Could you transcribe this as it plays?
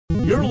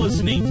You're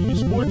listening to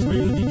Sports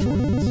Radio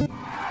Detroit.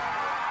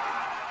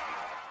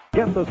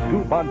 Get the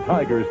scoop on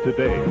Tigers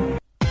today.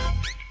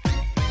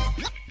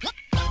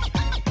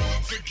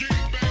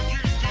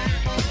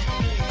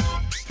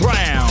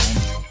 Brown.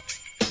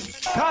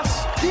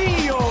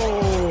 Castillo.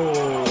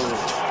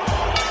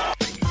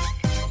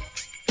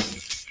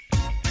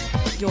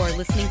 You're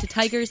listening to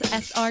Tigers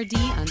SRD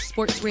on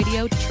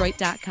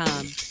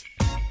SportsRadioDetroit.com.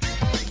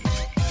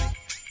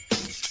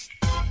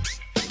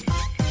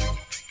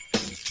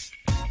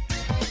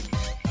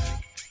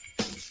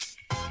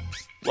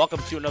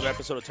 Welcome to another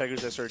episode of Tigers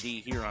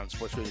SRD here on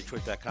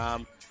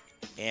SportsRadioDetroit.com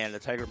and the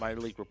Tiger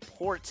Minor League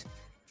Report,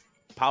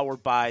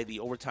 powered by the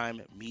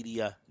Overtime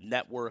Media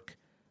Network.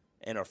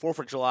 And our 4th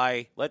of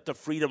July, Let the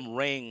Freedom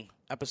Ring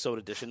episode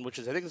edition, which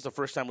is, I think it's the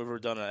first time we've ever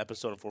done an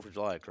episode on 4th of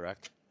July,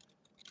 correct?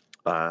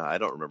 I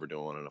don't remember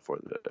doing one on the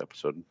 4th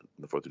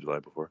of July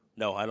before.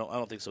 No, I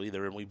don't think so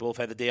either. And we both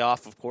had the day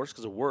off, of course,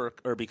 because of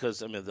work, or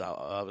because,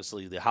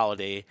 obviously the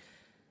holiday.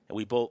 And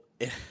we both,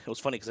 it was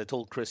funny because I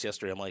told Chris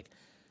yesterday, I'm like,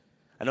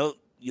 I know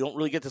you don't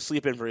really get to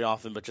sleep in very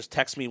often, but just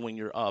text me when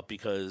you're up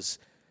because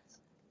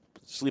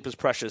sleep is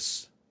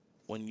precious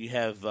when you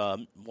have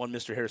one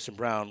Mr. Harrison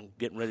Brown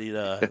getting ready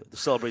to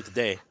celebrate the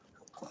day.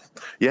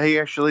 Yeah, he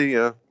actually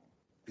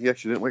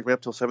didn't wake me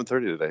up till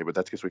 7:30 today, but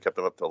that's because we kept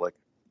him up till like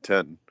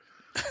 10,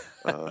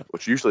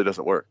 which usually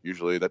doesn't work.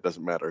 Usually that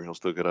doesn't matter. He'll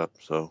still get up.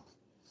 So,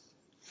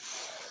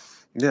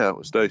 yeah, it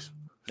was nice.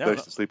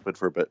 Nice to sleep in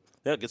for a bit.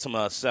 Yeah, get some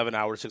 7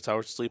 hours, 6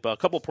 hours of sleep. A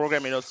couple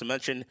programming notes to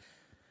mention.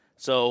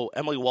 So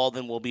Emily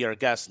Walden will be our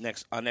guest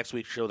on next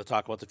week's show to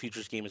talk about the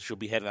Futures game, and she'll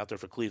be heading out there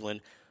for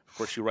Cleveland. Of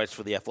course, she writes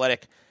for The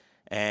Athletic,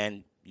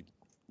 and you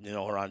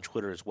know her on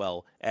Twitter as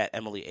well, at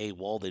Emily A.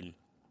 Walden.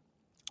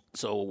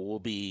 So we'll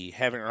be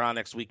having her on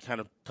next week,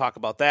 kind of talk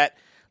about that,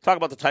 talk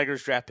about the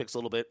Tigers draft picks a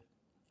little bit.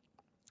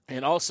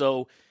 And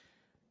also,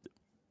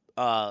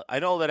 I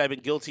know that I've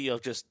been guilty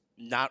of just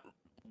not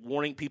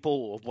warning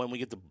people of when we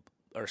get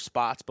our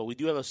spots, but we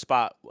do have a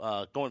spot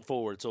going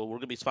forward. So we're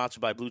going to be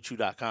sponsored by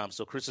BlueChew.com.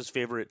 So Chris's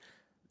favorite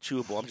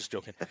chewable. I'm just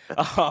joking.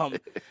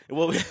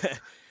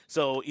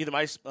 So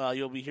either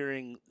you'll be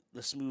hearing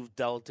the smooth,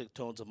 delicate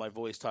tones of my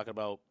voice talking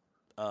about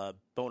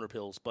boner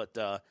pills, but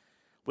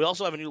we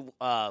also have a new.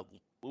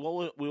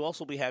 We'll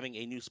also be having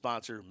a new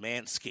sponsor,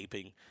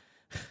 Manscaping,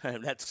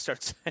 and that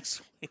starts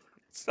next week.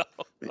 So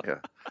yeah,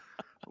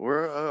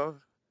 we're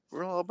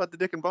all about the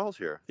dick and balls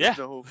here. Yeah,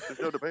 there's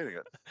no debating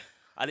it.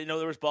 I didn't know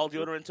there was ball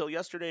deodorant until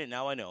yesterday, and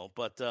now I know.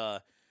 But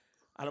on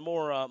a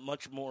more,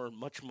 much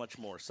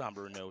more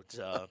somber note.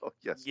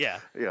 Yes. Yeah.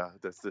 Yeah.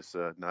 That's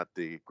not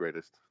the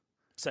greatest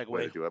segue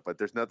way to do it, but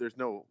there's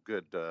no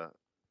good,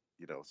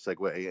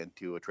 segue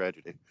into a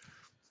tragedy.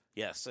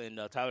 Yes, and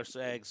Tyler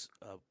Saggs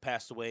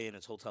passed away in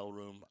his hotel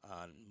room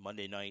on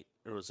Monday night.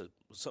 It was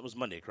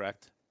Monday,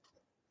 correct?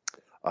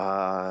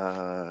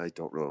 I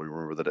don't really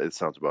remember that. It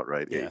sounds about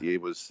right. Yeah.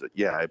 It was.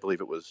 Yeah, I believe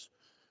it was.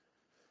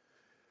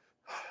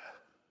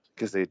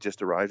 Because they had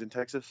just arrived in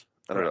Texas.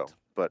 I don't know.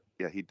 But,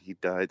 yeah, he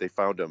died. They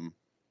found him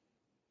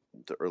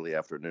the early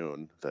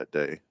afternoon that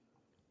day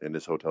in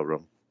his hotel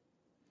room.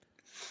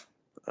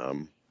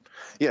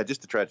 Yeah,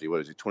 just a tragedy.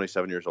 What is he,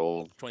 27 years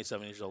old?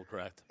 27 years old,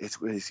 correct. He's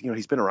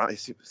been around. It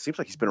seems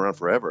like he's been around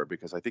forever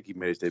because I think he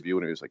made his debut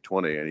when he was like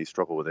 20 and he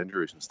struggled with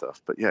injuries and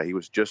stuff. But, yeah, he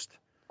was just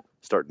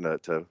starting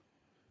to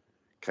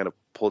kind of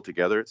pull it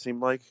together, it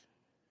seemed like.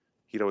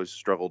 He'd always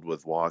struggled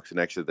with walks. And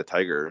actually the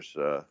Tigers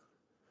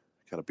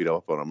kind of beat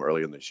up on him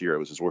early in this year. It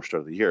was his worst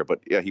start of the year. But,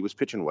 yeah, he was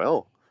pitching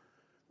well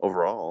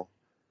overall.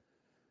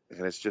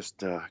 And it's just,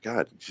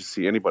 God, just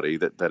see anybody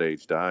that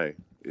age die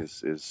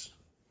is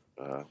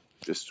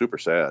just super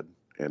sad.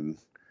 And,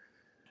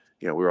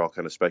 we were all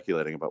kind of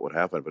speculating about what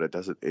happened, but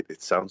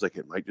it sounds like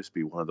it might just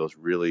be one of those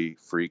really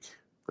freak,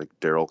 like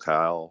Darryl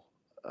Kyle,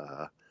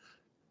 I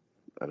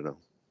don't know,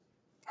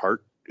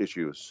 heart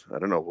issues. I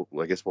don't know.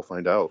 I guess we'll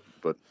find out.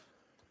 But,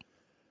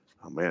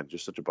 oh, man,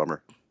 just such a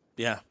bummer.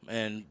 Yeah,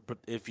 and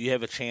if you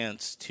have a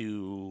chance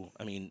to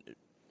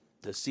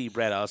see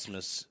Brad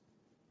Ausmus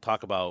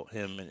talk about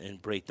him and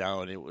break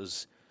down, it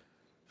was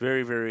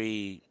very,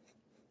 very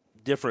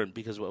different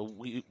because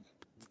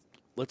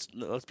let's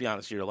be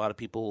honest here. A lot of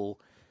people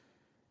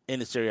in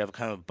this area have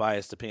kind of a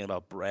biased opinion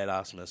about Brad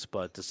Ausmus,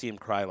 but to see him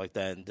cry like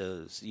that and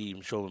to see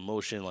him show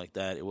emotion like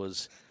that,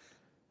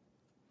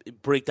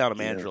 break down a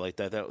manager like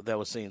that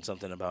was saying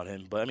something about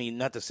him. But,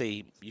 not to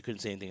say you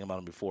couldn't say anything about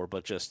him before,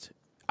 but just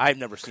I've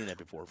never seen that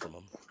before from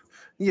him.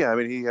 Yeah,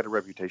 he had a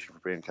reputation for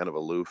being kind of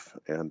aloof,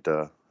 and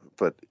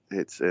but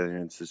it's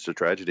a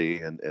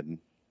tragedy, and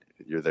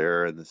you're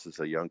there, and this is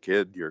a young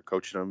kid, you're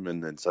coaching him,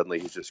 and then suddenly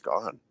he's just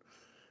gone.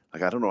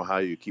 Like, I don't know how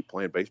you keep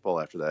playing baseball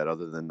after that,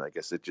 other than I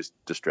guess it just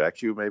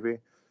distracts you, maybe.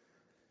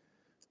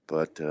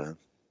 But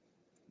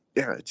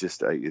yeah, it's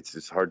just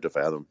hard to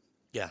fathom.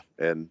 Yeah,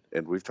 and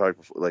we've talked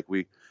before, like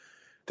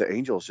the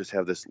Angels just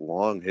have this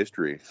long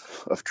history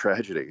of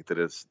tragedy that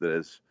is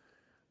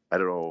I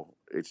don't know,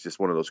 it's just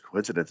one of those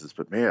coincidences,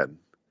 but man,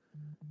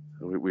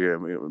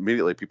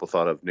 immediately people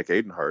thought of Nick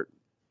Adenhart,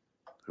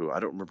 who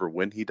I don't remember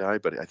when he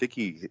died, but I think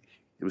he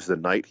it was the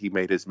night he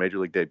made his major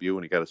league debut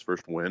when he got his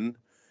first win,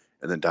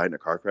 and then died in a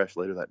car crash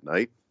later that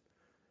night,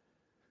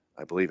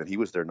 I believe. And he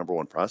was their number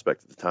one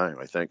prospect at the time,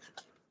 I think.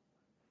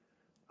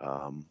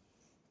 When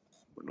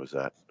was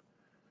that?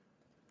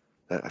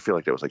 I feel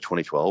like that was like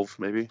 2012,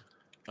 maybe.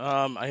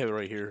 I have it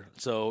right here.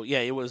 So yeah,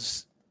 it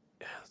was.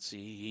 Let's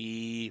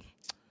see.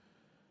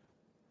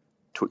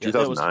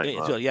 2009.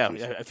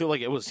 I feel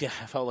like it was. Yeah,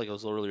 I felt like it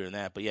was earlier than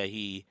that. But yeah,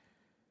 he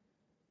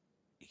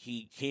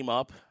came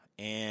up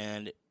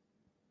and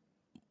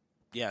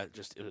it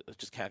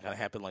just kind of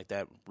happened like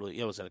that. Really,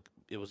 it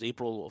was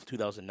April of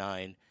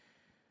 2009.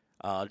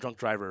 A drunk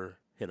driver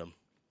hit him.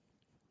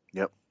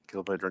 Yep,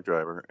 killed by a drunk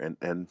driver,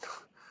 and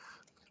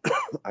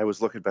I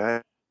was looking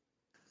back,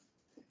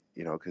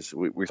 because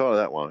we thought of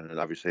that one, and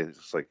obviously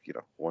it's like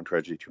one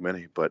tragedy too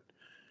many, but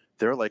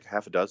there are like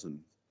half a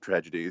dozen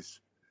tragedies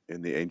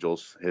in the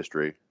Angels'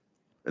 history,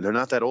 and they're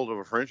not that old of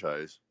a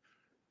franchise.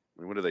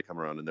 I mean, when did they come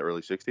around, in the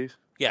early 60s?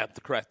 Yeah,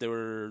 correct. They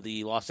were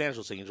the Los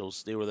Angeles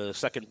Angels. They were the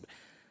second.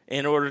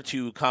 In order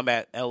to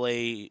combat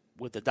L.A.,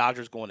 with the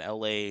Dodgers going to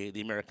L.A.,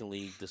 the American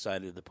League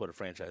decided to put a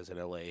franchise in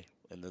L.A.,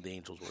 and the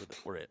Angels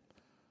were it.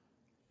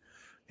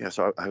 Yeah,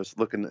 so I was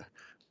looking.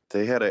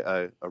 They had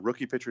a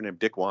rookie pitcher named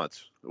Dick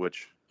Watts,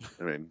 which,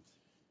 I mean,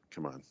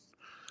 come on.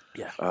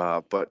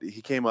 Yeah. But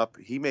he came up.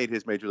 He made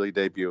his major league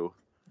debut.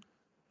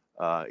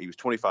 He was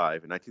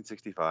 25 in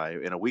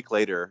 1965, and a week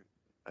later,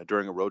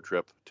 during a road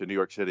trip to New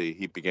York City,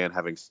 he began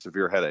having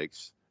severe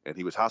headaches, and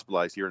he was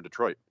hospitalized here in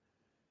Detroit.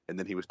 And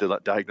then he was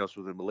diagnosed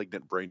with a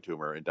malignant brain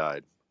tumor and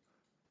died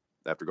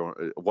after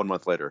going 1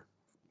 month later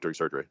during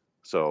surgery.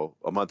 So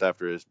a month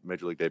after his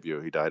major league debut,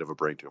 he died of a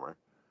brain tumor.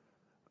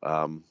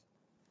 And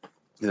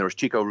there was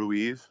Chico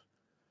Ruiz,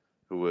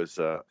 who was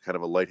kind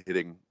of a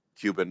light-hitting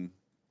Cuban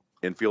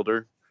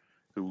infielder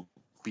who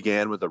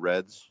began with the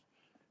Reds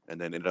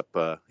and then ended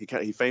up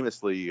he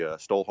famously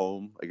stole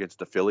home against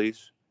the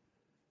Phillies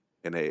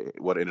in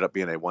what ended up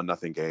being a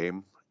 1-0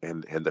 game.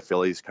 And the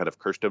Phillies kind of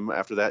cursed him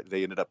after that.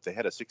 They had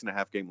a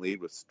 6.5 game lead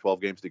with 12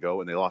 games to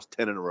go, and they lost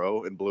 10 in a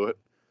row and blew it.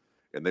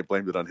 And they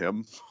blamed it on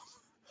him.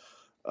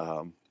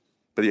 But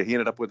yeah, he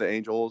ended up with the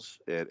Angels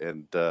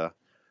and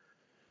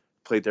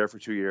played there for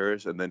 2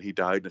 years, and then he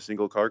died in a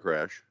single car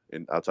crash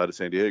outside of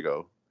San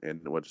Diego in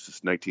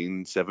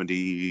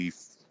 1970,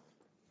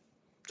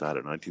 I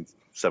don't know,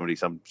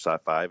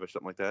 1975 or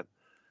something like that.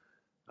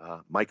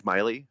 Mike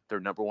Miley, their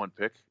number one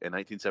pick in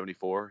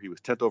 1974. He was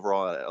 10th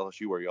overall at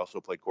LSU, where he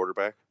also played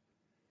quarterback.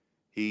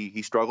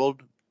 He struggled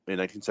in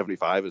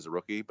 1975 as a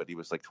rookie, but he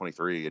was like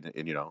 23,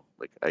 and you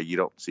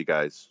don't see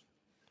guys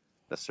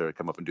necessarily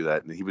come up and do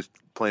that. And he was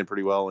playing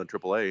pretty well in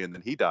AAA, and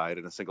then he died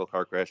in a single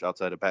car crash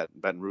outside of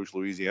Baton Rouge,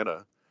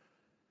 Louisiana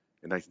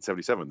in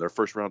 1977, their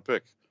first round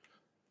pick.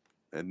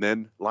 And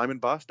then Lyman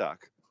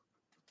Bostock,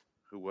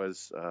 who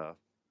was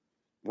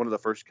one of the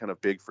first kind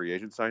of big free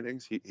agent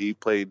signings. He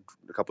played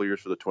a couple of years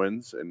for the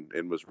Twins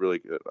and was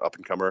really up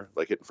and comer,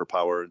 like hitting for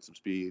power and some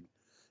speed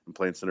and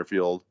playing center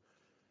field.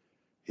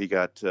 He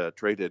got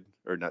traded,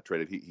 or not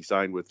traded. He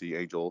signed with the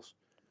Angels.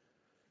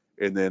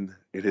 And then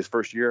in his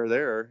first year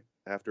there,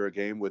 after a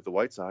game with the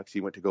White Sox,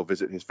 he went to go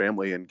visit his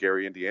family in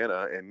Gary,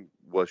 Indiana, and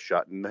was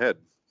shot in the head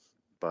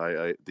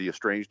by the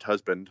estranged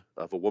husband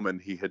of a woman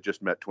he had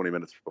just met 20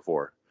 minutes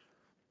before.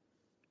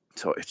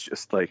 So it's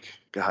just like,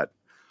 God,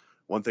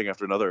 one thing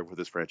after another with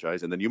this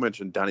franchise. And then you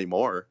mentioned Donnie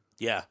Moore.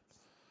 Yeah.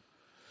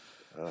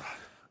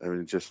 I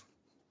mean, just,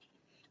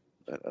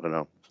 I don't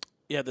know.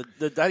 Yeah,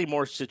 the Donnie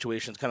Moore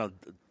situation is kind of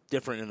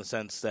different in the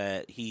sense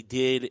that he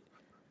did,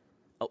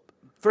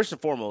 first and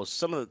foremost,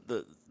 some of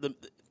the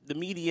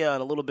media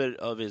and a little bit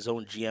of his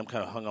own GM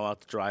kind of hung him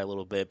out to dry a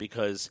little bit,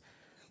 because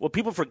what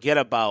people forget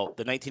about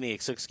the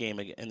 1986 game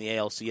in the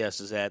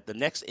ALCS is that the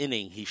next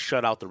inning he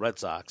shut out the Red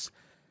Sox.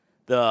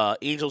 The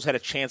Angels had a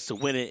chance to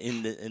win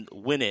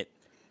it,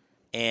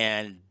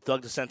 and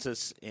Doug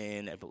DeSantis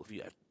and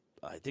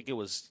I think it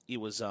was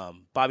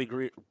Bobby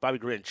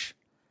Grinch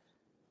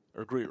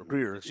or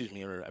Greer, excuse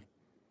me, or I'm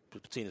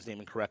saying his name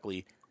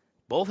incorrectly.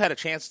 Both had a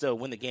chance to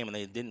win the game, and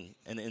they didn't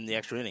in the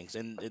extra innings,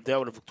 and that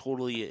would have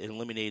totally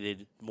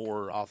eliminated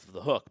Moore off of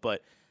the hook.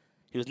 But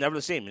he was never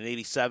the same. In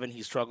 '87,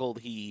 he struggled.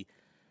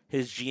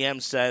 His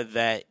GM said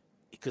that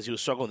because he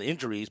was struggling with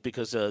injuries,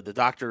 because the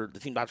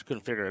team doctor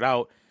couldn't figure it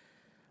out.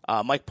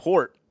 Mike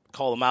Port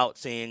called him out,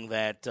 saying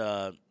that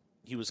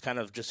he was kind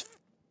of just,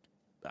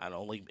 I don't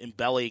know, like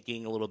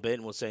embellishing a little bit,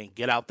 and was saying,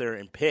 get out there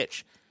and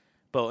pitch.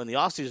 But in the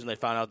offseason, they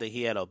found out that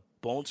he had a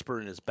bone spur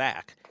in his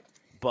back.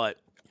 But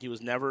he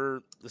was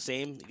never the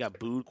same. He got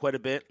booed quite a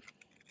bit.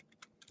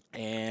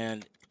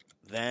 And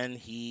then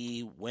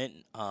he went,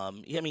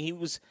 he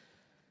was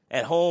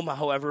at home.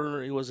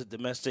 However, he was a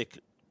domestic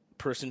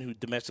person who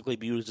domestically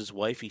abused his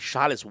wife. He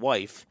shot his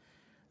wife.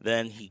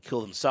 Then he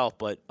killed himself.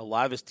 But a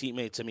lot of his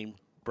teammates,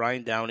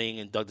 Brian Downing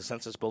and Doug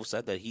DeSantis both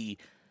said that he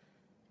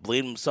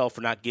blamed himself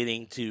for not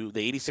getting to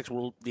the 86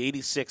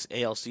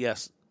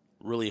 ALCS.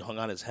 Really hung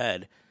on his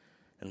head.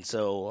 And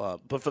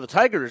so, but for the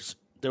Tigers,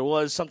 there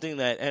was something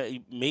that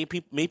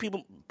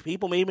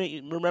people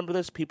may remember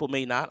this, people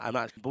may not. I'm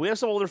not. But we have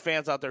some older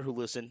fans out there who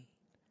listen,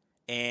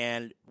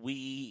 and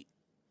we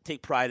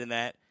take pride in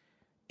that.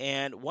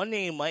 And one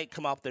name might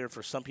come out there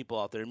for some people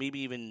out there,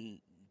 maybe even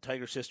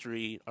Tigers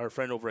History, our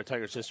friend over at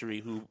Tigers History,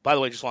 who, by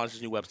the way, just launched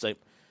his new website.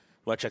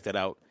 You want to check that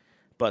out.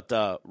 But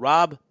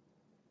Rob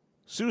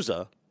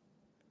Souza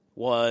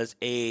was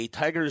a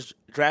Tigers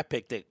draft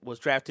pick that was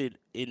drafted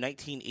in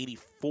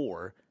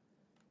 1984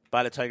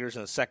 by the Tigers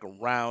in the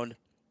second round.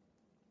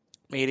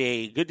 Made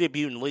a good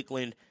debut in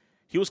Lakeland.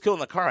 He was killed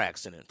in a car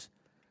accident,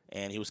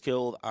 and he was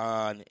killed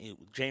on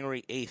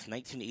January 8th,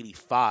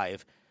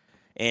 1985.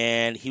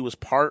 And he was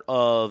part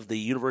of the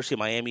University of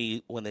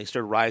Miami when they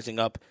started rising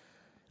up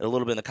a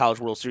little bit in the College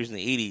World Series in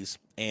the 80s.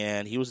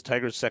 And he was the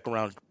Tigers' second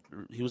round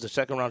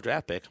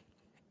draft pick,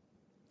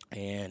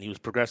 and he was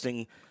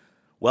progressing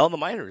well in the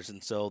minors.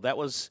 And so that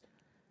was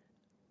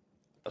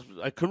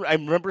I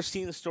remember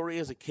seeing the story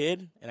as a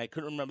kid, and I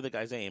couldn't remember the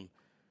guy's name.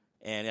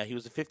 And he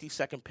was the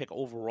 52nd pick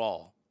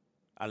overall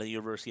out of the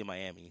University of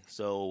Miami.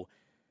 So,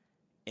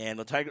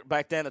 and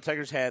back then the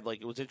Tigers had,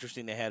 like, it was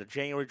interesting. They had a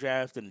January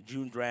draft and a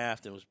June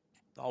draft, and it was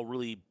all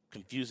really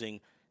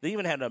confusing. They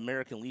even had an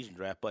American Legion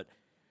draft, but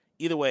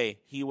either way,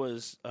 he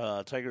was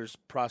Tigers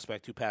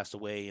prospect who passed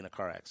away in a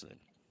car accident.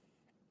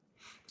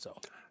 So,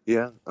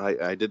 yeah,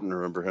 I didn't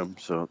remember him,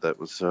 so that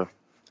was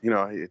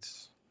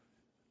it's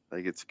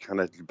kind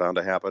of bound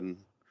to happen.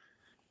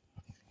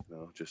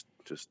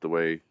 Just the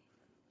way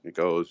it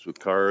goes with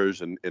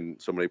cars and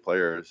so many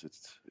players.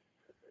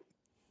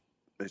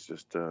 It's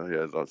just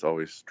it's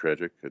always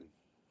tragic, and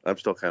I'm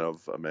still kind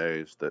of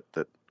amazed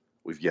that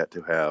we've yet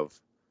to have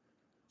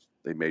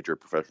a major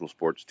professional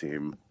sports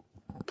team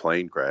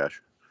plane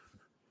crash.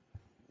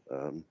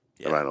 And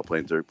I know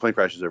plane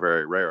crashes are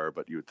very rare,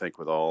 but you would think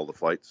with all the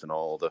flights and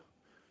all the,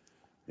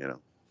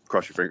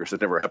 cross your fingers,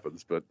 it never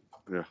happens. But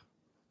yeah,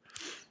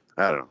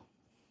 I don't know.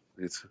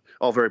 It's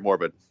all very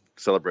morbid.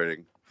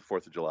 Celebrating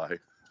 4th of July.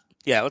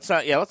 Yeah,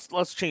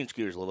 let's change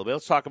gears a little bit.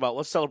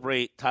 Let's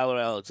celebrate Tyler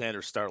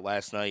Alexander's start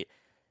last night,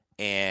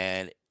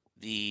 and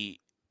it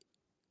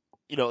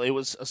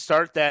was a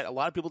start that a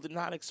lot of people did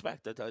not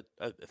expect. To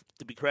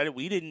be credited,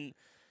 we didn't,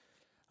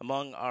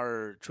 among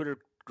our Twitter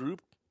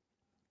group,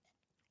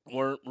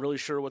 weren't really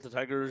sure what the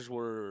Tigers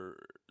were.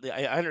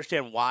 I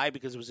understand why,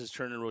 because it was his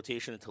turn in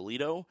rotation in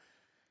Toledo,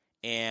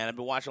 and I've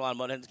been watching a lot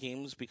of Mudhens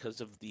games because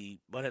of the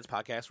Mudhens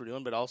podcast we're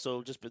doing, but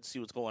also just to see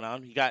what's going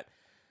on. He got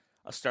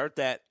a start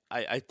that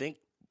I think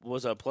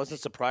was a pleasant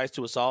surprise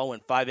to us all.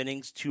 Went 5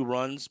 innings, 2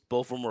 runs,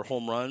 both of them were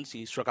home runs.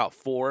 He struck out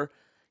 4.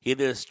 He had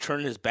this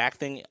turn his back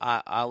thing,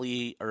 a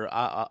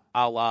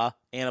la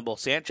Anibal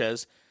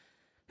Sanchez.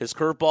 His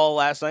curveball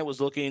last night was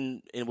his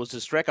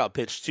strikeout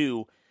pitch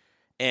too.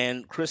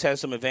 And Chris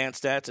has some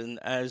advanced stats, and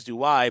as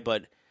do I.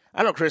 But I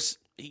don't know, Chris.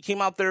 He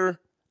came out there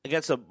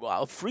against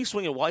a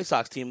free-swinging White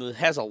Sox team that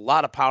has a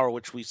lot of power,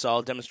 which we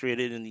saw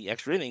demonstrated in the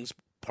extra innings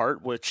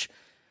part, which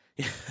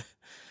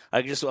I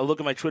look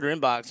at my Twitter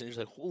inbox, and it's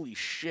like, holy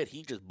shit,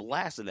 he just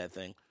blasted that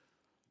thing.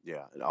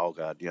 Yeah. Oh,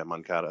 God. Yeah,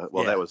 Moncada.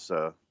 Well, that was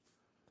a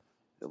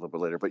little bit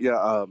later. But, yeah,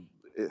 I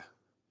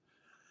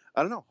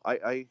don't know.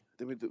 I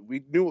mean,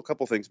 we knew a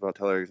couple things about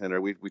Tyler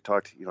Alexander. We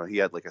talked, he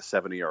had like a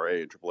 7 ERA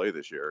in AAA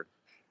this year.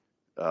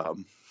 What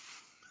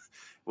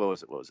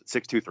was it?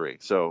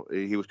 6.23. So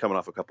he was coming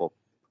off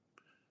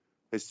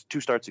his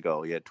 2 starts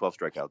ago, he had 12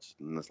 strikeouts,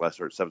 and this last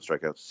start, 7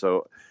 strikeouts.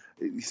 So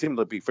he seemed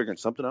to be figuring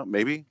something out,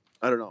 maybe.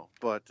 I don't know.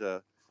 But,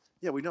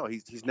 we know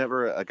he's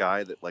never a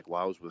guy that, like,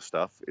 wows with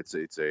stuff. It's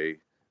a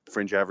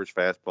fringe average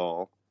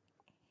fastball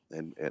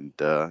and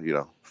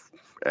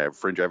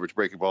fringe average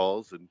breaking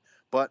balls.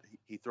 But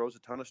he throws a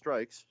ton of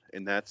strikes,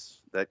 and that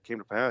came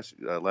to pass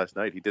last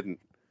night. He didn't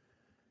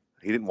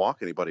walk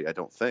anybody, I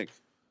don't think.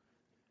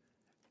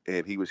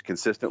 And he was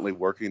consistently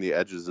working the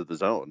edges of the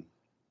zone.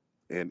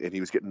 And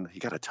he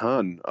got a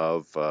ton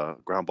of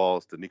ground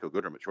balls to Nico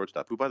Goodrum at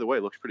shortstop, who, by the way,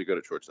 looks pretty good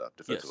at shortstop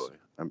defensively.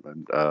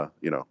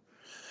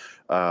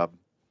 Yes.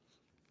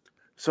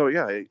 So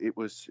yeah,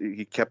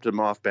 he kept him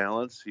off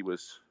balance. He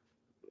was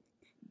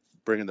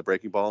bringing the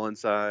breaking ball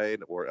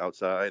inside or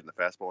outside, and the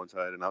fastball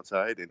inside and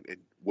outside. And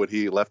when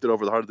he left it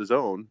over the heart of the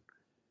zone,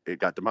 it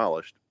got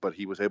demolished. But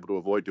he was able to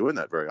avoid doing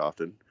that very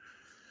often.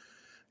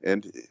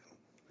 And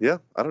yeah,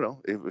 I don't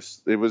know. It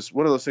was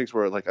one of those things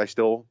where, like, I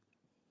still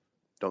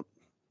don't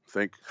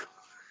think,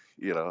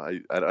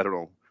 I don't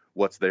know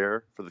what's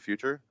there for the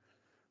future,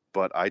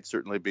 but I'd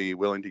certainly be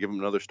willing to give him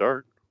another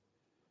start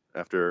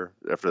after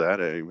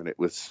that. I mean, it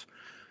was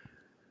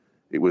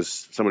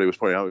somebody was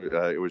pointing out,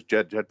 it was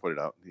Jed pointed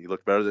out, he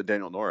looked better than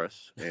Daniel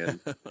Norris, and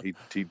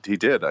he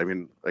did. I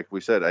mean, like we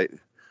said,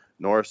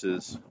 Norris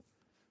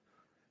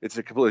it's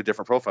a completely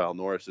different profile.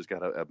 Norris has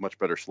got a much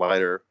better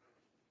slider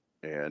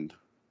and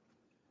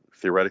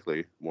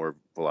theoretically more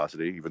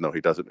velocity, even though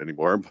he doesn't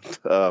anymore.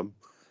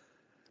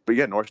 But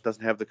yeah, Norris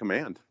doesn't have the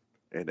command,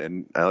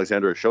 and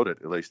Alexander showed it,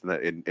 at least in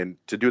that. And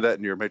to do that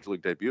in your major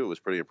league debut was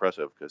pretty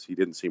impressive, because he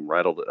didn't seem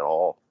rattled at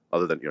all.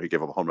 Other than he gave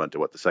him a home run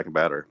to the second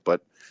batter,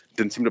 but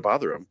didn't seem to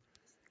bother him.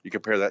 You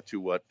compare that to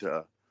what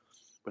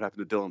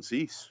happened to Dylan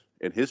Cease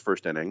in his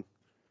first inning.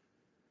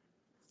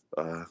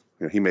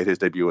 he made his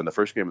debut in the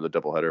first game of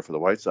the doubleheader for the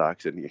White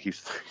Sox, and I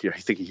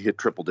think he hit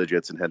triple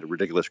digits and had a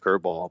ridiculous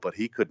curveball, but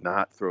he could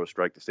not throw a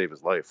strike to save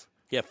his life.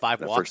 Yeah,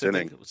 5 walks, I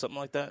think, something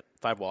like that.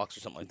 5 walks or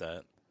something like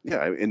that.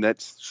 Yeah, and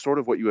that's sort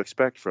of what you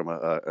expect from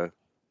a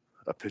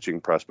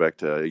pitching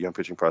prospect, a young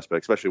pitching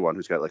prospect, especially one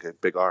who's got like a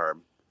big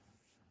arm.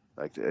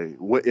 Like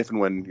if and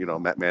when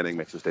Matt Manning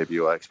makes his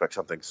debut, I expect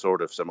something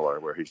sort of similar,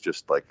 where he's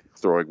just like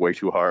throwing way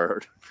too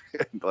hard,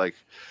 and like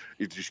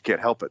you just can't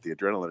help it. The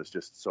adrenaline is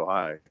just so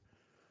high.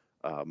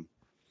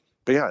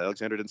 But yeah,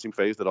 Alexander didn't seem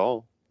phased at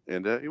all,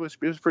 and it was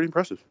pretty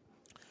impressive.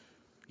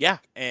 Yeah,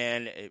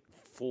 and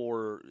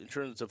in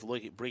terms of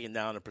bringing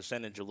down a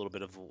percentage a little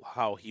bit of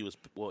how he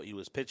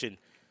was pitching,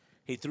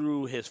 he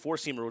threw his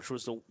 4-seamer, which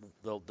was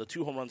the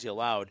 2 home runs he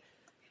allowed.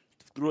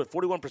 Threw it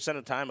 41% of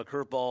the time, a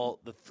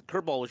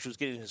curveball, which was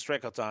getting his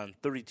strikeouts on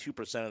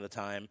 32% of the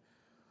time,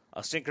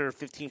 a sinker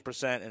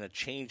 15%, and a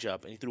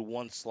changeup, and he threw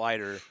 1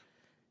 slider.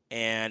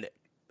 And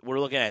I was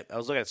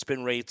looking at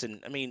spin rates,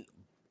 and I mean,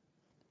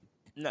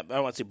 I don't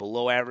want to say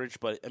below average,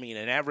 but I mean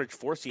an average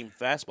 4-seam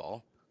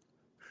fastball.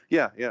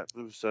 Yeah, it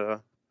was. I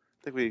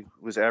think it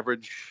was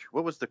average.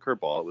 What was the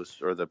curveball?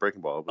 Or the breaking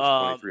ball? It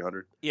was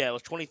 2,300. Yeah, it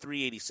was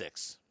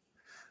 2386.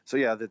 So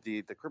yeah,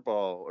 the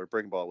curveball or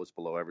breaking ball was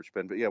below average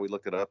spin, but yeah, we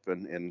looked it up,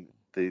 and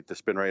the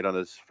spin rate on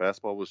his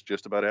fastball was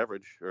just about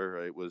average,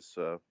 or it was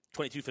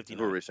 2259.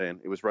 What were we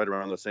saying? It was right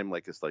around the same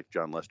as like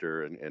John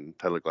Lester and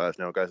Tyler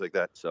Glasnow, guys like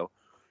that. So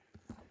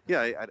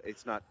yeah,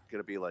 it's not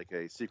going to be like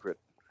a secret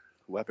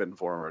weapon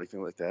for him or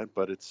anything like that,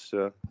 but it's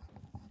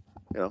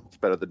it's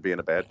better than being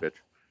a bad pitch,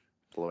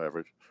 below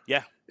average.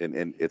 Yeah,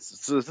 and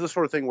it's the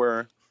sort of thing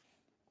where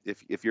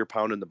if you're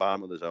pounding the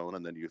bottom of the zone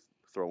and then you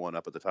throw one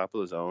up at the top of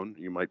the zone,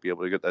 you might be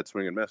able to get that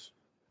swing and miss.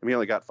 I mean, he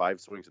only got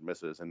 5 swings and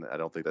misses, and I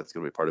don't think that's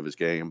going to be part of his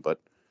game. But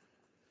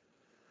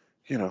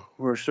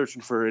we're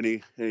searching for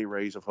any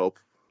rays of hope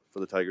for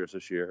the Tigers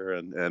this year.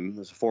 And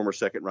as a former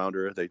second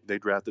rounder, they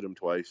drafted him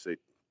twice. They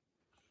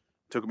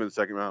took him in the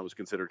second round. It was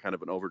considered kind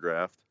of an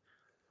overdraft.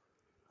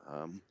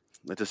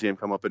 To see him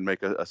come up and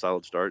make a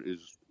solid start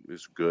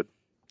is good.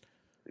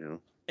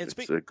 It's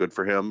good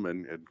for him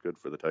and good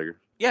for the Tigers.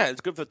 Yeah,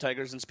 it's good for the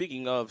Tigers. And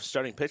speaking of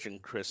starting pitching,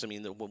 Chris, I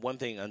mean, the one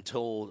thing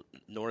until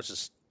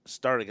Norris'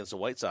 start against the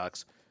White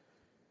Sox,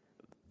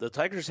 the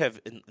Tigers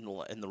have in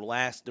the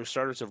last, their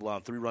starters have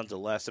allowed 3 runs or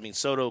less. I mean,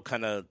 Soto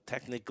kind of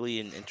technically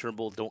and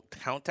Turnbull don't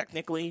count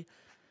technically,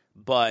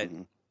 but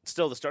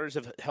still the starters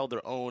have held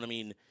their own. I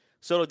mean,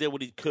 Soto did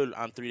what he could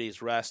on 3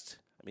 days rest.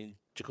 I mean,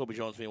 Jacoby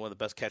Jones being one of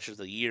the best catchers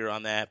of the year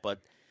on that, but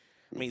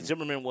I mean,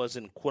 Zimmerman was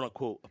in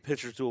quote-unquote a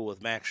pitcher's duel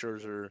with Max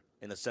Scherzer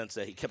in the sense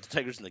that he kept the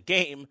Tigers in the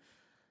game,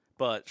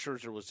 but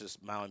Scherzer was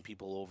just mowing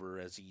people over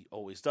as he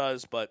always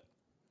does. But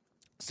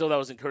still, that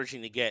was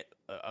encouraging to get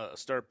a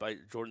start by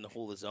Jordan to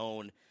hold his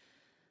own.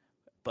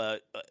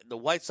 But the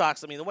White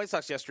Sox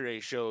yesterday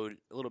showed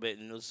a little bit,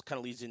 and this kind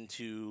of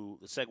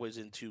segues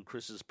into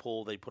Chris's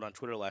poll they put on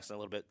Twitter last night a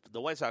little bit.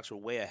 The White Sox were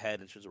way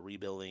ahead in terms of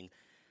rebuilding.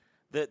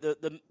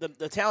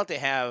 The talent they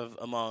have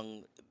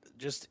among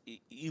just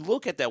you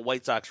look at that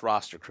White Sox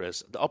roster,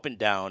 Chris, the up and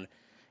down,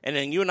 and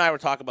then you and I were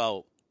talking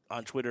about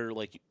on Twitter.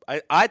 Like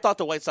I thought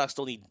the White Sox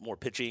still need more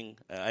pitching.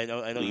 I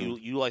know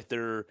you like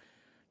their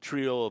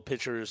trio of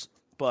pitchers,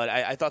 but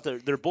I thought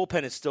their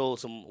bullpen is still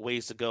some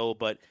ways to go.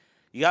 But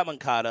you got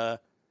Moncada.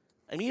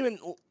 I mean, even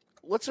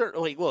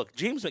look,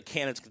 James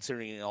McCann is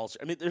considering an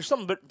all-star. I mean, there's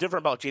something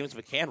different about James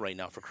McCann right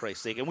now, for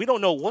Christ's sake, and we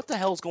don't know what the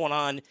hell's going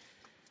on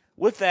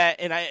with that.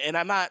 And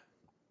I'm not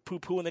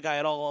poo-pooing the guy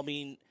at all. I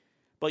mean,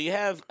 but you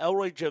have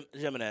Elroy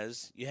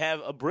Jimenez. You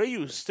have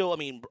Abreu still. I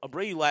mean,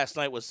 Abreu last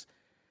night was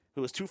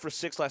 2 for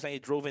 6 last night. He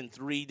drove in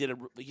 3.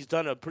 He's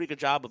done a pretty good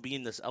job of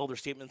being this elder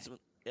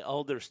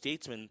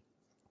statesman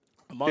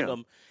among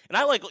them. And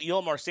I like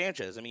Yomar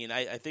Sanchez. I mean,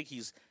 I think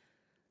he's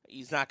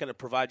not going to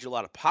provide you a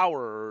lot of power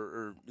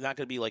or not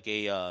going to be like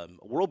a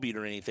world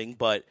beater or anything.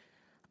 But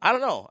I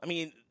don't know. I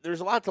mean,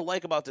 there's a lot to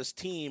like about this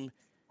team.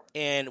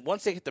 And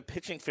once they get the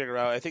pitching figured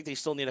out, I think they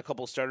still need a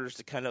couple of starters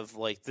to kind of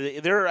like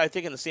they're I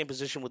think in the same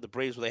position with the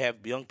Braves where they have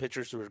young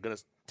pitchers who are going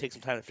to take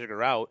some time to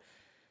figure out.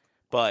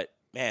 But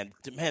man,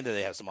 do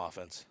they have some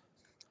offense?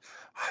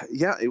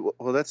 Yeah,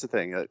 well, that's the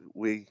thing.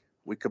 We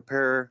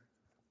compare,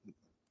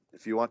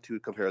 if you want to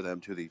compare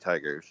them to the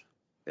Tigers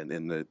and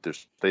in the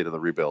state of the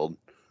rebuild.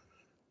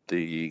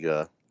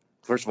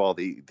 First of all,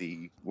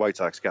 the White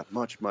Sox got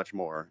much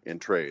more in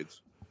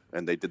trades.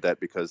 And they did that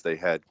because they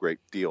had great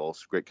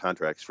deals, great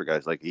contracts for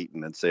guys like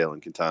Eaton and Sale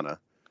and Quintana.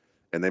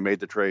 And they made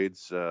the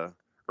trades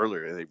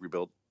earlier. They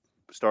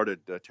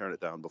started tearing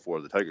it down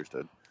before the Tigers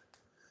did.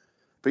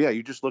 But yeah,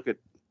 you just look at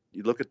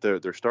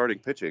their starting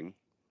pitching,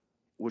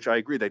 which I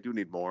agree they do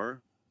need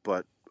more,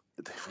 but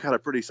they've got a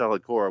pretty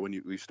solid core. When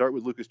you start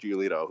with Lucas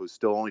Giolito, who's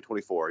still only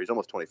 24, he's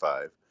almost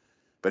 25,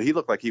 but he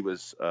looked like he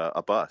was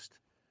a bust.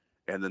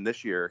 And then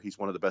this year, he's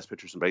one of the best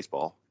pitchers in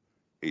baseball.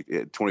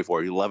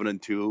 24,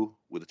 11-2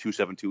 with a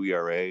 2.72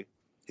 ERA.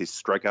 His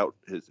strikeout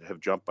have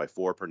jumped by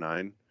 4 per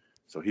 9,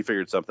 so he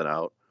figured something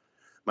out.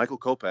 Michael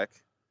Kopech,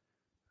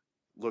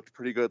 looked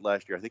pretty good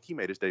last year. I think he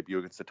made his debut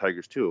against the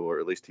Tigers too, or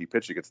at least he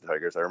pitched against the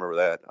Tigers. I remember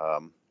that.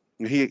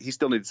 He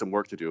still needed some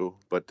work to do,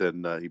 but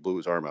then he blew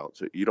his arm out.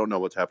 So you don't know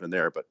what's happening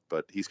there,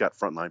 but he's got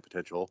frontline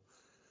potential.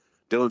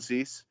 Dylan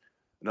Cease,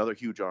 another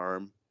huge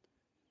arm.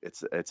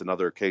 It's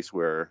another case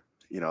where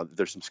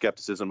there's some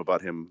skepticism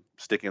about him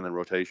sticking in the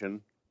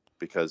rotation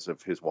because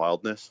of his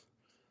wildness.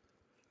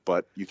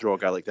 But you throw a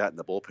guy like that in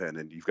the bullpen,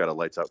 and you've got a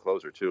lights out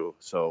closer too.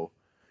 So,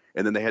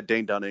 and then they had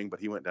Dane Dunning, but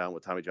he went down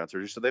with Tommy John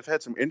surgery. So they've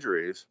had some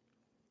injuries,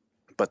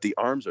 but the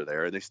arms are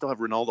there, and they still have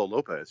Ronaldo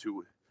Lopez,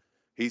 who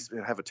he's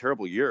have a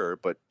terrible year,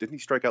 but didn't he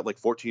strike out like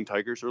 14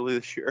 Tigers early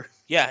this year?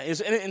 Yeah, I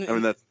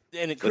mean that's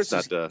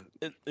not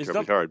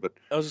terribly hard, but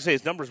I was gonna say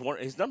his numbers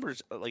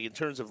like in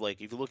terms of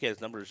like if you look at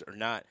his numbers are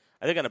not.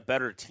 I think on a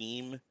better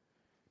team,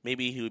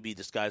 maybe he would be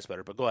disguised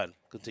better. But go ahead,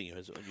 continue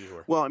as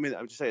usual. Well, I mean,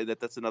 I'm just saying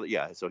that's another.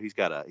 Yeah, so he's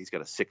got a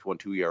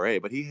 6.12 ERA,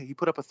 but he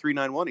put up a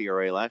 3.91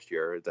 ERA last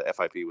year. The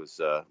FIP was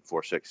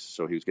 4.6,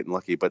 so he was getting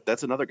lucky. But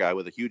that's another guy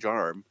with a huge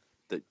arm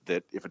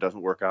that if it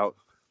doesn't work out,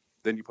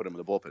 then you put him in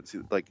the bullpen. See,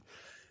 like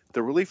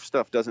the relief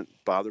stuff doesn't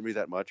bother me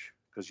that much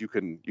because you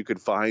can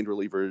find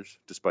relievers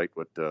despite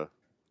what the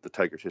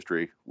Tigers'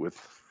 history with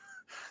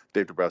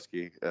Dave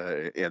Dombrowski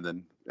and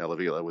then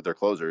Avila with their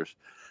closers.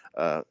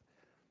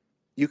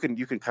 You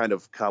can kind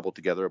of cobble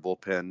together a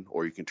bullpen,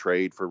 or you can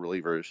trade for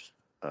relievers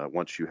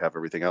once you have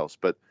everything else.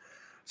 But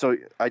so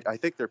I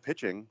think their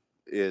pitching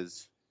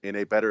is in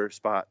a better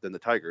spot than the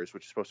Tigers,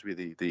 which is supposed to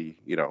be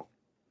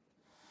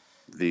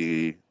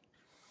the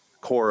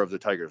core of the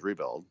Tigers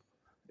rebuild.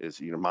 Is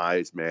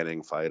Mize,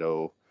 Manning,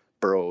 Fido,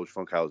 Burrows,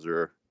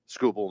 Funkhauser,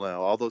 Skubal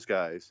now, all those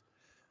guys.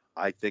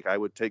 I think I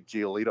would take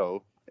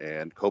Giolito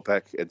and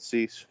Kopech and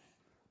Cease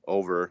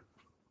over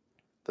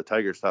the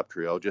Tigers top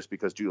trio just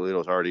because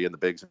Giolito's already in the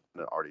bigs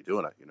and already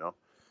doing it,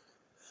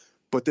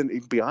 But then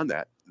beyond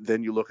that,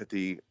 then you look at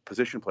the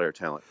position player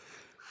talent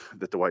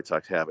that the White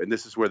Sox have, and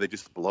this is where they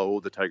just blow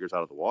the Tigers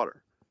out of the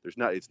water.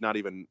 It's not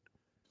even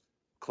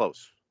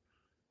close.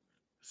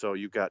 So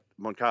you've got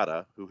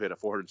Moncada, who hit a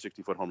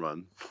 460-foot home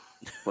run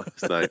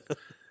last night.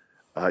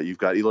 You've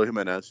got Eloy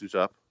Jimenez, who's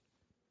up.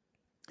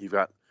 You've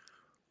got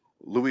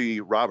Louis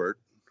Robert,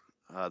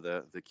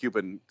 the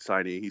Cuban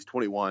signee. He's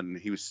 21.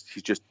 He's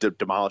just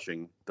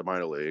demolishing the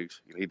minor leagues.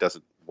 He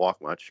doesn't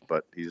walk much,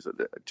 but he's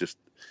just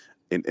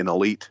an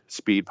elite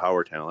speed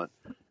power talent.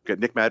 You've got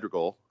Nick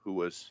Madrigal, who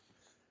was,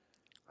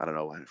 I don't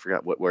know, I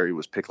forgot where he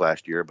was picked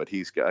last year, but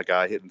he's a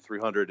guy hitting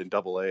 300 in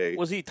Double-A.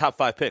 Was he top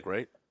 5 pick,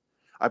 right?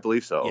 I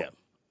believe so. Yeah.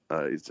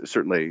 It's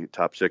certainly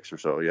top 6 or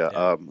so. Yeah.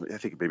 I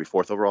think maybe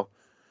 4th overall.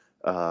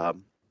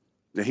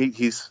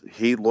 He's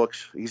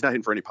not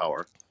hitting for any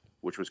power,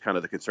 which was kind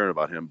of the concern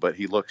about him, but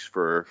he looks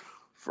for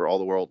all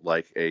the world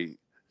like a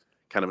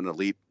kind of an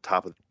elite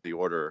top of the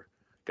order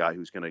guy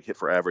who's going to hit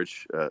for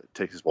average,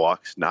 take his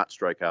walks, not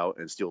strike out,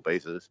 and steal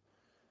bases.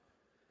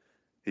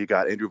 He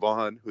got Andrew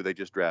Vaughn, who they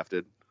just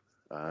drafted,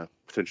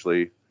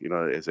 potentially,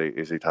 as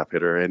a top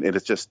hitter, and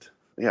it's just,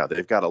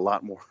 they've got a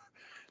lot more.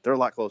 They're a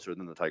lot closer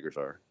than the Tigers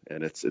are,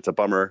 and it's a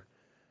bummer.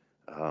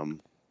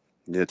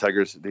 The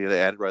Tigers, they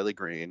added Riley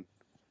Green,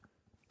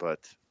 but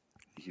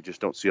you just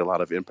don't see a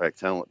lot of impact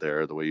talent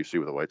there the way you see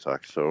with the White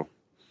Sox. So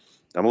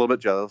I'm a little bit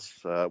jealous.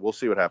 We'll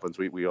see what happens.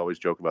 We always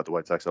joke about the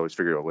White Sox always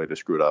figure out a way to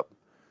screw it up,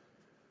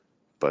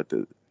 but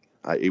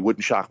it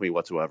wouldn't shock me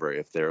whatsoever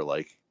if they're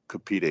like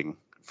competing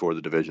for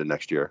the division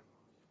next year.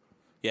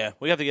 Yeah,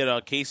 we have to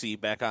get Casey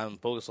back on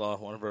Boguslaw,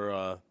 one of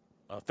our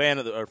friend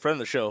of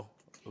the show,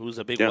 who's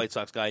a big White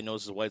Sox guy,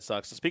 knows the White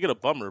Sox. And speaking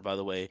of Bummer, by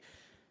the way,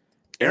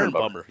 Aaron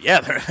Bummer.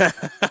 Yeah,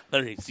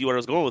 there you see where I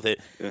was going with it.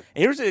 Yeah. And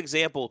here's an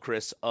example,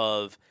 Chris,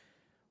 of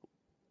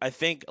I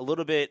think a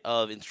little bit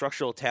of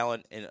instructional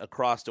talent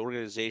across the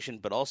organization,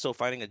 but also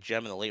finding a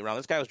gem in the late round.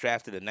 This guy was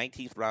drafted in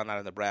 19th round out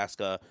of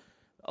Nebraska,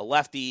 a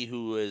lefty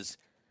who is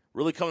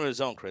really coming to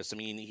his own, Chris. I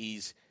mean,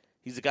 he's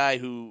a guy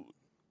who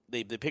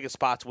they pick his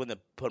spots when they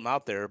put him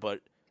out there, but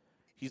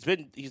he's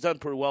done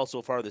pretty well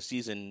so far this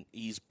season.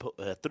 He's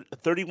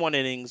 31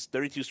 innings,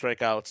 32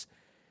 strikeouts,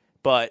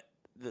 but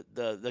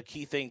the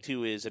key thing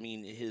too is, I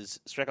mean,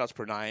 his strikeouts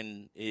per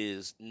 9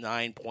 is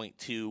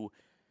 9.2,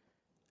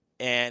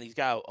 and he's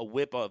got a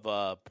WHIP of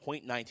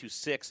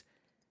 .926.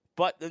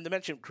 But then to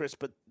mention, Chris,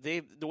 but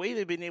the way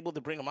they've been able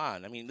to bring him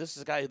on, I mean, this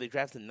is a guy who they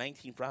drafted in the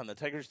 19th round. The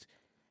Tigers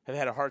have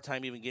had a hard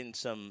time even getting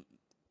some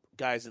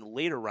guys in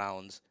later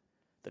rounds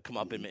that come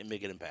up and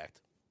make an impact,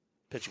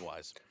 pitching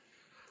wise.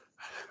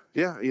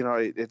 Yeah,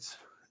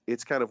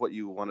 it's kind of what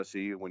you want to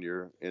see when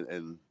you're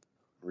in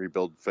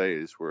rebuild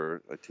phase,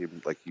 where a team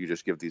like you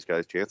just give these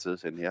guys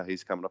chances, and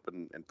he's coming up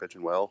and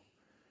pitching well.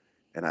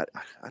 And I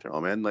don't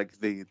know, man, like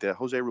the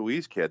Jose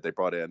Ruiz kid they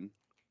brought in,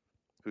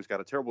 who's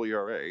got a terrible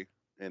ERA,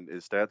 and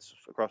his stats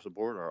across the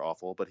board are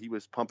awful, but he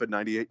was pumping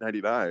 98,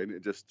 99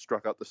 and just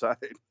struck out the side.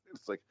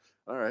 It's like,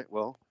 all right,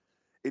 well,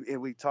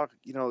 and we talk,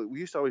 we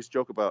used to always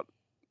joke about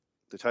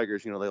the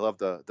Tigers, they love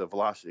the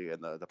velocity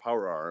and the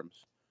power arms.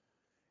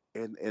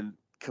 And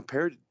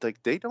compared,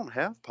 like, they don't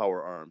have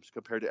power arms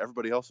compared to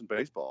everybody else in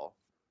baseball.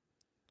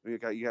 You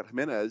got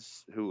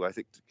Jimenez, who I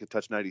think could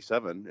touch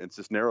 97, and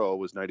Cisnero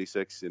was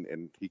 96,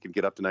 and he can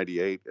get up to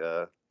 98.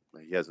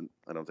 He hasn't.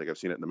 I don't think I've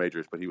seen it in the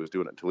majors, but he was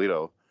doing it in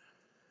Toledo.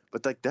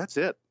 But that's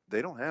it.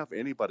 They don't have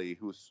anybody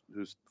who's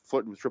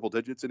flirting with triple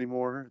digits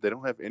anymore. They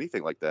don't have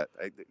anything like that.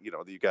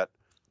 You got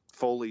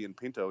Foley and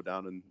Pinto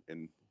down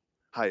in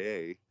high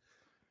A,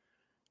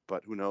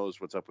 but who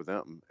knows what's up with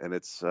them? And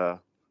it's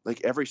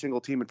like every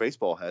single team in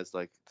baseball has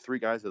like 3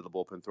 guys out of the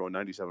bullpen throwing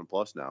 97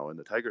 plus now, and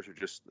the Tigers are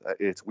just.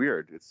 It's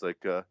weird. It's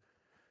like,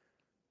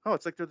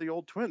 it's like they're the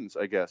old Twins,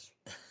 I guess.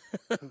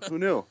 Who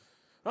knew?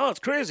 Oh, it's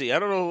crazy. I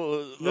don't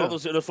know. Yeah. All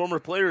those the former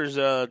players,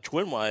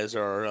 twin-wise,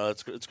 are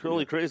it's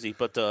really crazy.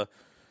 But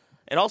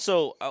and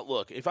also,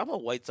 look, if I'm a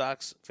White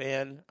Sox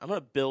fan, I'm going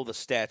to build a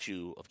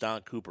statue of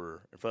Don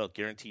Cooper in front of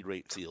Guaranteed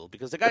Rate Field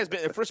because the guy's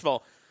been. First of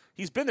all,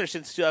 he's been there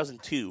since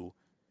 2002.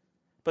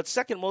 But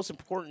second most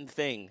important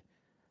thing,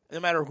 no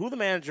matter who the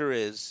manager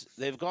is,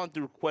 they've gone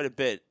through quite a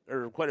bit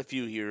or quite a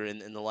few here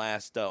in the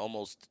last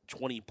almost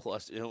 20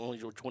 plus, only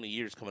 20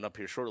 years coming up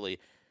here shortly.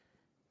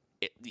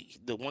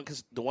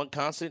 The one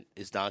constant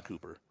is Don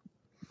Cooper.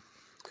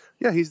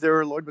 Yeah, he's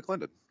their Lloyd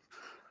McClendon.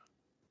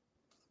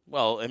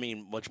 Well, I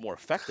mean, much more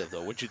effective though.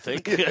 Wouldn't you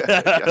think?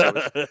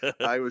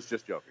 I was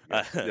just joking.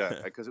 Yeah,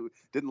 because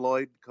didn't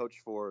Lloyd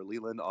coach for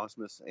Leland,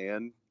 Osmus,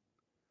 and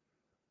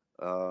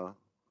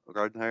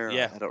Gardenhire?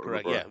 Yeah, I don't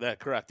correct. remember. Yeah,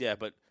 correct. Yeah,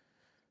 but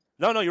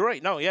no, you're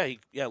right. No,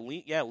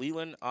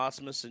 Leland,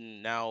 Osmus,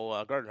 and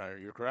now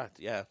Gardenhire. You're correct.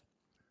 Yeah,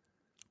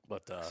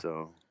 but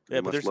so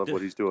yeah, must love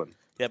what he's doing.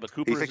 Yeah, but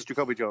Cooper. He fixed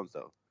Jacoby Jones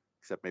though,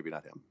 except maybe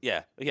not him.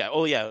 Yeah.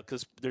 Oh, yeah.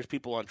 Because there's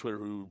people on Twitter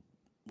who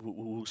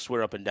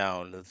swear up and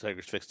down that the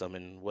Tigers fixed them,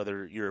 and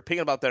whether your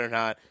opinion about that or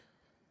not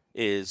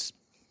is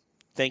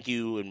thank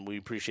you, and we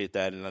appreciate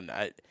that. And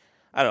I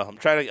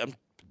don't know. I'm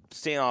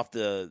staying off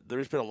the.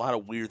 There's been a lot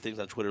of weird things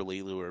on Twitter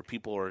lately where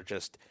people are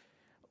just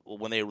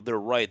when they're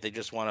right, they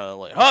just want to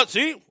like,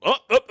 see,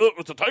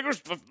 it's the Tigers.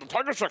 The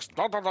Tigers fixed.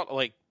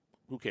 Like.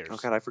 Who cares? Oh,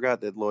 God, I forgot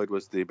that Lloyd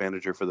was the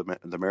manager for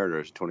the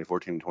Mariners in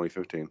 2014 and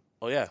 2015.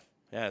 Oh, yeah.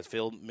 Yeah, it's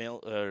failed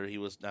mail. He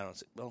was, I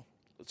don't know, well,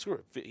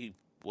 screw it. He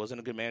wasn't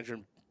a good manager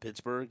in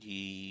Pittsburgh.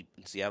 In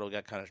Seattle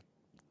got kind of,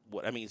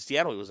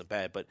 Seattle he wasn't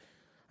bad, but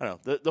I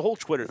don't know. The whole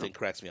Twitter thing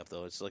cracks me up,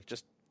 though. It's like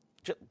just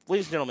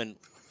ladies and gentlemen,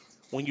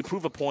 when you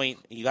prove a point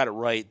and you got it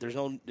right, there's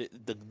no,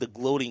 the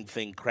gloating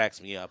thing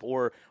cracks me up.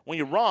 Or when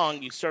you're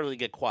wrong, you suddenly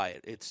get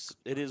quiet.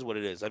 It is what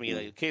it is. I mean,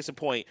 like, case in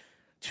point,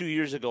 2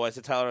 years ago, I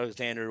said Tyler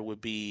Alexander would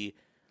be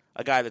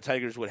a guy the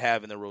Tigers would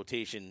have in their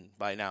rotation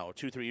by now. Or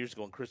 2-3 years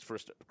ago when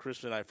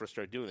Chris and I first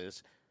started doing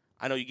this,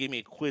 I know you gave me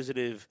a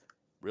quizzitive,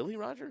 really,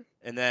 Roger?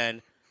 And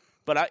then,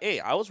 but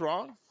I was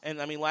wrong.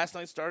 And, I mean, last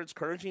night's start, it's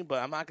encouraging,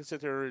 but I'm not going to sit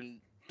there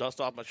and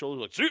dust off my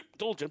shoulders like, see,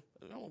 told you.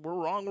 No, we're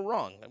wrong.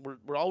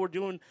 We're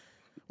doing,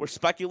 we're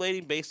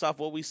speculating based off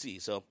what we see.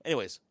 So,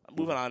 anyways,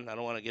 moving on. I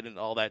don't want to get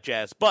into all that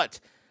jazz. But,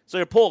 so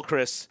your poll,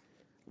 Chris,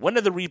 when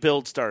did the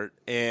rebuild start?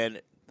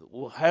 And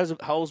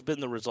how's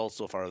been the results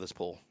so far of this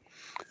poll?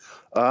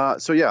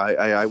 So yeah,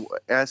 I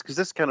asked because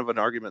this is kind of an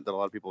argument that a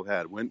lot of people have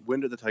had.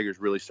 When did the Tigers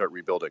really start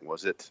rebuilding?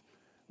 Was it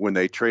when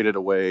they traded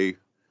away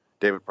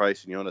David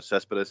Price and Jonas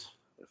Cespedes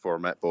for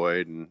Matt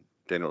Boyd and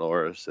Daniel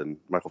Norris and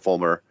Michael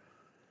Fulmer,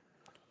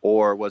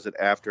 or was it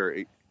after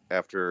in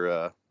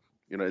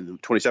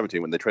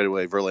 2017 when they traded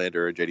away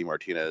Verlander and JD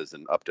Martinez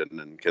and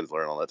Upton and Kinsler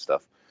and all that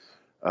stuff?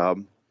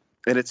 And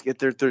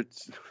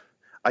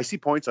I see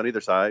points on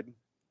either side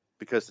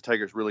because the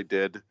Tigers really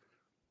did.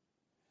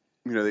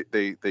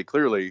 They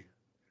clearly,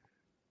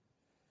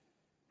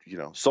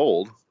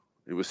 sold.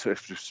 It was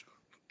just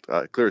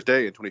clear as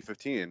day in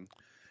 2015,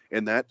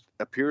 and that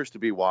appears to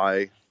be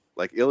why,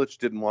 like, Illich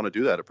didn't want to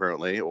do that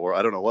apparently, or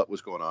I don't know what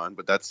was going on.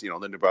 But that's then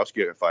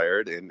Dabrowski got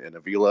fired, and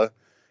Avila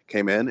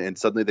came in, and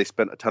suddenly they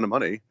spent a ton of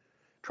money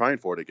trying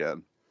for it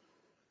again,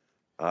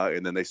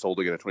 and then they sold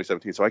again in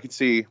 2017. So I can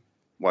see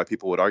why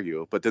people would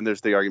argue, but then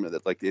there's the argument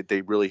that like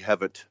they really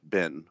haven't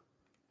been,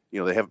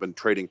 they haven't been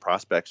trading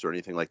prospects or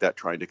anything like that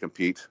trying to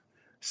compete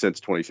since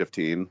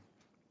 2015.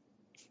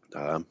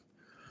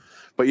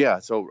 But yeah,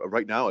 so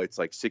right now it's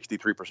like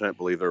 63%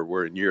 believe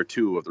we're in year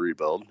 2 of the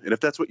rebuild. And if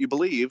that's what you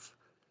believe,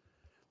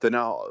 then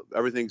now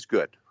everything's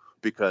good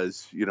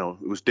because,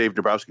 it was Dave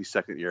Dabrowski's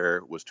second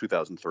year was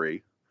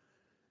 2003.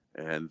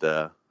 And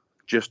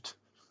just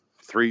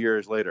 3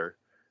 years later,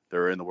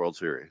 they're in the World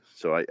Series.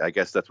 So I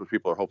guess that's what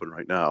people are hoping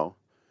right now.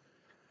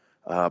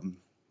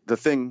 The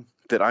thing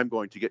that I'm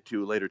going to get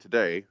to later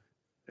today,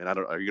 and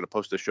are you going to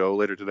post the show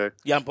later today?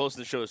 Yeah, I'm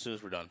posting the show as soon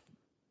as we're done.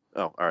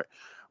 Oh, all right.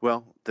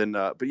 Well, then,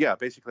 but yeah,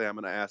 basically I'm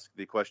going to ask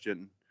the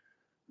question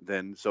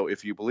then. So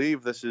if you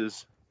believe this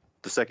is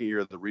the second year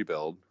of the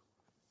rebuild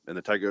and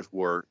the Tigers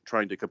were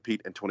trying to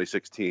compete in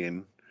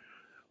 2016,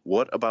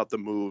 what about the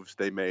moves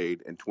they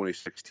made in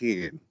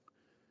 2016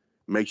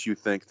 makes you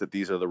think that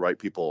these are the right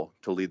people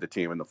to lead the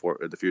team in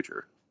the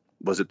future?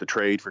 Was it the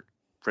trade for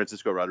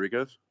Francisco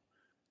Rodriguez?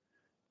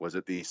 Was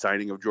it the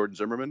signing of Jordan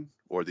Zimmerman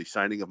or the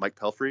signing of Mike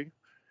Pelfrey?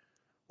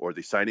 Or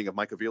the signing of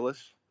Mike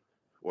Aviles,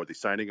 or the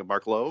signing of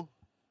Mark Lowe,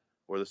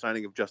 or the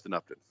signing of Justin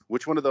Upton?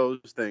 Which one of those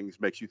things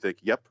makes you think,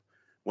 yep,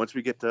 once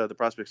we get to the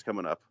prospects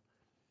coming up,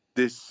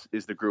 this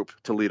is the group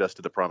to lead us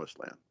to the promised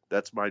land?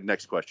 That's my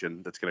next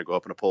question. That's going to go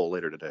up in a poll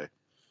later today,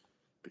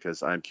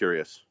 because I'm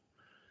curious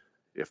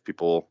if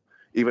people,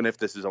 even if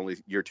this is only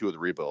year 2 of the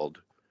rebuild,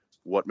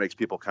 what makes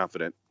people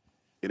confident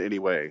in any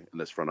way in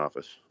this front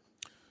office?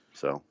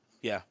 So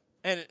yeah,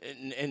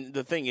 and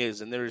the thing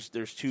is, and there's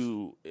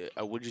two.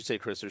 Would you say,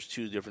 Chris? There's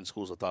 2 different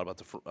schools of thought about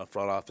the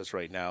front office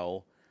right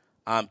now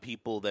on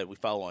people that we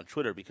follow on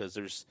Twitter, because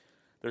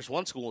there's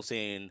one school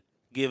saying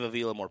give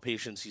Avila more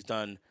patience. He's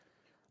done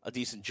a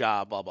decent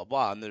job, blah blah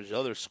blah, and there's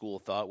other school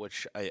of thought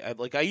which I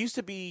like. I used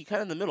to be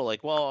kind of in the middle,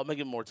 like, well, I'm gonna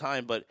give him more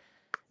time, but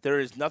there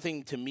is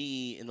nothing to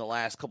me in the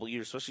last couple of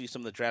years, especially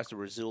some of the drafts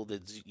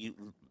that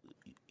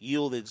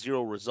yielded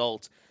 0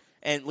 results.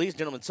 And ladies and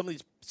gentlemen, some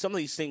of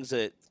these things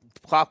that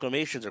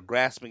proclamations are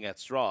grasping at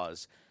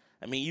straws.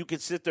 I mean, you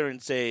could sit there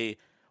and say,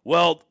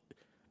 well,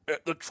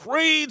 the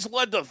trades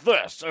led to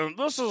this, and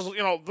this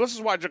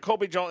is why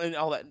Jacoby Jones and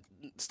all that.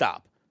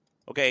 Stop.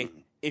 Okay?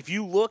 If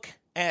you look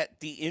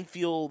at the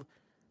infield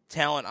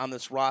talent on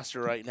this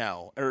roster right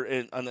now, or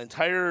on the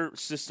entire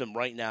system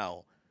right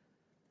now,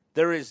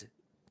 there is,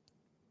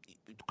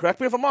 correct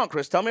me if I'm wrong,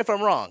 Chris, tell me if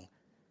I'm wrong.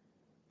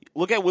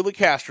 Look at Willie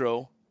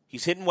Castro.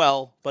 He's hitting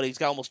well, but he's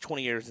got almost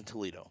 20 years in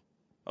Toledo.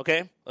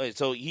 Okay?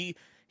 So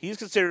he's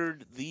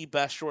considered the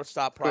best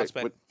shortstop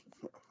prospect.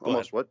 Wait,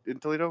 almost what in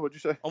Toledo? What'd you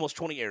say? Almost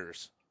 20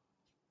 errors.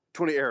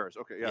 20 errors.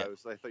 Okay, yeah.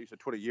 I thought you said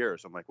 20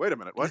 years. I'm like, wait a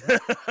minute, what?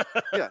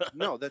 Yeah,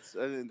 no, that's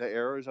the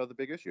errors are the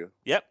big issue.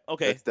 Yep.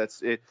 Okay.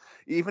 That's it.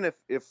 Even if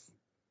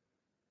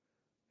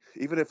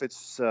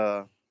it's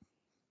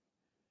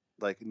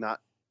like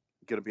not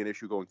going to be an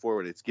issue going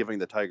forward, it's giving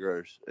the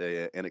Tigers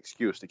an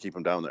excuse to keep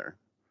him down there,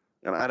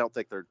 and I don't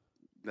think they're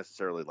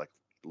necessarily like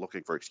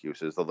looking for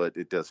excuses, although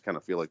it does kind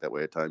of feel like that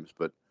way at times.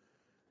 But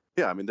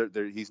yeah, I mean,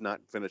 he's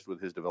not finished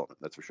with his development.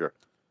 That's for sure.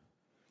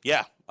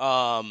 Yeah.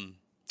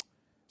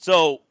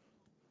 So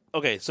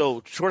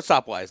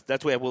shortstop wise,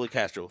 that's why we have Willie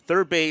Castro.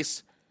 Third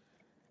base.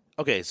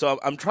 Okay, so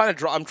I'm trying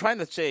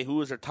to say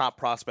who is their top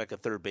prospect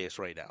at third base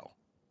right now.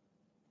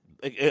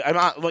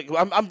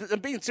 I'm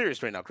being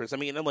serious right now, Chris. I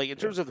mean, like in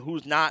terms of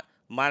who's not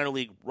minor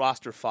league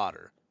roster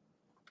fodder.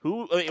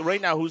 Right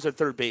now, who's their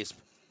third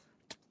baseman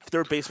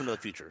of the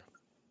future?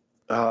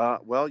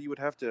 Well, you would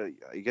have to.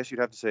 I guess you'd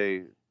have to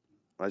say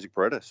Isaac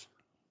Paredes.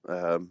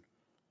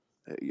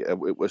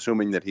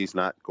 Assuming that he's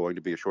not going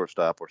to be a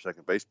shortstop or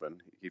second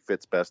baseman, he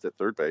fits best at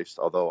third base.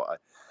 Although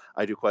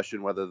I do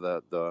question whether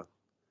the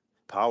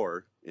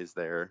power is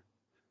there.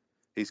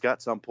 He's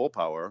got some pull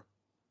power.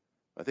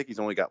 I think he's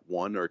only got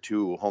 1 or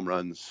 2 home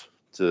runs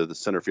to the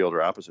center field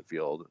or opposite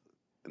field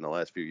in the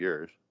last few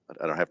years.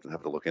 I don't have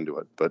to look into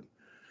it, but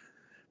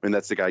I mean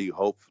that's the guy you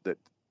hope that,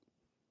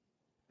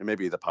 and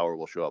maybe the power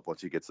will show up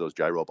once he gets those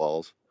gyro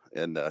balls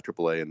in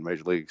AAA and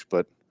major leagues.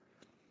 But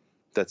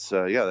that's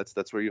where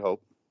you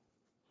hope.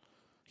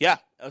 Yeah.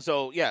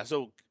 So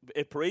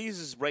if Paredes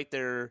is right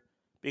there,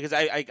 because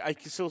I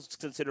still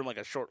consider him like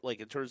a short, like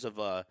in terms of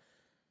I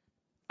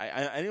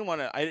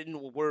didn't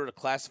know where to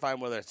classify him,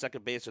 whether it's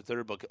second base or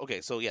third. But okay,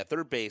 so yeah,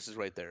 third base is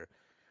right there.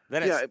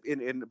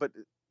 Then but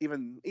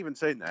even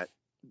saying that,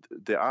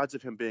 the odds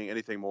of him being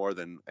anything more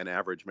than an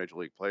average major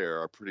league player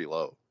are pretty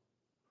low,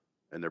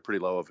 and they're pretty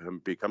low of him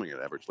becoming an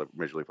average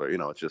major league player.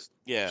 It's just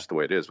the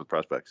way it is with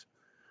prospects.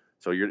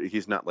 So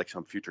he's not like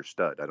some future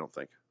stud, I don't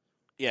think.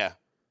 Yeah.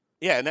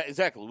 Yeah, and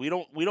exactly. We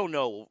don't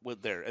know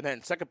what there. And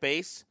then second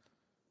base,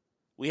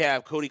 we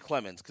have Cody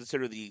Clemens,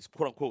 considered the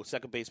quote unquote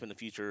second baseman in the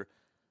future.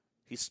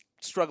 He's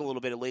struggled a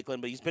little bit at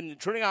Lakeland, but he's been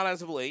turning on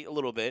as of late a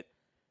little bit.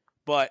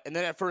 And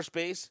then at first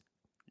base,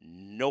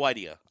 no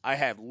idea. I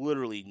have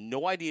literally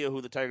no idea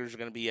who the Tigers are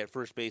going to be at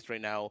first base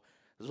right now.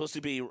 It's supposed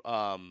to be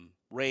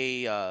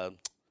Ray, the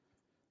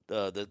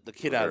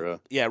kid Rivera.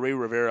 Ray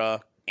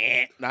Rivera.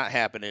 Not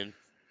happening.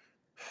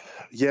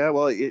 Yeah,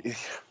 well,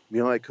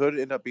 it could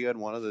end up being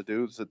one of the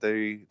dudes that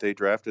they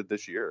drafted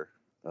this year.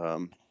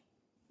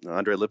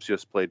 Andre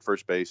Lipsius played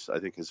first base, I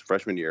think, his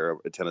freshman year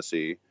at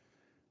Tennessee.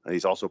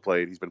 He's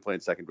been playing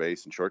second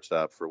base and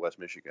shortstop for West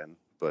Michigan,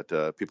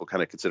 but people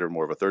kind of consider him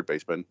more of a third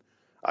baseman.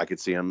 I could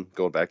see him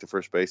going back to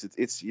first base.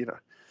 It's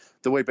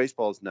the way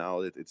baseball is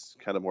now, it's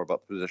kind of more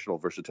about positional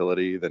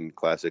versatility than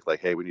classic, like,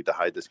 hey, we need to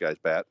hide this guy's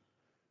bat.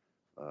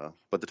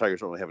 But the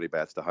Tigers don't really have any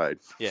bats to hide.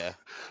 Yeah.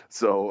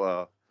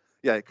 So,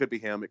 it could be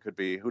him. It could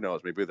be, who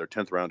knows, maybe their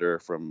 10th rounder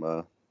from,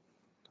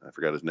 I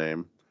forgot his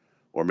name,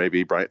 or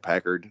maybe Bryant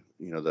Packard,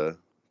 the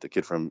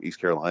kid from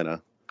East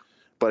Carolina.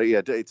 But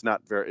yeah, it's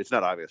not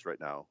obvious right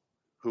now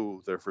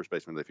who their first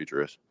baseman of the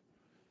future is.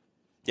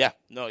 Yeah,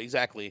 no,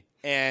 exactly.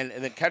 And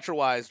then catcher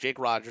wise, Jake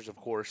Rogers, of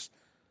course,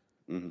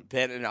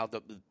 rounding out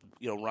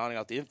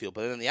the infield.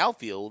 But then in the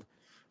outfield,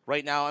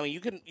 right now, I mean,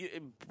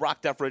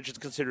 Brock Deffridge is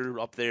considered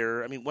up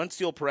there. I mean,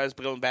 Wensteel Perez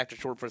going back to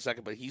short for a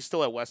second, but he's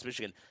still at West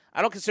Michigan.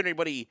 I don't consider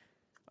anybody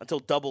until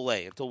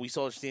Double-A, until we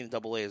saw Steve in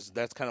Double-A.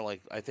 That's kind of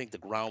like, I think the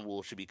ground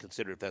rule should be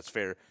considered, if that's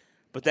fair.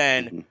 But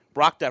then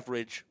Brock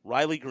Deffridge,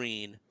 Riley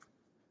Green.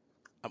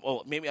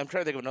 Maybe I'm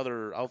trying to think of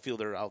another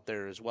outfielder out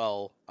there as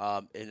well.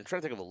 And I'm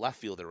trying to think of a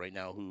left fielder right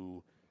now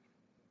who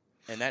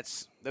And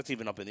that's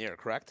even up in the air,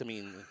 correct? I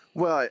mean,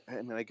 Well,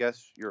 I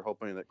guess you're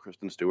hoping that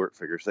Kristen Stewart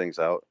figures things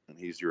out, and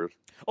he's your.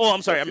 oh,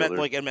 I'm sorry. I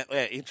fielder. meant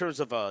in terms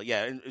of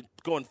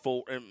going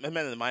forward. I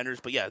meant in the minors,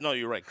 but yeah, no,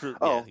 you're right.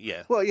 Oh,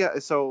 Yeah. Well, yeah.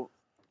 So,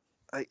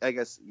 I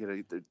guess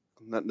they're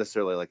not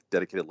necessarily like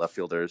dedicated left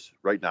fielders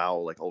right now.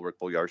 Like Ulrich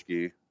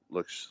Bojarski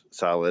looks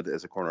solid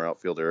as a corner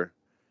outfielder,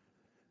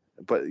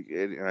 but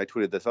and I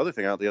tweeted this other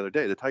thing out the other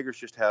day. The Tigers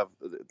just have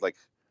like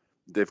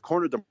they've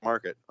cornered the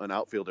market on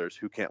outfielders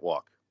who can't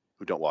walk,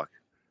 who don't walk.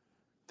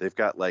 They've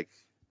got like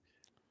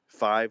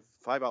five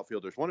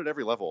outfielders, one at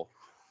every level.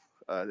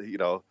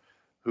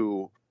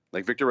 Who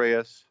like Victor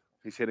Reyes,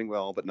 he's hitting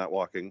well but not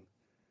walking.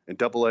 In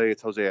Double A,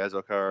 it's Jose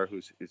Azocar,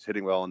 who's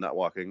hitting well and not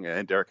walking,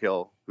 and Derek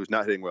Hill, who's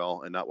not hitting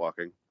well and not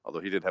walking. Although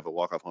he did have a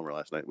walk-off homer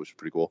last night, which was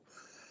pretty cool.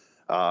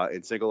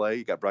 In Single A,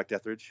 you got Brock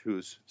Deathridge,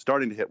 who's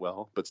starting to hit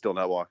well but still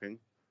not walking.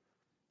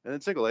 And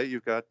in Single A,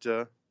 you've got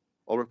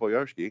Ulrich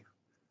Bojarski,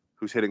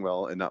 who's hitting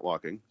well and not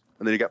walking.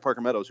 And then you got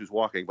Parker Meadows, who's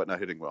walking but not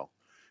hitting well.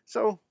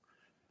 So,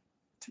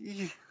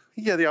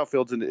 yeah, the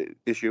outfield's an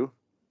issue.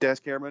 Daz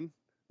Cameron,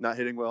 not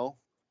hitting well.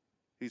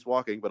 He's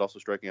walking, but also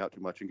striking out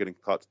too much and getting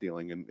caught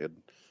stealing.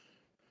 And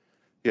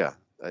yeah,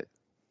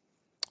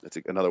 that's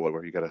another one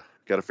where you gotta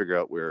figure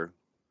out where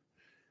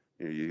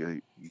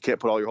you can't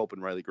put all your hope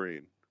in Riley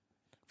Green.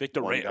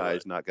 Victor Reyes. One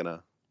guy's not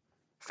gonna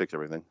fix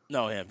everything.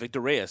 No, yeah, Victor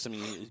Reyes. I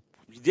mean,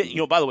 he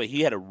did, by the way,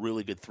 he had a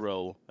really good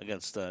throw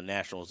against the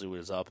Nationals. Who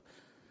was up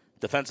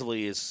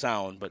defensively, is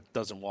sound but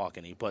doesn't walk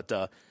any. But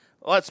all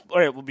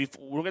right. We're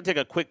gonna take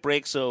a quick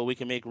break so we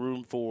can make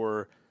room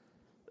for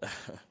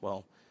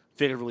well.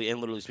 Figuratively and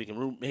literally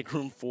speaking, make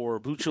room for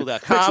BlueChew.com.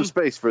 Make some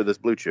space for this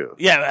Blue Chew.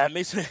 Yeah, that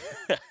makes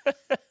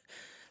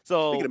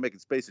So Speaking of making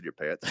space in your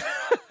pants.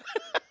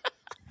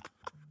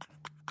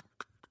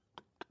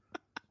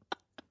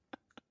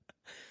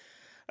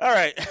 all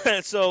right.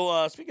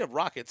 So speaking of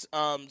Rockets,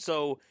 we're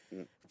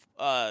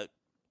gonna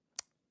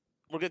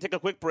take a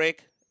quick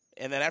break,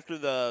 and then after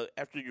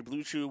your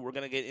Blue Chew, we're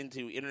gonna get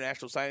into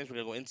international signings. We're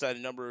gonna go inside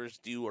the numbers,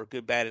 do our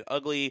good, bad, and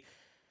ugly,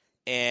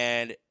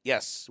 and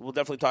yes, we'll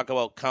definitely talk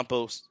about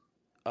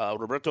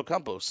Roberto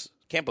Campos.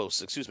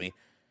 Excuse me.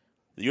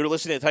 You're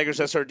listening to Tigers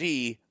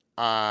SRD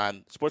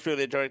on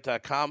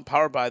SportsRadioDetroit.com,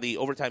 powered by the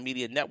Overtime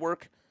Media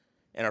Network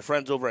and our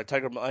friends over at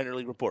Tiger Minor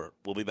League Report.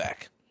 We'll be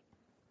back.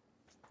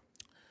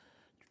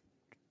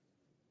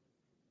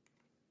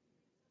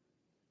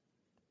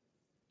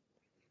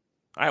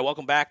 All right,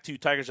 welcome back to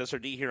Tigers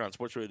SRD here on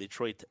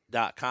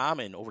SportsRadioDetroit.com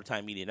and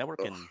Overtime Media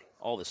Network and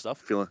all this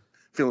stuff. Feeling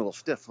a little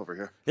stiff over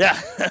here. Yeah.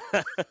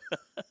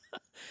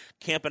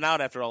 Camping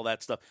out after all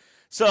that stuff.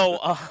 So,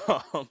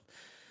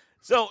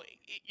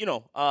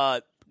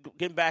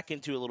 getting back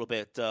into it a little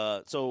bit.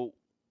 So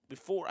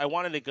before I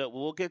wanted to go,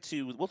 we'll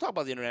talk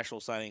about the international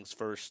signings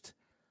first,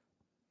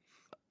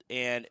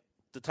 and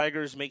the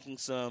Tigers making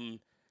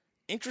some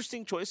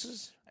interesting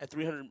choices at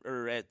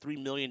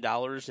 $3 million,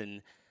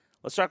 and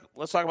let's talk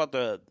about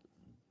the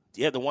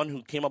one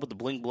who came up with the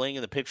bling bling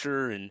in the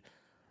picture, and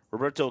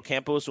Roberto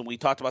Campos. When we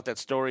talked about that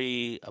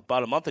story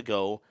about a month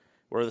ago,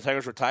 where the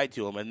Tigers were tied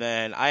to him, and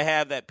then I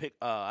have that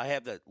I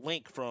have that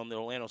link from the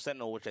Orlando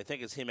Sentinel, which I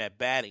think is him at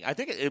batting. I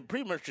think it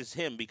pretty much is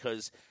him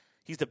because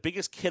he's the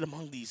biggest kid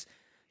among these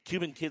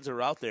Cuban kids that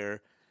are out there.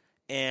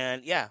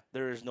 And yeah,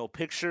 there is no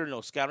picture,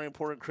 no scouting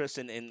report, Chris.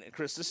 And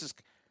Chris, this is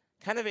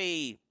kind of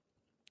a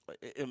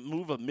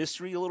move of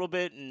mystery a little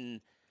bit, and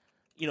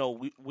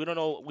we don't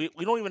know. We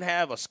don't even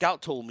have a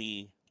scout told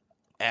me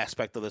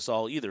aspect of this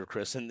all either,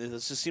 Chris. And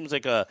this just seems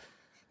like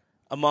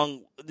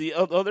among the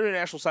other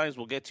international signings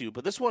we'll get to,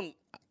 but this one,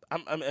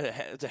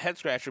 it's a head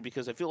scratcher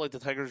because I feel like the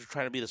Tigers are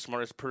trying to be the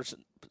smartest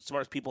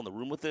people in the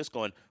room with this,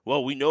 going,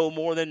 well, we know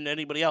more than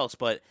anybody else,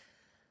 but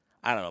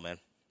I don't know, man.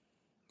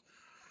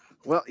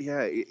 Well,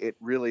 yeah, it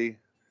really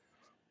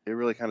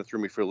kind of threw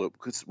me for a loop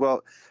because,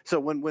 so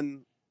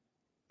when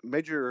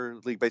Major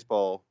League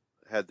Baseball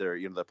had their,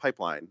 the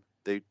pipeline,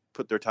 they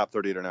put their top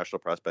 30 international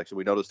prospects, and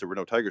we noticed there were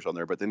no Tigers on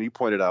there. But then you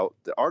pointed out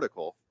the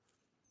article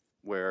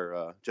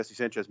where Jesse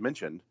Sanchez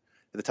mentioned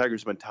the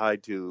Tigers have been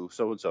tied to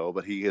so-and-so,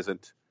 but he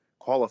isn't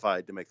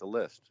qualified to make the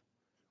list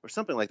or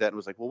something like that. And it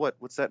was like, well,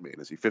 what's that mean?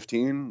 Is he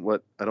 15?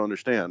 What? I don't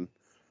understand.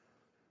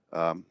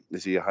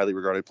 Is he a highly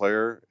regarded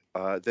player?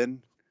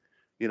 Then,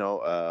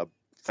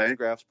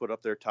 Fangraphs put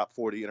up their top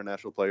 40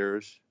 international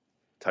players.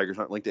 Tigers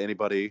aren't linked to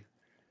anybody.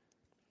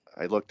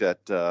 I looked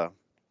at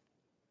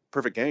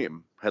Perfect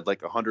Game, had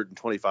like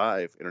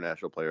 125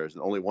 international players,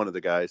 and only one of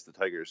the guys the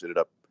Tigers ended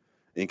up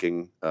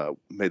inking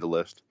made the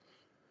list.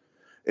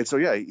 And so,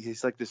 yeah,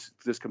 he's like this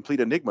complete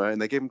enigma,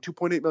 and they gave him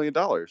 $2.8 million,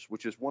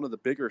 which is one of the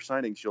bigger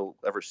signings you'll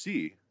ever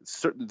see. It's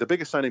certainly the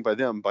biggest signing by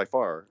them by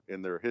far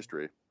in their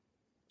history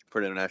for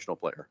an international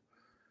player,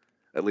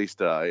 at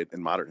least in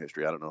modern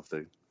history. I don't know if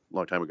a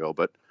long time ago,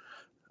 but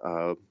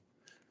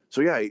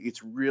so, yeah,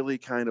 it's really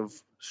kind of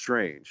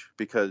strange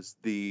because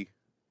the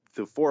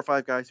 4 or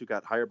 5 guys who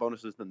got higher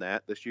bonuses than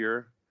that this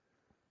year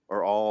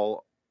are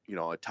all,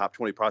 top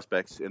 20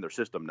 prospects in their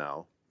system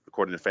now,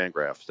 according to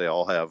Fangraphs. They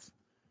all have,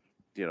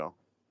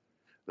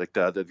 Like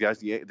the guy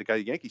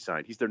the Yankees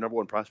signed, he's their number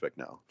one prospect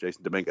now,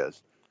 Jason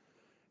Dominguez.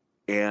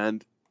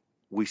 And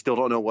we still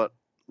don't know what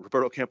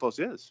Roberto Campos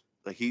is.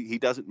 Like he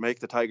doesn't make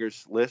the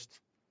Tigers list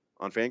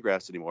on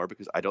Fangraphs anymore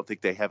because I don't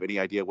think they have any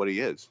idea what he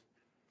is.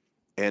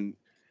 And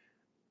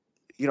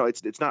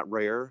it's not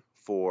rare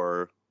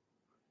for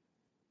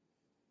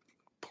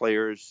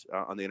players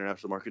on the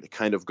international market to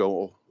kind of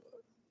go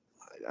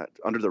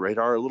under the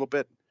radar a little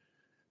bit,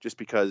 just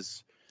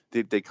because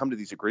they come to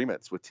these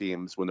agreements with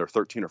teams when they're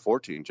 13 or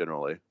 14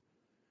 generally,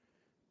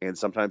 and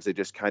sometimes they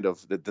just kind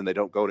of then they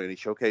don't go to any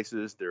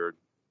showcases. They're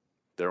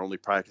only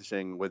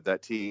practicing with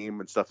that team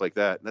and stuff like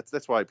that. And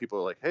that's why people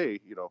are like, hey,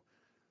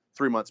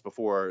 3 months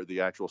before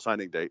the actual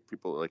signing date,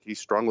 people are like, he's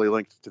strongly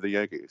linked to the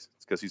Yankees.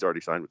 It's because he's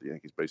already signed with the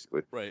Yankees,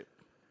 basically. Right.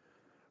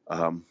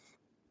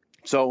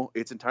 So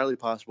it's entirely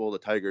possible the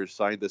Tigers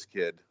signed this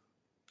kid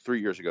 2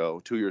 years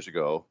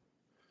ago,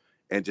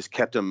 and just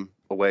kept him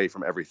away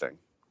from everything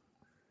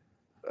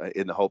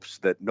in the hopes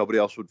that nobody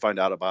else would find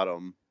out about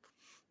him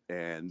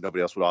and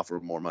nobody else would offer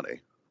him more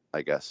money,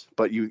 I guess.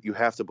 But you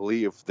have to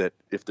believe that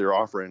if they're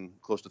offering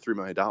close to $3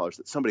 million,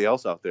 that somebody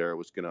else out there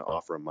was going to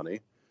offer him money.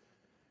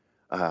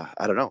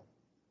 I don't know.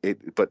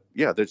 But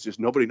yeah, there's just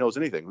nobody knows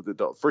anything.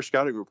 The first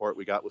scouting report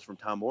we got was from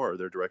Tom Moore,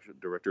 their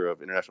director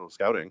of international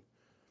scouting,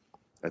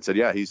 and said,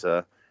 yeah, he's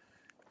a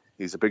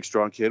big,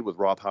 strong kid with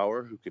raw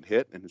power who can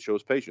hit and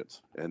shows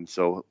patience. And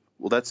so,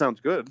 well, that sounds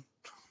good,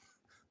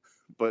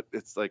 but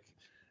it's like,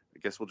 I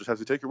guess we'll just have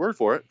to take your word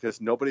for it because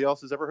nobody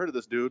else has ever heard of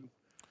this dude.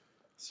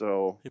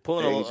 So it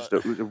was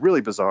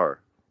really bizarre.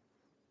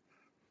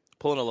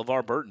 Pulling a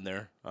LeVar Burton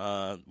there. You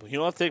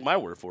don't have to take my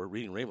word for it,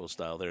 reading Rainbow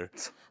style there.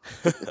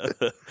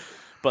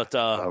 But,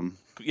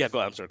 yeah, go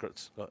ahead. I'm sorry,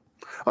 Kurtz. Go ahead.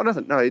 Oh,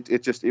 nothing. No,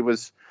 it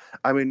was,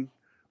 I mean,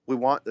 we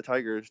want the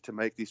Tigers to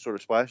make these sort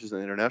of splashes in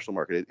the international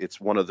market.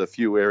 It's one of the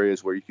few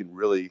areas where you can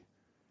really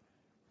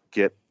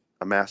get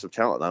a massive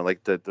talent.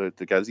 Like the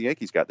guys the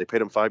Yankees got, they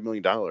paid him $5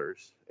 million,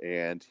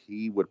 and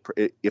he would,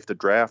 if the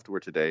draft were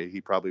today,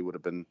 he probably would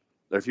have been,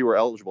 if he were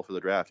eligible for the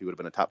draft, he would have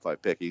been a top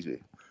 5 pick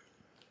easy.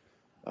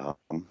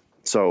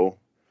 So,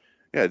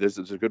 yeah, there's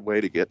a good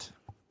way to get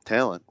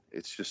talent.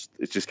 It's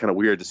just kind of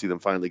weird to see them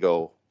finally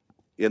go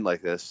in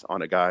like this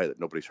on a guy that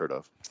nobody's heard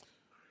of.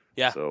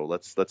 Yeah. So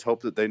let's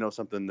hope that they know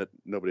something that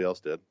nobody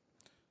else did.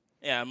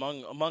 Yeah.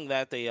 Among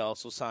that, they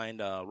also signed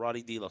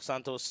Roddy De Los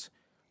Santos,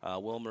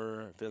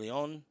 Wilmer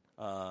Villion,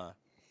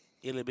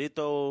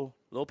 Ilibito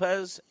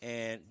Lopez,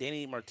 and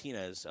Danny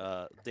Martinez.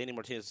 Danny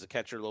Martinez is a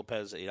catcher.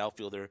 Lopez, an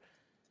outfielder.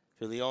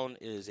 Villion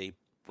is a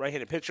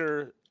right-handed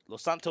pitcher. De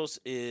Los Santos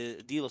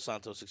is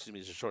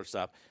a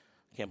shortstop.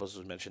 Campos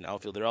was mentioned,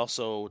 outfield. They're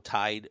also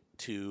tied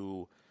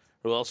to.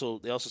 They also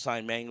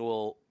signed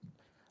Manuel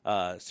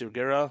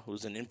Sirguera,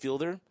 who's an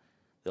infielder.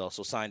 They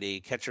also signed a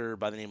catcher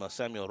by the name of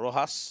Samuel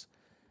Rojas,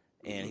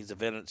 and he's a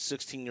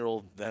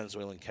 16-year-old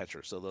Venezuelan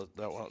catcher. So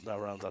that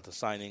rounds out the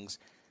signings.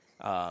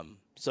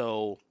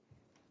 So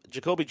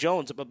Jacoby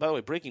Jones. By the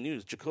way, breaking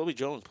news: Jacoby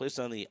Jones placed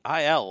on the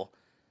IL,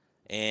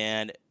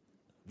 and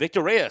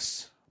Victor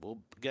Reyes will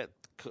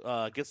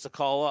gets the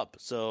call up.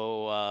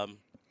 So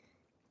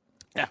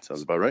yeah,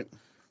 sounds about right.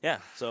 Yeah.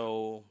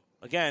 So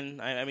again,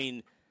 I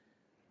mean,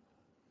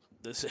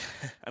 this.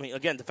 I mean,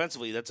 again,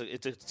 defensively, it's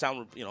a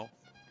sound.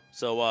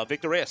 So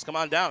Victor Reyes, come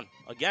on down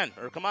again,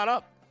 or come on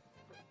up.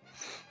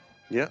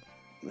 Yeah.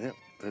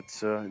 That's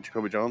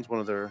Jacoby Jones, one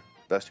of their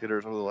best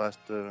hitters over the last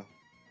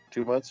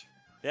 2 months.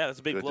 Yeah, that's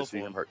a big good blow to see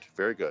for him hurt.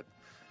 Very good.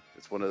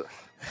 It's what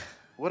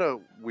a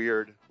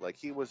weird, like,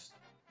 he was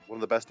one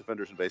of the best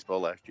defenders in baseball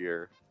last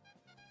year.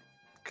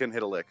 Couldn't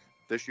hit a lick.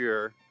 This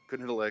year,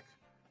 couldn't hit a lick.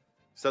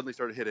 Suddenly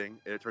started hitting,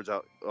 and it turns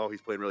out,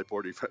 he's playing really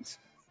poor defense,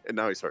 and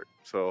now he's hurt.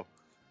 So,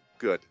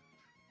 good.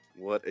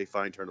 What a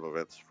fine turn of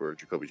events for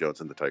Jacoby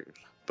Jones and the Tigers.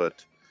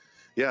 But,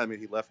 yeah, I mean,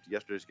 he left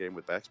yesterday's game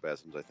with back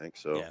spasms, I think.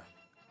 So, yeah.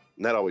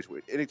 And that always,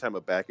 anytime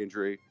a back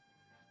injury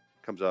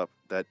comes up,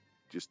 that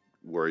just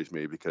worries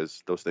me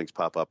because those things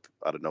pop up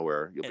out of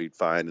nowhere. You'll be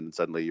fine, and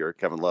suddenly you're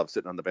Kevin Love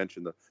sitting on the bench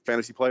in the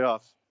fantasy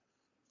playoffs.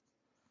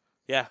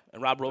 Yeah,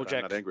 and Rob Rocek.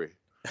 I'm not angry.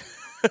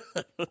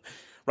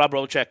 Rob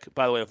Rocek,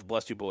 by the way, of the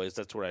Bless You Boys,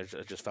 that's where I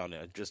just found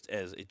it.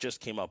 It just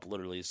came up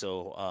literally.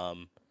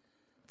 So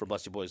for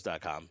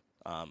blessyouboys.com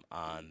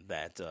on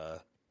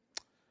that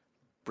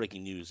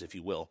breaking news, if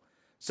you will.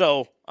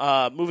 So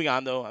moving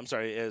on, though, I'm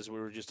sorry, as we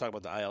were just talking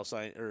about the IL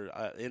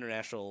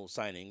international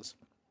signings.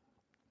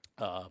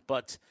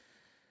 But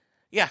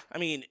yeah, I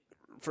mean,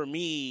 for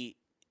me,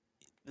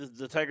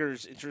 the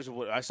Tigers, in terms of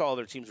what I saw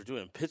other teams were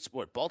doing,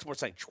 Baltimore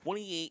signed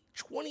 28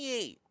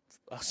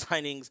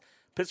 signings.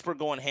 Pittsburgh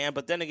going ham,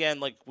 but then again,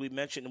 like we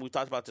mentioned, and we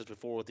talked about this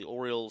before with the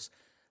Orioles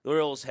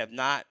have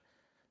not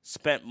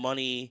spent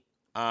money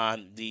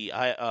on the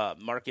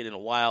market in a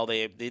while.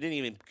 They didn't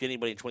even get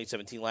anybody in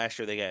 2017. Last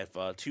year, they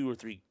got 2 or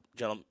 3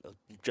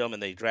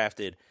 gentlemen they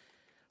drafted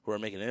who are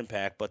making an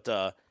impact. But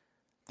the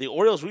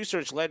Orioles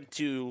research led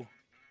to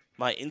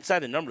my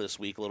inside number this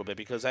week a little bit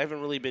because I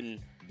haven't really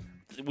been.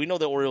 We know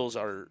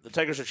the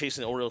Tigers are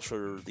chasing the Orioles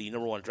for the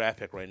number 1 draft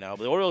pick right now.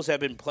 But the Orioles have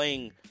been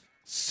playing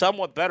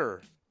somewhat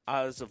better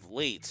as of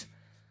late.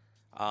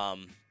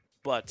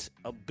 But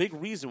a big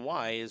reason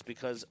why is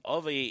because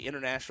of a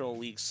international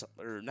leagues,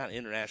 or not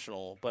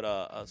international,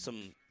 but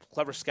some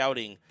clever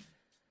scouting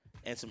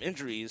and some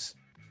injuries.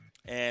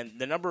 And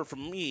the number for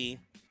me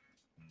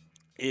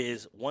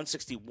is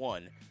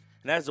 161, and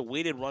that is a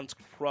weighted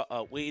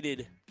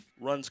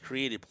runs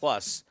created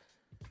plus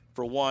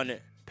for one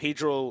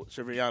Pedro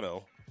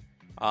Severiano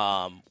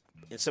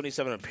in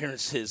 77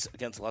 appearances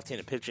against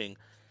left-handed pitching,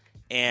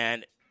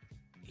 and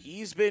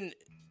he's been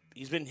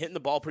hitting the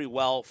ball pretty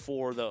well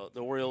for the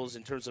Orioles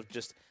in terms of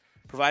just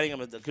providing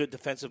him a good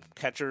defensive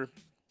catcher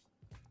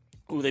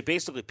who they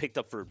basically picked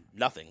up for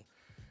nothing.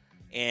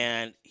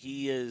 And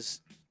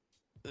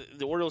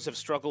the Orioles have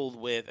struggled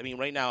with,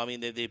 right now,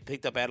 they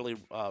picked up Adley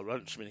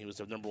Rutschman. He was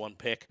their number one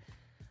pick.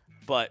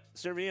 But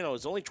Severiano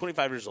is only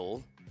 25 years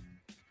old,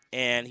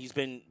 and he's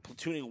been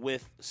platooning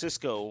with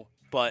Cisco.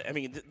 But,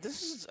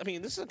 this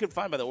is a good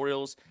find by the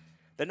Orioles.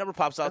 That number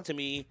pops out to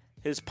me.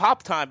 His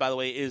pop time, by the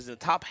way, is in the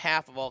top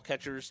half of all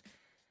catchers,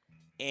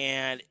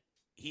 and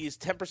he's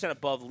 10%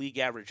 above league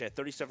average at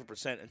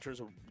 37% in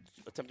terms of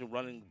attempting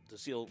running the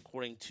seal,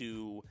 according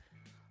to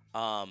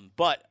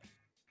but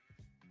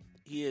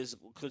he is,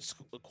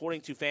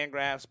 according to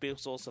Fangraphs,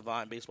 Baseball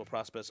Savant, Baseball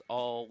Prospects,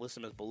 all list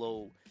him as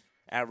below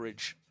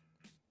average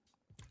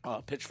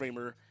pitch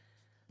framer.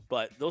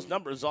 But those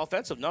numbers,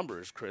 offensive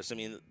numbers, Chris,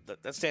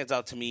 that stands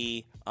out to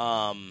me.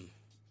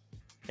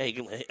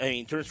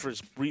 In terms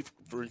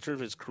of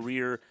his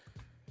career,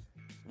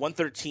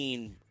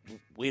 113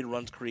 weighted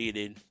runs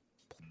created,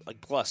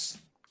 plus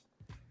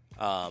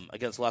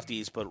against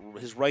lefties, but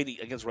his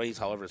against righties,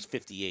 however, is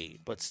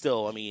 58. But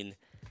still, he's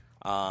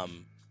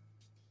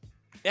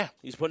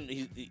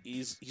putting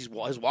his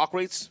walk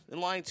rates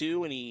in line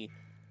too, and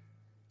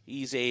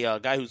he's a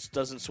guy who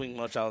doesn't swing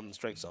much out in the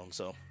strike zone.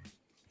 So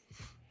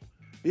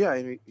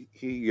yeah,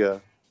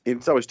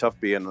 it's always tough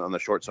being on the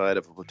short side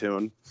of a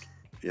platoon,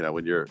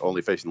 when you're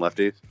only facing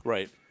lefties.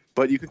 Right.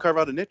 But you can carve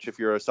out a niche if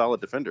you're a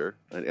solid defender,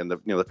 and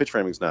the pitch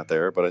framing's not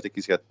there. But I think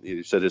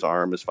you said his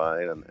arm is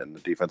fine, and the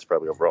defense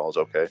probably overall is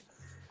okay.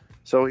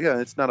 So yeah,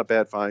 it's not a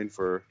bad find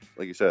for,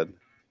 like you said.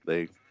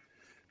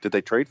 Did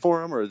they trade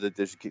for him, or did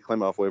they just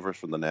claim off waivers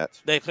from the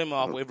Nats? They claim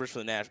off waivers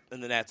from the Nats.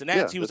 And the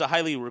Nats, he was a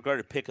highly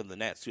regarded pick of the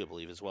Nats too, I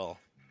believe, as well.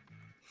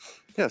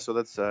 Yeah, so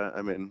that's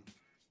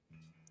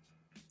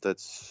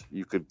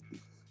you could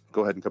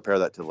go ahead and compare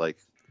that to like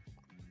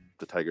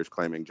the Tigers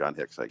claiming John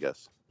Hicks, I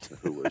guess,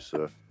 who was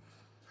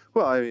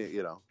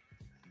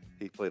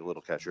he played a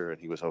little catcher and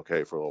he was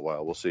okay for a little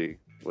while. We'll see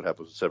what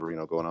happens with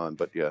Severino going on,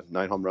 but yeah,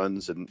 9 home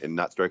runs and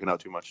not striking out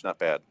too much, not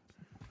bad.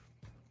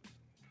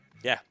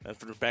 Yeah, and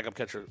for the backup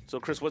catcher. So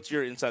Chris, what's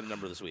your inside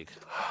number this week?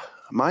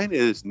 Mine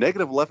is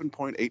negative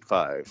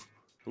 11.85,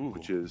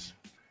 which is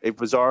a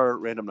bizarre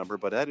random number,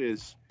 but that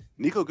is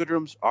Nico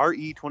Goodrum's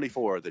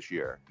RE24 this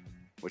year,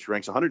 which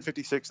ranks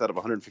 156 out of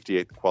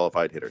 158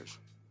 qualified hitters.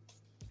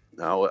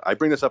 Now, I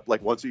bring this up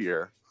like once a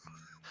year.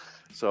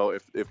 So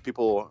if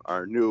people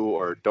are new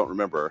or don't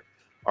remember,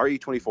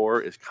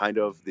 RE24 is kind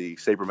of the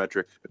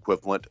sabermetric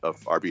equivalent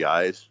of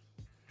RBIs.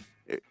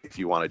 If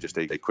you want just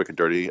a quick and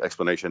dirty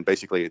explanation,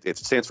 basically it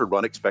stands for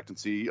run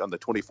expectancy on the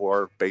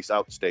 24 base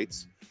out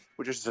states,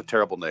 which is just a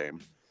terrible name,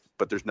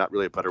 but there's not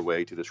really a better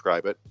way to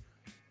describe it.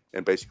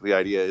 And basically the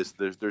idea is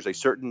there's a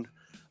certain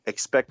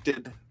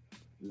expected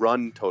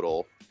run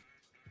total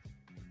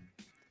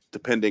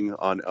depending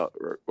on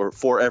or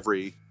for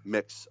every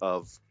mix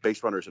of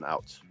base runners and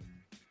outs.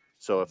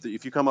 So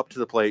if you come up to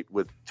the plate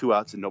with 2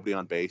 outs and nobody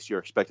on base, you're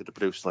expected to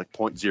produce like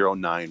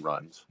 0.09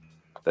 runs.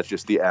 That's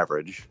just the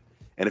average.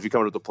 And if you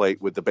come to the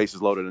plate with the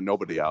bases loaded and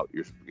nobody out,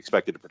 you're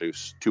expected to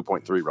produce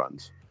 2.3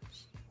 runs.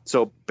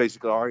 So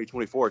basically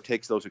RE24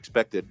 takes those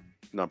expected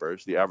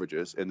numbers, the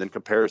averages, and then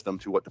compares them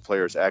to what the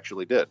players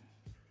actually did,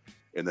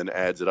 and then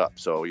adds it up.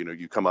 So,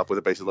 you come up with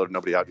a bases loaded,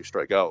 nobody out, you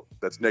strike out.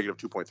 That's negative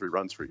 2.3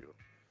 runs for you.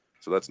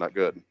 So that's not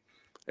good.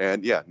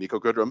 And yeah, Nico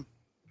Goodrum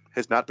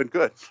has not been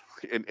good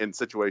in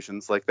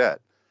situations like that.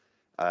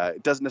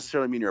 It doesn't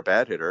necessarily mean you're a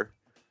bad hitter.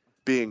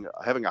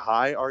 Having a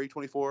high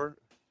RE24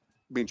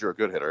 means you're a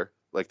good hitter.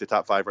 Like the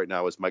top 5 right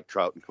now is Mike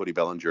Trout and Cody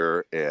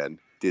Bellinger and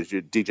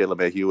DJ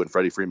LeMahieu and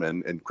Freddie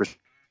Freeman and Chris.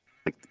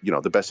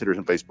 The best hitters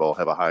in baseball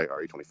have a high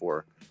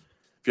RE24.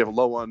 If you have a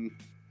low one,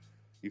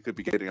 you could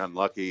be getting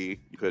unlucky.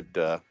 You could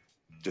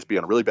just be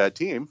on a really bad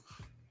team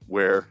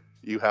where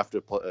you have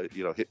to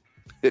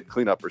hit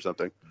cleanup or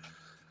something.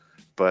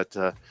 But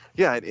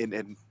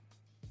and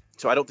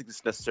so I don't think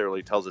this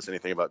necessarily tells us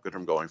anything about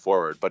Goodrum going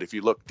forward. But if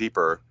you look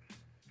deeper,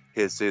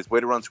 his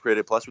weighted runs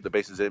created plus with the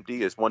bases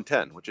empty is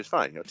 110, which is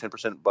fine.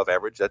 10% above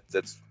average.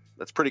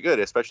 That's pretty good,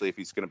 especially if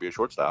he's going to be a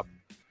shortstop.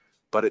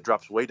 But it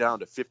drops way down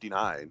to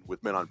 59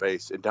 with men on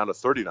base and down to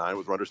 39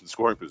 with runners in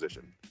scoring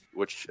position,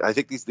 which I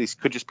think these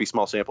could just be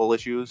small sample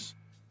issues.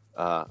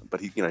 But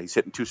he's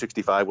hitting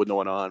 265 with no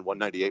one on,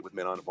 198 with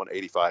men on,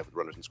 185 with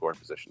runners in scoring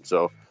position.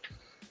 So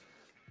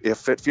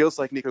if it feels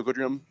like Nico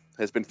Goodrum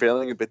has been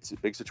failing in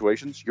big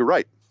situations, you're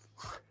right.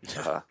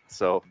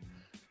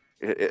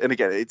 And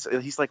again,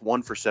 he's like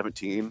 1 for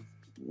 17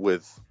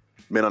 with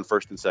men on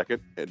first and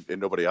second and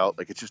nobody out.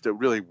 Like, it's just a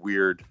really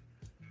weird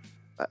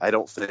I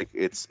don't think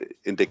it's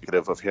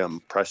indicative of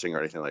him pressing or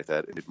anything like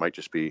that. It might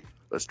just be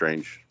a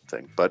strange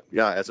thing. But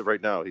yeah, as of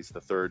right now, he's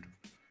the third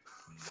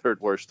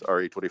worst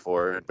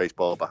RE24 in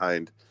baseball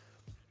behind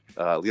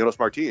Leonis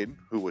Martin,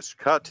 who was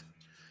cut,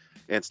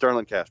 and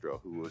Starlin Castro,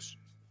 who was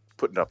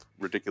putting up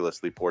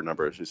ridiculously poor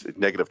numbers. It's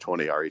negative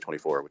 20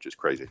 RE24, which is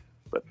crazy.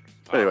 But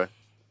anyway,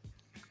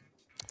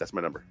 that's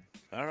my number.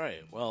 All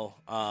right. Well,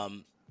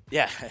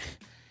 yeah.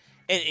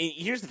 And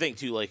here's the thing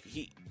too. Like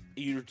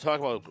you talk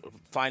about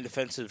fine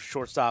defensive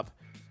shortstop.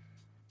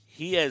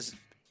 He has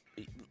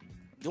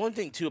the only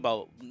thing too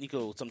about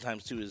Nico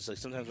sometimes too is like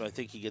sometimes when I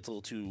think he gets a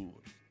little too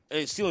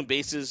stealing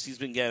bases. He's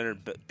been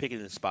picking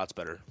his spots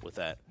better with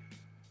that.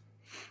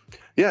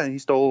 Yeah, he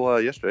stole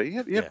yesterday. He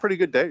had a pretty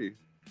good day,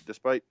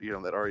 despite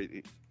that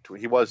already.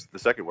 He was the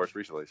second worst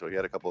recently, so he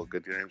had a couple of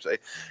good games.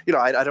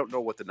 I don't know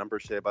what the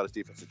numbers say about his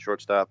defense at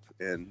shortstop,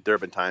 and there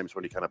have been times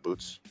when he kind of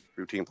boots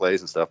routine plays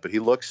and stuff, but he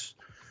looks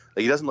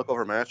like he doesn't look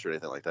overmatched or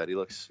anything like that. He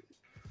looks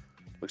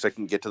like he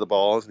can get to the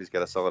balls, and he's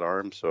got a solid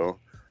arm. So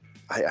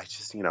I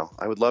just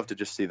I would love to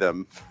just see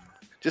them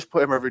just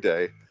play him every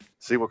day,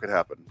 see what could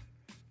happen.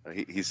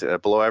 He's a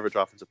below average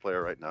offensive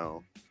player right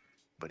now,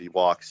 but he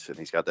walks and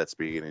he's got that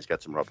speed and he's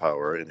got some raw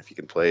power, and if he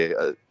can play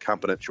a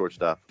competent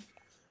shortstop,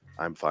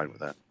 I'm fine with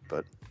that.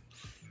 But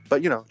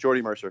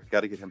Jordy Mercer,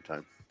 got to get him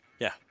time.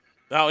 Yeah.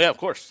 Oh yeah, of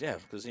course. Yeah,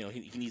 because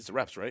he needs the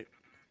reps, right?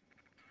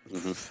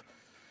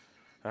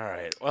 Mm-hmm. All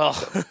right. Well,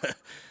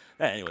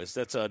 anyways,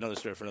 that's another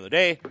story for another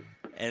day,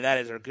 and that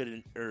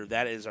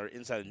is our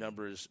inside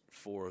numbers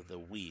for the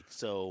week.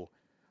 So,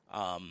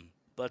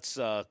 let's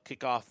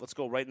kick off. Let's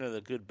go right into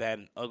the good, bad,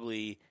 and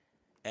ugly.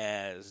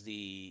 As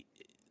I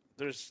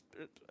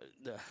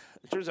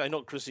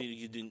know, Chrissy,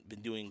 you've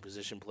been doing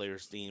position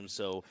players themes.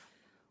 So,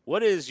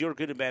 what is your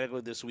good and bad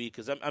ugly this week?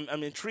 Because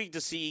I'm intrigued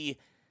to see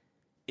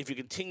if you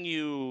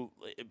continue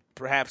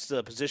perhaps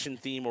the position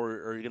theme, or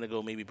you're going to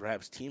go maybe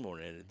perhaps team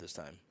oriented this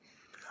time.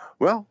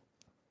 Well,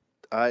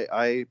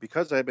 I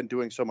because I've been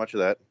doing so much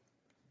of that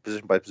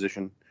position by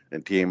position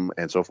and team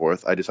and so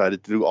forth, I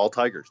decided to do all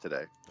Tigers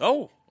today.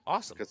 Oh,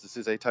 awesome! Because this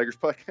is a Tigers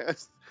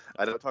podcast.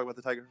 I don't talk about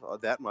the Tigers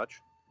that much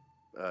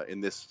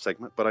in this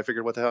segment, but I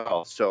figured what the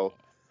hell. So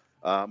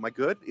my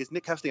good is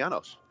Nick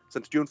Castellanos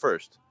since June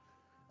 1st.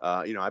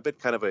 I've been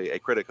kind of a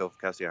critic of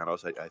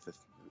Castellanos. I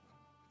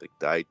think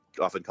I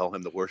often call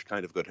him the worst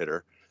kind of good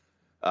hitter.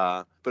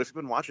 But if you've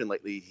been watching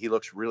lately, he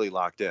looks really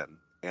locked in,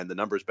 and the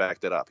numbers back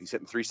that up. He's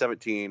hitting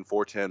 317,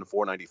 410,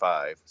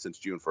 495 since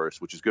June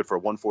 1st, which is good for a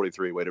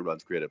 143 weighted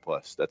runs created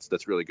plus.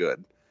 That's really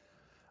good.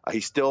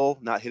 He's still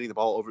not hitting the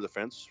ball over the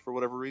fence for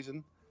whatever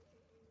reason,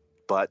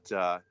 but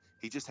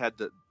he just had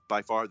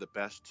by far the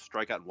best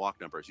strikeout and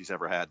walk numbers he's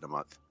ever had in a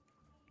month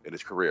in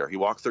his career. He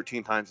walked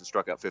 13 times and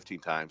struck out 15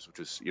 times, which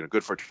is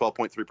good for a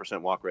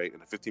 12.3% walk rate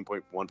and a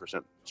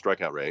 15.1%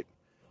 strikeout rate.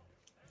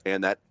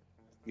 And that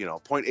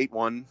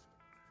 0.81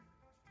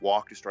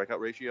 walk to strikeout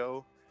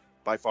ratio,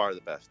 by far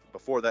the best.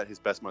 Before that, his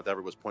best month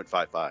ever was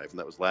 0.55, and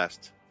that was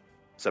last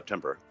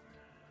September.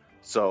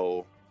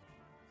 So,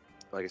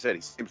 like I said,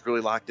 he seems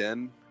really locked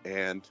in,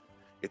 and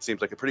it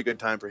seems like a pretty good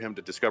time for him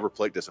to discover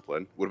plate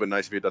discipline. Would have been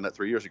nice if he had done that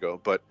 3 years ago,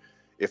 but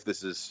if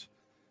this is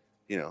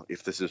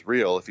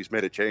real, if he's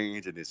made a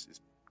change and is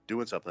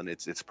doing something,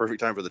 it's a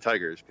perfect time for the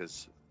Tigers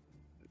because,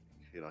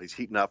 he's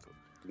heating up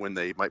when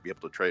they might be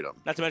able to trade him.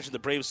 Not to mention the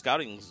Brave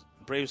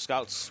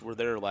Scouts were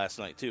there last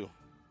night too.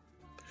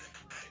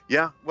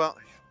 Yeah, well,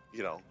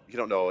 you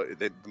don't know.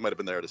 They might have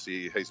been there to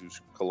see Jesus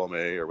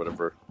Colome or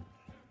whatever.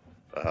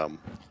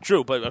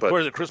 True, but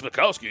according to Chris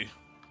Mikowski.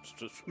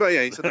 But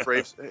yeah, he said the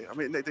Braves. I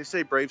mean, they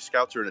say Brave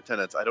Scouts are in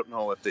attendance. I don't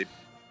know if they.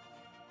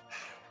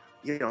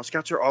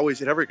 Scouts are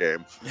always at every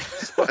game.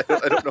 So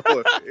I don't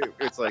know if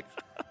it's like,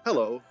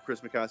 hello,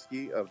 Chris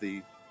McCoskey of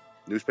the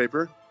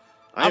newspaper.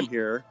 I'm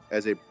here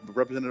as a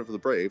representative of the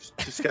Braves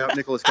to scout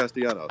Nicholas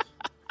Castellanos.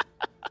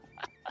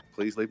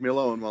 Please leave me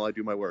alone while I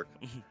do my work.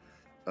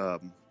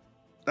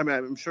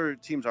 I'm sure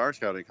teams are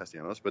scouting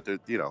Castellanos, but the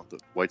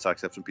White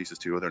Sox have some pieces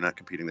too. They're not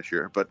competing this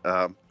year, but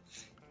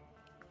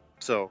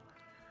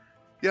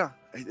yeah.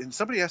 And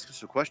somebody asked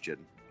us a question.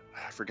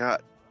 I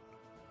forgot.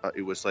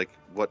 It was like,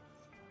 what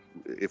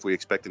if we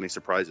expect any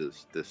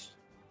surprises this?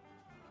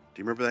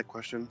 Do you remember that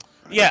question?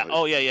 Yeah.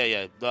 Oh,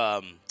 yeah.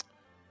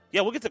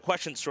 We'll get to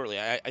questions shortly.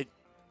 I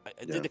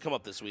did come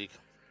up this week.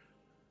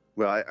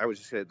 Well, I was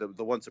just saying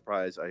the one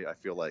surprise I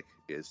feel like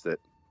is that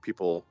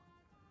people.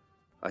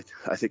 I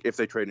think if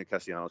they trade in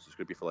Castellanos, it's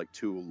going to be for like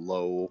two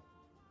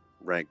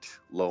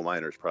low-ranked, low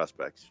minors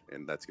prospects,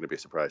 and that's going to be a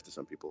surprise to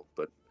some people.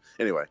 But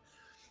anyway,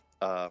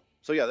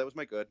 so yeah, that was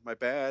my good. My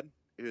bad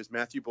is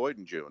Matthew Boyd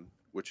in June,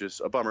 which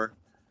is a bummer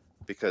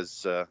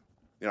because I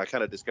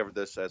kind of discovered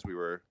this as we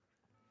were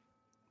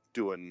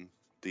doing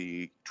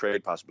the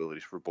trade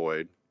possibilities for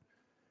Boyd,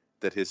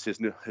 that his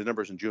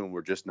numbers in June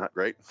were just not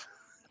great,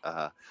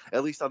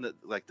 at least on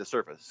the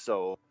surface.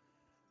 So.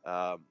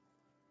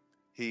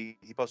 He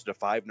posted a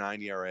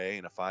 5.9 ERA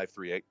and a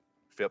 5.38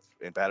 FIP,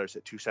 and batters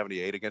at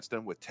 278 against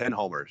him with 10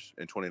 homers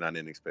in 29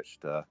 innings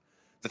pitched. The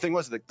thing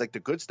was that the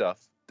good stuff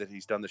that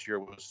he's done this year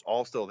was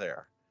all still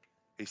there.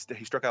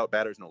 He struck out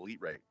batters an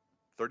elite rate,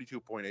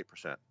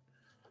 32.8%,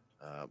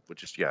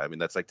 which is, I mean,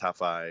 that's like top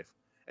 5.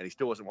 And he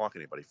still wasn't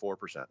walking anybody,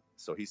 4%.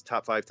 So he's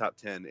top 5, top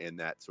 10 in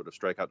that sort of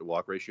strikeout to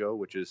walk ratio,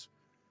 which is,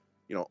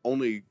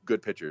 only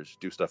good pitchers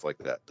do stuff like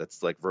that.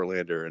 That's like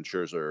Verlander and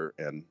Scherzer.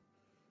 And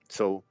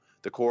so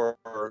the core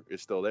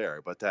is still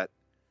there. But that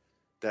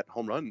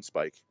home run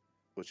spike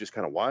was just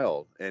kind of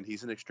wild. And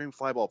he's an extreme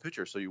fly ball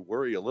pitcher, so you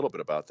worry a little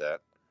bit about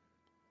that.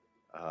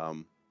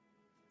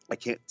 I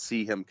can't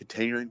see him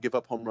continuing to give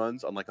up home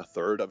runs on like a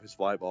third of his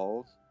fly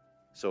balls.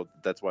 So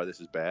that's why this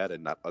is bad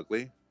and not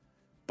ugly.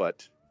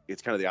 But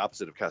it's kind of the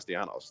opposite of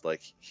Castellanos.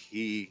 Like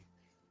he's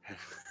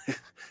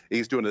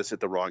doing this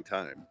at the wrong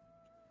time.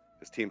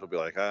 His teams will be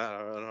like, I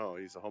don't know,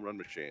 he's a home run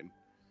machine,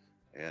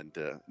 and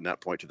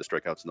not point to the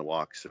strikeouts and the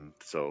walks. And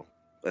so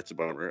that's a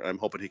bummer. I'm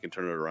hoping he can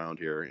turn it around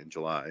here in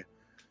July.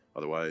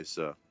 Otherwise,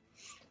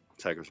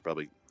 Tigers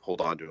probably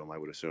hold on to him, I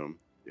would assume,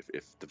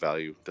 if the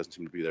value doesn't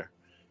seem to be there.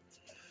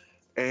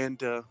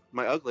 And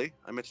my ugly,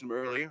 I mentioned him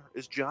earlier,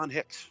 is John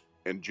Hicks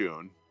in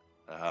June.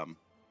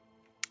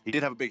 He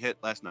did have a big hit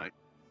last night.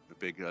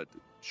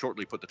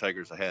 Shortly put the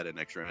Tigers ahead in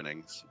extra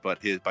innings.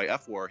 But by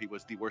F-WAR, he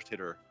was the worst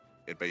hitter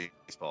in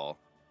baseball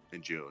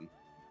in June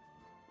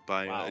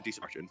by a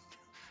decent margin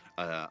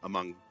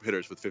among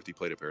hitters with 50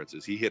 plate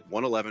appearances. He hit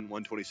 111,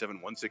 127,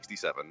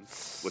 167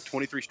 with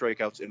 23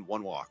 strikeouts and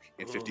 1 walk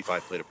in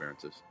 55 plate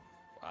appearances.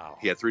 Wow.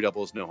 He had 3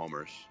 doubles, no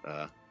homers.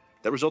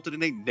 That resulted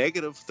in a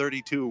negative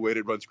 32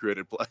 weighted runs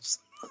created plus,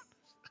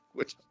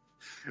 which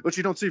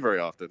you don't see very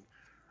often,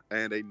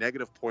 and a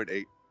negative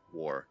 0.8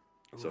 WAR.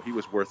 So he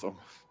was worth,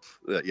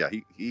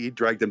 he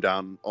dragged them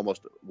down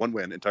almost 1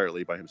 win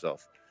entirely by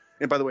himself.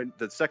 And by the way,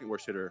 the second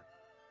worst hitter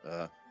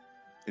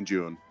in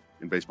June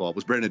in baseball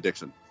was Brandon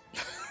Dixon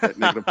at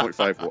negative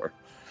 0.5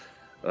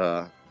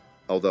 WAR.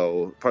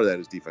 Although part of that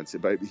is defense,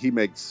 but he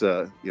makes,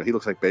 he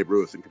looks like Babe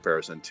Ruth in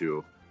comparison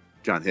to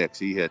John Hicks.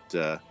 He hit,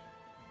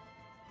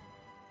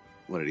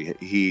 what did he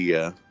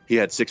hit? He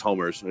had 6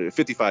 homers,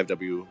 55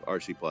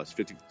 WRC plus,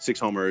 56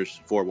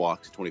 homers, 4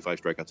 walks, 25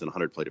 strikeouts, and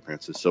 100 plate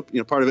appearances. So,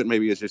 part of it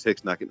maybe is just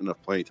Hicks not getting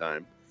enough playing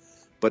time.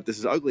 But this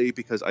is ugly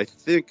because I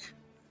think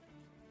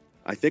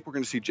we're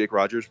going to see Jake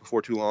Rogers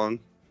before too long.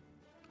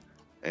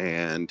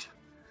 And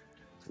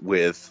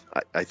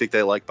I think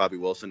they like Bobby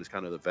Wilson as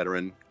kind of the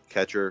veteran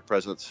catcher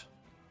presence.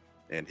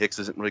 And Hicks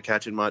isn't really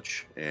catching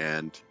much.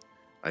 And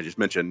I just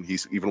mentioned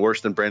he's even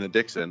worse than Brandon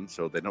Dixon,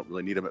 so they don't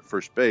really need him at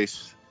first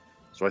base.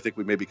 So I think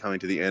we may be coming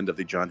to the end of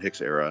the John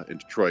Hicks era in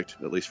Detroit,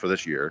 at least for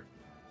this year.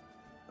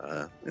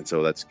 And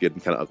so that's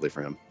getting kind of ugly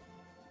for him.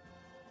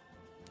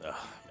 Oh,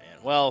 man.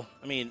 Well,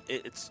 I mean,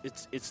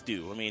 it's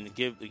due. I mean,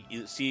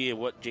 you see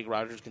what Jake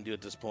Rogers can do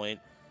at this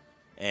point,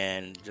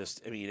 and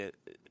just, I mean,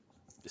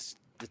 it's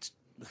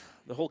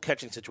the whole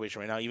catching situation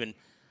right now. Even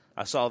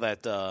I saw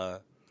that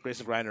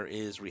Grayson Griner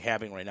is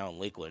rehabbing right now in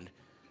Lakeland,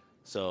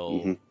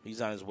 so he's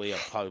on his way up,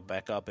 probably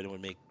back up,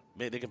 and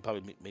they can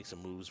probably make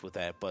some moves with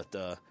that,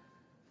 but.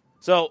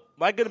 So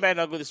my good, bad, and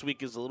ugly this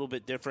week is a little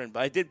bit different,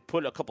 but I did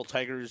put a couple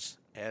Tigers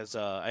as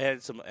I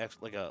had some I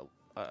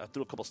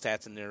threw a couple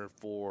stats in there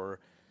for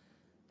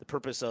the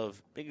purpose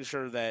of making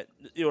sure that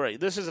you're right.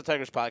 This is a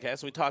Tigers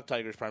podcast, and we talk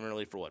Tigers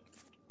primarily for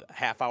a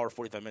half hour,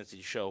 45 minutes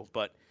each show.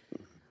 But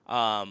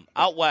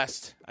out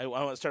west, I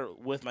want to start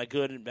with my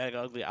good and bad,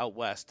 and ugly out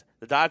west.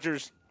 The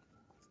Dodgers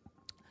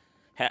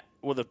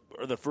were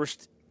the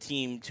first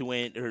team to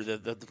win, or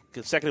the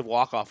consecutive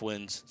walk-off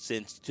wins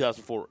since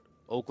 2004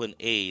 Oakland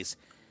A's.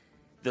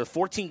 They're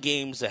 14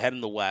 games ahead in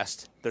the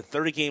West. They're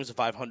 30 games of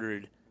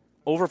 500,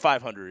 over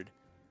 500.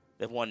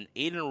 They've won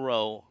 8 in a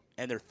row,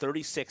 and they're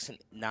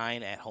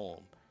 36-9 at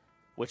home,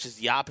 which is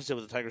the opposite of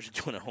what the Tigers are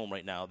doing at home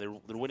right now. They're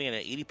winning at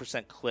an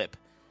 80% clip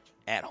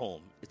at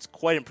home. It's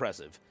quite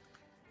impressive.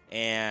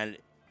 And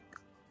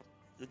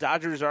the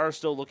Dodgers are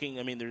still looking.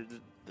 I mean,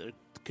 there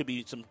could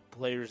be some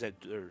players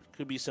there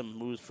could be some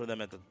moves for them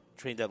at the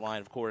trade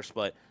deadline, of course,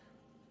 but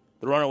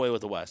they're running away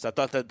with the West. I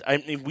thought that. I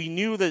mean, we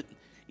knew that.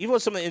 Even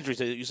with some of the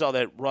injuries, you saw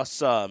that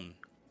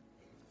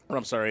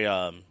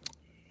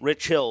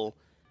Rich Hill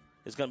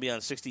is going to be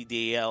on 60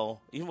 DL.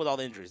 Even with all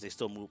the injuries, they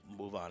still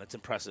move on. It's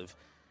impressive.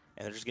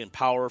 And they're just getting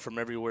power from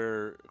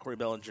everywhere. Corey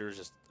Bellinger is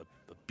just a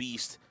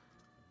beast.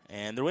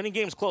 And they're winning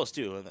games close,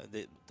 too.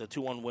 The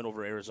 2-1 win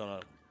over Arizona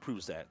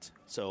proves that.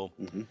 So,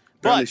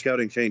 They're only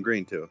scouting Shane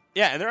Green, too.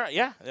 Yeah, and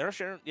they're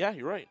sharing. Yeah,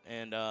 you're right.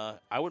 And I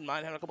wouldn't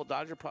mind having a couple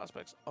Dodger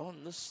prospects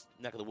on this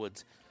neck of the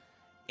woods.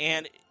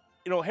 And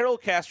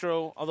Harold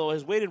Castro, although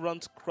his weighted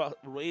runs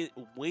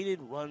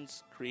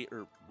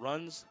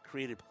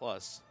created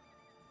plus.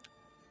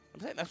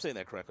 I'm saying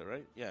that correctly,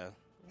 right? Yeah.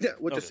 Yeah,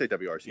 we'll just say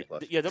WRC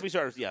plus. Yeah,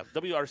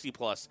 WRC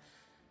plus.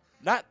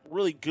 Not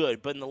really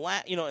good, but in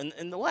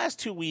the last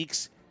 2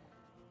 weeks,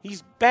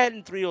 he's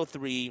batting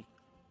 .303.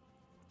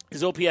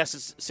 His OPS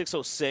is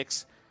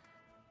 .606,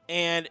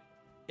 and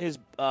his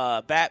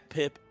BAT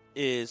PIP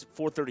is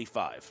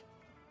 .435.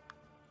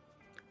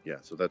 Yeah,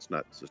 so that's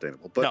not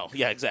sustainable. But no,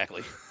 yeah,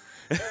 exactly.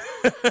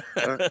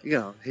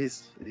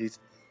 he's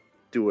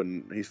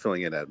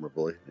filling in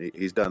admirably.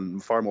 He's done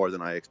far more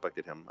than I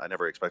expected him. I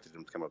never expected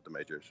him to come up to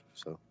majors.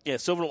 So yeah,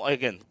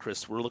 again,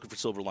 Chris, we're looking for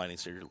silver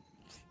linings here.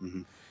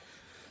 Mm-hmm.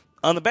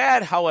 On the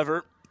bad,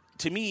 however,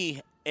 to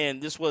me,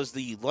 and this was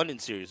the London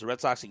series, the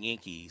Red Sox and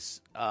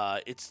Yankees.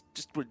 It's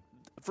just,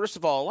 first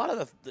of all, a lot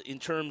of in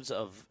terms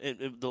of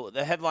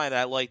the headline that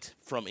I liked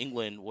from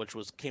England, which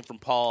came from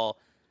Paul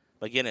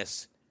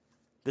McGuinness.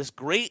 This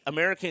great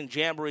American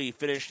Jamboree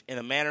finished in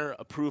a manner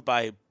approved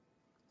by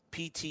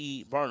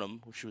P.T. Barnum,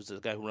 which was the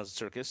guy who runs the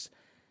circus,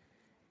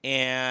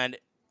 and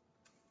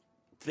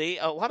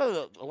a lot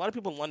of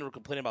people in London were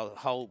complaining about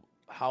how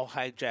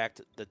hijacked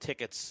the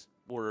tickets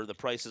were, the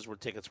prices were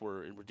tickets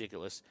were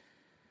ridiculous.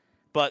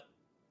 But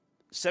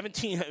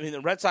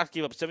the Red Sox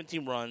gave up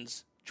 17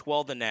 runs,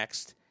 12 the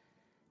next,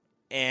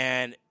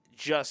 and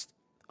just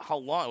how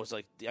long it was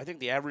I think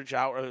the average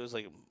hour, it was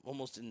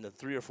almost in the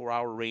 3 or 4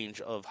 hour range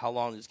of how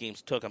long these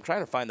games took. I'm trying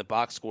to find the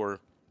box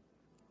score.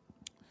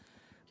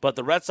 But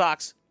the Red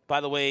Sox, by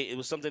the way, it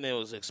was something that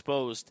was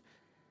exposed.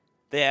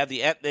 They have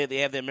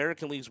the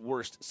American League's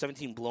worst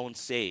 17 blown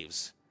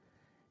saves.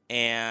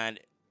 And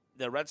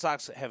the Red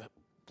Sox have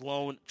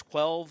blown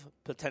 12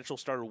 potential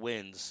starter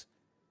wins.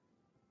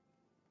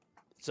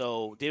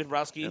 So David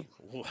Browski,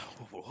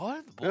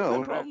 what?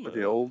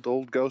 The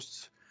old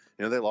ghosts.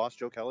 They lost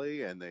Joe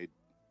Kelly and they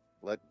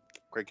let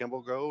Craig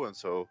Kimbrell go, and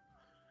so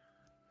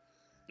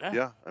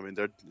yeah,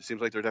 it seems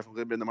like they're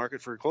definitely in the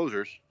market for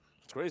closers.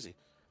 It's crazy.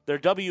 Their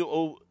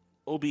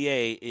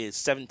WOBA is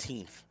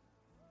 17th.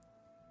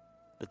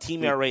 The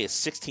team ERA is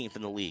 16th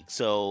in the league.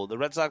 So the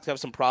Red Sox have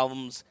some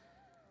problems.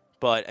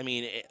 But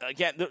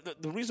again,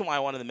 the reason why I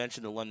wanted to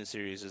mention the London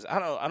series is I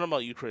don't know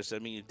about you, Chris.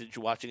 Did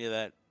you watch any of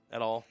that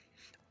at all?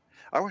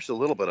 I watched a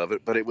little bit of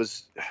it, but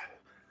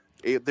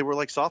they were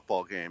like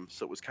softball games,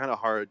 so it was kind of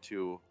hard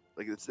to.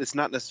 It's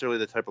not necessarily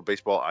the type of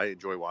baseball I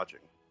enjoy watching.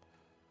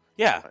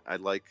 Yeah, I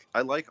like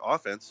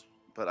offense,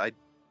 but I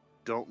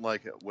don't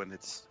like it when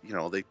it's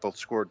they both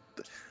scored.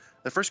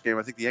 The first game,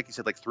 I think the Yankees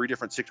had 3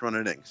 different 6-run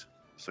innings.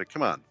 So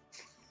come on.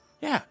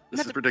 Yeah,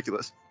 this is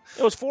ridiculous.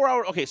 It was 4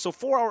 hours. Okay, so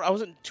 4 hours. I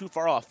wasn't too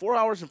far off. 4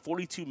 hours and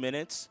 42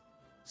 minutes.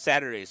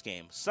 Saturday's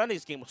game.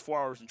 Sunday's game was 4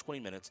 hours and 20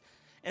 minutes.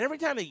 And every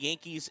time the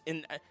Yankees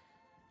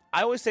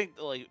I always think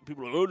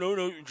people are like, oh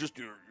no, you're just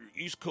your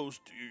East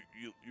Coast,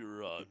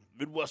 you're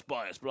Midwest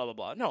bias, blah blah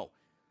blah. No,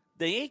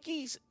 the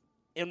Yankees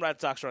and Red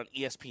Sox are on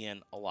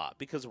ESPN a lot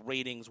because of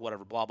ratings,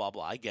 whatever, blah blah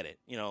blah. I get it.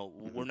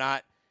 We're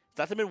not. It's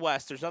not the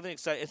Midwest. There's nothing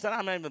exciting. It's not.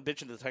 I'm not even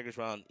bitching the Tigers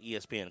are on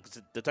ESPN because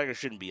the Tigers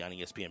shouldn't be on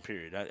ESPN.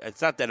 Period.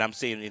 It's not that I'm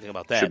saying anything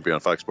about that. Shouldn't be on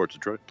Fox Sports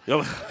Detroit.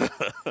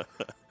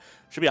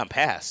 Should be on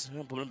Pass.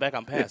 Put them back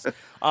on Pass.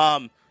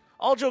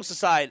 All jokes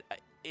aside,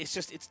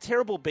 it's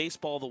terrible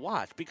baseball to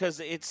watch because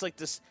it's like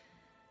this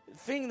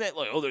thing that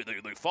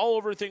they fall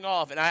everything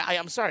off, and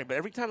I'm sorry, but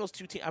every time those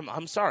two teams,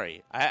 I'm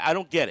sorry, I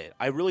don't get it.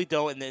 I really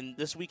don't. And then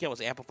this weekend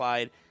was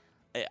amplified.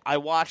 I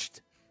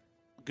watched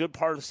a good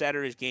part of the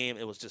Saturday's game.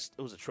 It was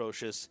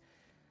atrocious,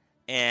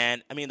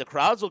 and the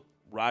crowds looked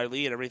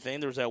riley and everything.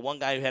 There was that one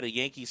guy who had a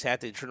Yankees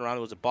hat that turned around.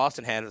 It was a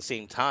Boston hat at the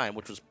same time,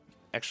 which was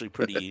actually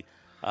pretty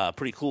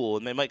pretty cool,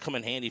 and they might come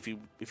in handy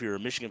if you're a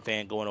Michigan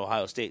fan going to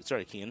Ohio State.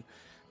 Sorry, Keenan,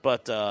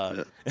 but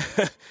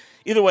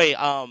either way,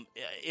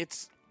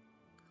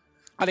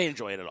 I didn't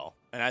enjoy it at all,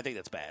 and I think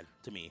that's bad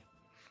to me.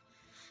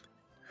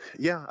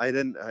 Yeah, I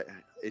didn't.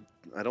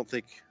 I don't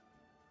think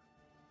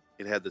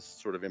it had this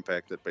sort of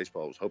impact that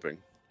baseball was hoping.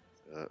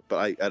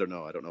 But I don't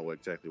know. I don't know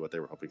exactly what they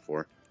were hoping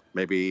for.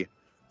 Maybe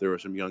there were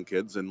some young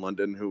kids in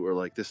London who were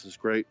like, "This is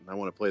great, and I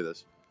want to play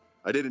this."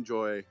 I did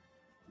enjoy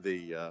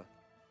the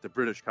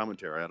British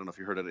commentary. I don't know if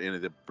you heard any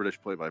of the British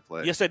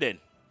play-by-play. Yes, I did.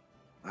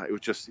 It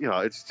was just,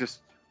 it's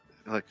just.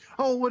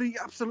 Oh, what he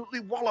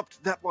absolutely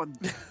walloped that one.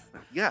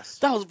 Yes.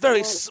 That was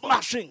very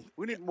smashing.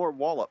 We need more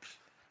wallops.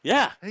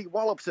 Yeah. He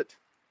wallops it.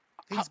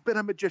 He's been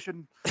a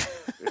magician.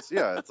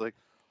 It's like,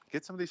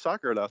 get some of these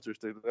soccer announcers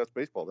to that's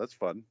baseball. That's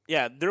fun.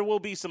 Yeah, there will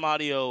be some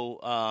audio.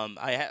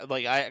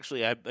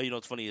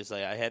 What's funny is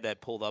I had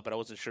that pulled up, but I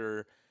wasn't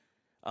sure.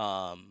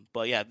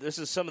 But yeah, this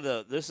is some of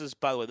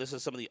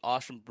the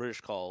awesome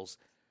British calls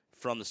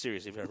from the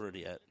series, if you haven't heard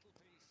it yet.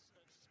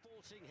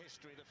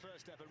 History, the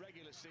first ever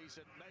regular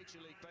season Major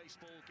League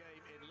Baseball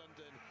game in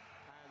London,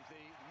 and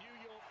the New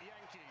York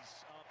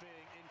Yankees are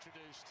being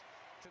introduced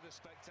to the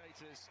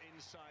spectators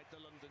inside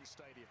the London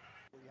Stadium.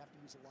 You have to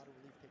use a lot of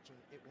relief pitching.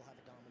 It will have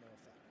a domino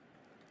effect.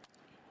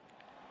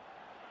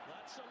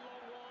 That's a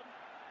long one.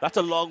 That's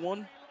a long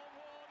one.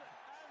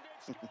 And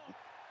it's gone.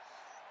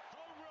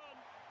 Home run.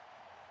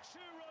 2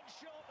 runs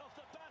short off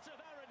the bat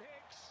of Aaron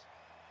Hicks.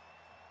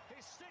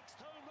 His 6th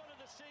home run of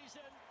the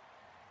season.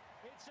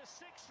 It's a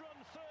 6-run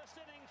first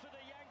inning for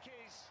the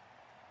Yankees,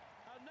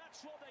 and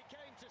that's what they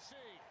came to see.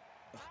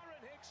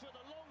 Aaron Hicks with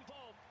a long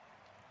bomb.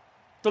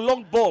 The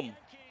long bomb.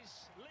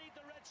 Yankees lead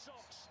the Red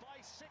Sox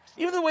by 6.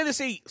 Even the way they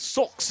say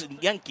Sox and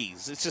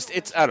Yankees,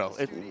 I don't know.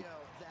 I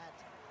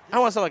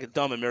don't want to sound like a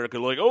dumb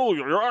American, like, oh,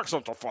 your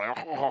accents are fire.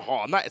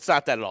 It's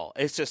not that at all.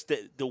 It's just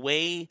the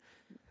way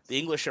the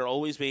English are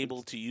always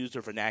able to use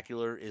their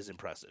vernacular is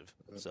impressive.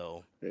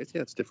 So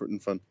it's different and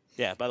fun.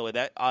 yeah. By the way,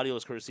 that audio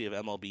is courtesy of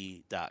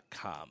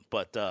MLB.com.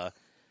 But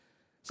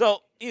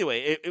so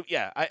anyway,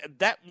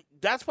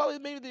 that's probably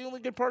maybe the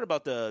only good part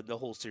about the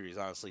whole series.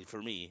 Honestly, for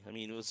me, I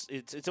mean,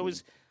 it's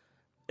always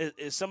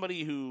as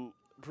somebody who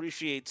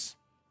appreciates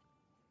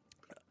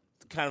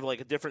kind of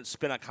like a different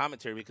spin on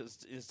commentary, because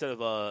instead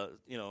of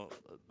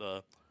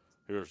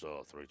here's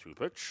a 3-2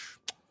 pitch,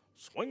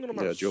 swing and a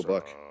miss. Yeah, Joe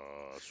Buck.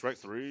 Strike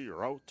 3,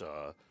 you're out.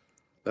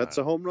 That's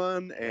a home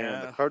run,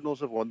 and the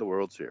Cardinals have won the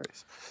World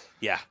Series.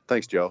 Yeah.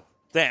 Thanks, Joe.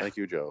 Damn. Thank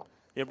you, Joe.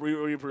 Yeah, we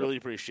really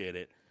appreciate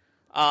it.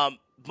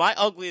 My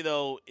ugly,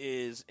 though,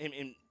 is, and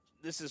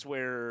this is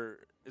where,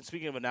 and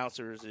speaking of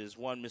announcers, is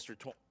one Mr.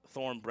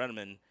 Thorm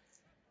Brenneman,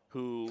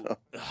 who,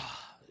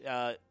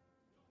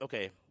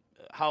 okay,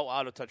 how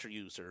out of touch are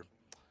you, sir?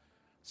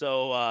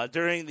 So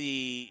during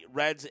the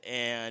Reds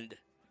and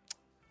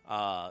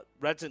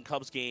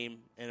Cubs game,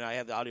 and I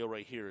have the audio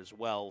right here as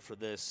well for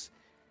this,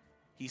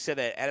 he said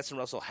that Addison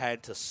Russell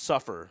had to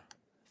suffer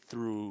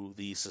through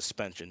the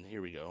suspension.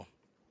 Here we go.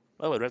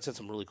 By the way, Reds had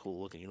some really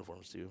cool looking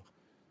uniforms too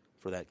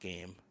for that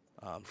game.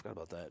 Forgot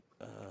about that.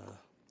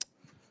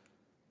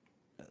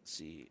 Let's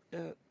see.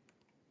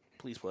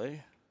 Please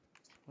play.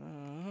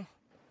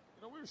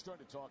 We were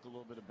starting to talk a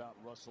little bit about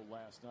Russell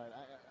last night.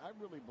 I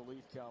really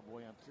believe,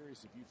 Cowboy, I'm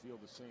curious if you feel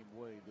the same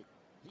way, that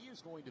he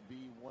is going to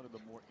be one of the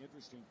more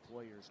interesting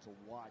players to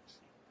watch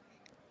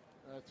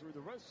through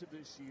the rest of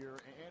this year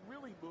and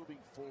really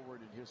moving forward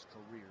in his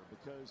career,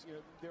 because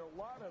there are a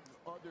lot of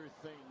other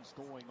things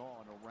going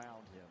on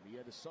around him. He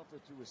had to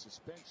suffer through a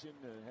suspension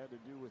that had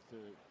to do with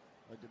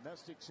a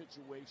domestic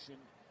situation,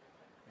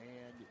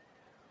 and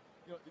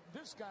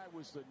this guy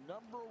was the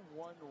 #1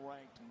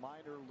 ranked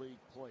minor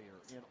league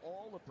player in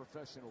all of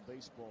professional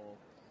baseball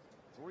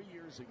 3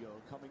 years ago,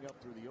 coming up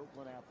through the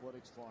Oakland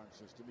Athletics farm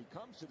system. He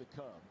comes to the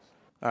Cubs.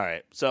 All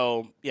right.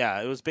 So,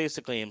 yeah, it was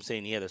basically him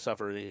saying he had to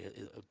suffer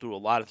through a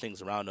lot of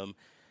things around him.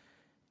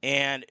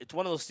 And it's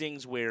one of those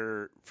things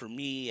where, for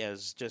me,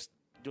 as just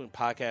doing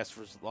podcasts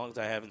for as long as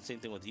I have, and same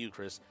thing with you,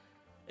 Chris,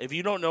 if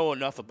you don't know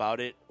enough about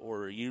it,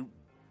 or you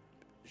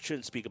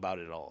shouldn't speak about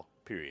it at all,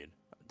 period.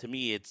 To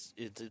me, it's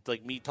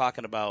like me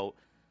talking about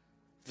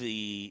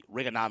the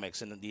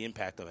Reaganomics and the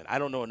impact of it. I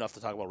don't know enough to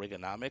talk about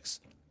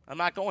Reaganomics. I'm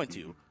not going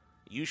to.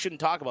 You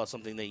shouldn't talk about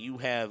something that you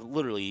have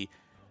literally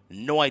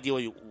no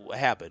idea what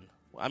happened.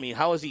 I mean,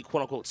 how has he,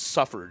 quote-unquote,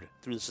 suffered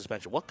through the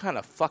suspension? What kind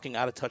of fucking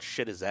out-of-touch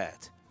shit is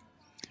that?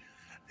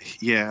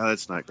 Yeah,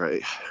 that's not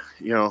great.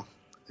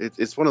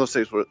 It's one of those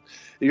things where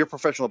you're a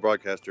professional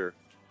broadcaster.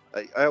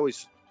 I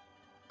always,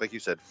 like you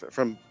said,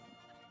 from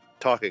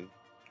talking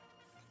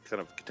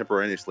kind of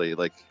contemporaneously,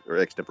 or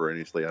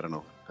extemporaneously, I don't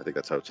know. I think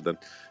that's how it's done.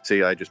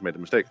 See, I just made a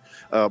mistake.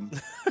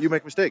 You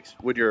make mistakes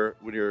when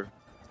you're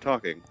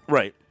talking.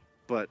 Right.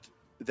 But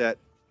that,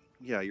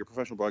 you're a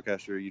professional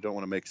broadcaster. You don't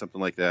want to make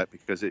something like that,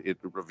 because it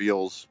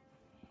reveals,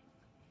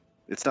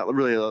 it's not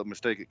really a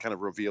mistake. It kind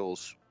of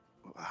reveals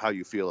how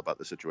you feel about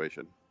the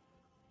situation.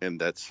 And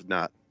that's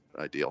not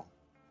ideal,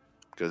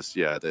 because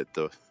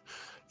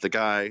the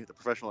guy, the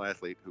professional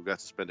athlete who got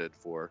suspended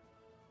for,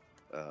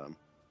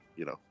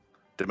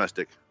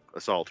 domestic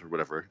assault or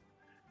whatever,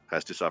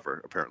 has to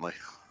suffer. Apparently,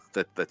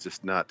 that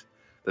does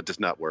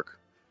not work.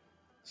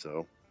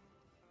 So,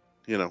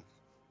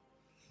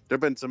 there've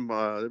been some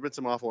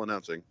awful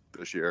announcing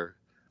this year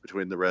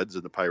between the Reds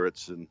and the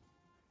Pirates, and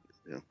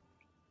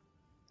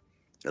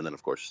and then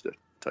of course the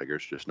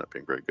Tigers just not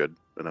being very good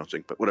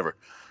announcing. But whatever.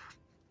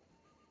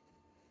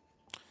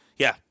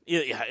 Yeah.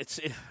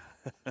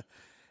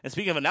 And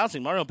speaking of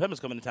announcing, Mario Pema's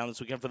coming to town this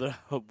weekend for the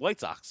White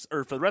Sox,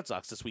 or for the Red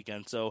Sox this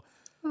weekend. So,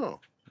 good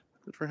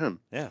for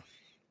him. Yeah.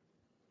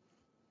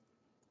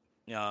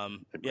 We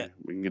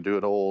can do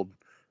an old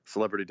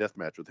celebrity death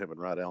match with him and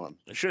Rod Allen.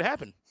 It should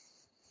happen.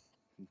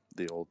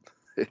 The old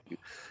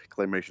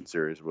claymation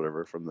series or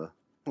whatever from the,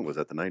 what was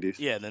that, the 90s?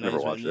 Yeah, the 90s. Never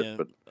watched it,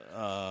 but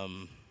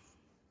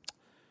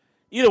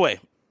either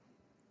way.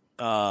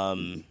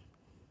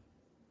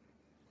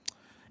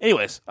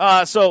 Anyways,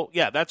 so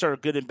yeah, that's our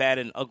good and bad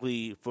and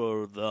ugly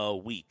for the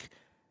week.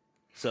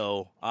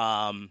 So,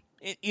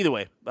 either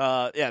way,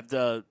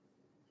 Thorm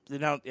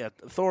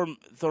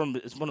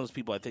is one of those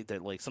people I think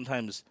that, like,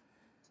 sometimes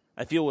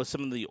I feel with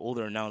some of the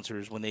older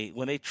announcers when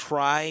they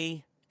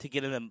try to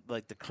get into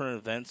like the current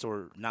events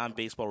or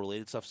non-baseball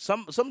related stuff,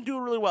 some do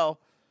it really well.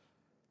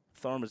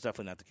 Thorm is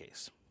definitely not the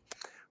case.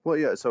 Well,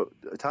 yeah. So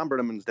Tom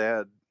Brenneman's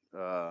dad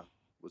was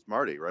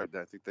Marty, right?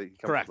 I think he comes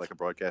from like a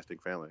broadcasting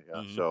family.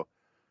 Yeah. Mm-hmm. So,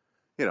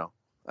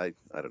 I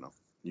don't know.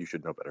 You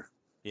should know better.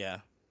 Yeah.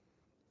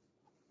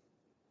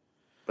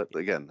 But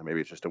again, maybe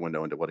it's just a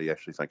window into what he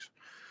actually thinks.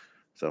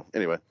 So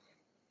anyway.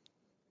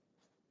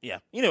 Yeah.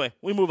 Anyway,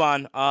 we move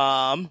on.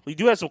 We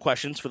do have some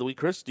questions for the week,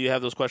 Chris. Do you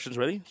have those questions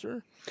ready,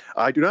 sir?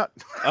 I do not.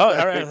 Oh,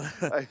 all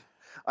right.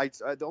 I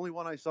the only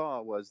one I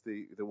saw was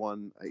the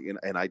one,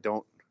 and I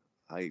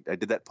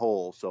did that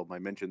poll, so my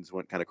mentions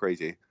went kind of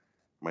crazy,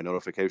 my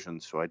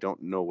notifications, so I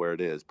don't know where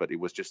it is. But it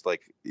was just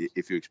like,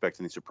 if you expect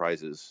any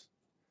surprises,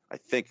 I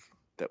think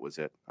that was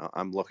it.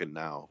 I'm looking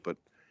now, but it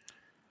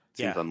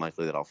seems Yeah.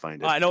 unlikely that I'll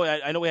find it. I know.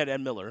 We had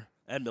Ed Miller.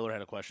 Ed Miller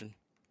had a question.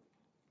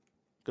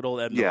 Good old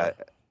Ed Miller.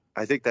 Yeah,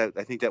 I think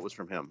that was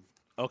from him.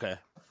 Okay.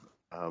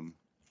 Um,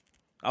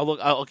 I'll look.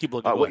 I'll keep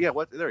looking. Go ahead.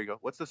 There you go.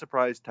 What's the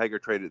surprise Tiger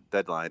trade at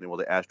deadline, and will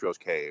the Astros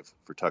cave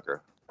for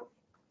Tucker?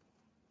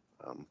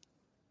 I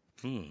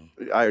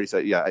already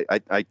said, yeah.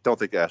 I don't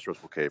think the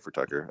Astros will cave for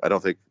Tucker. I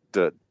don't think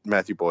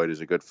Matthew Boyd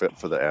is a good fit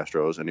for the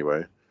Astros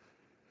anyway.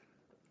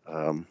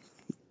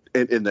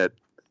 In that,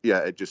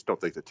 yeah, I just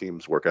don't think the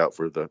teams work out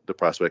for the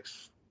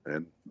prospects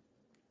and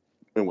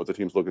what the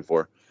team's looking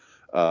for.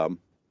 And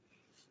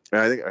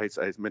I think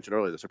I mentioned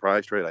earlier the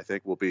surprise trade. I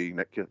think will be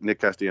Nick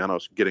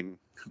Castellanos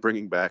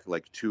bringing back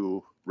like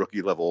 2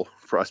 rookie level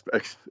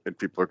prospects, and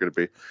people are going to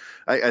be.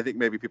 I think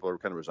maybe people are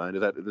kind of resigned to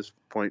that at this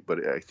point,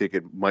 but I think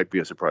it might be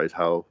a surprise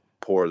how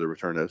poor the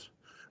return is.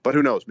 But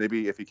who knows?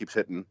 Maybe if he keeps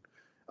hitting,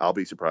 I'll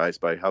be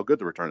surprised by how good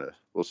the return is.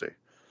 We'll see.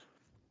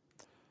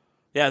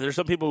 Yeah, there's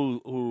some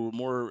people who are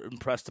more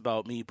impressed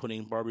about me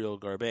putting Barrio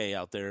Garbe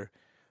out there.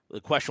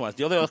 The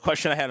only other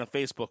question I had on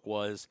Facebook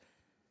was,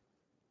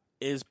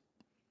 that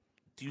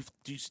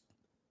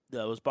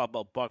was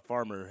about Buck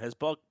Farmer.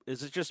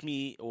 Is it just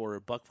me, or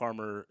Buck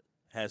Farmer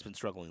has been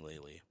struggling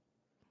lately?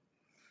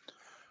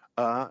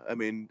 I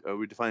mean, are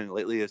we defining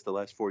lately as the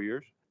last 4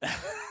 years?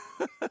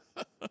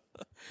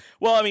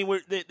 Well, I mean,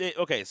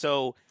 okay.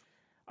 So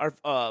our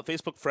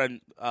Facebook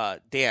friend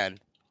Dan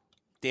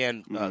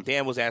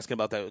was asking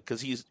about that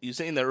because he's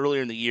saying that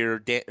earlier in the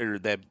year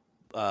that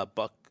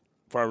Buck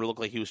Farmer looked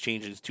like he was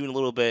changing his tune a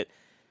little bit.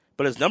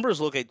 But his numbers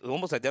look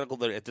almost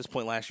identical at this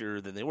point last year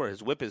than they were.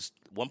 His whip is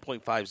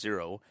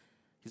 1.50.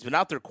 He's been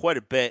out there quite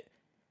a bit,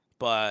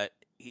 but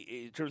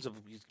in terms of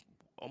he's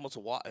almost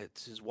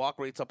his walk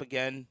rate's up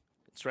again.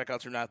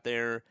 Strikeouts are not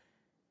there,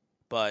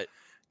 but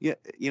yeah,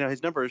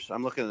 his numbers.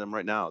 I'm looking at them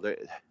right now.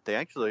 They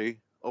actually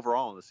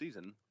overall in the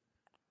season,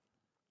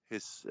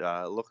 his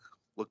look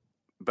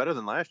better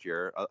than last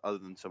year, other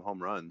than some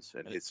home runs.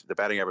 And the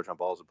batting average on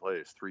balls in play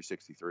is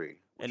 363,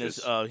 and he's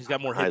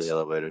got more hits. Highly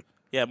elevated.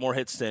 Yeah, more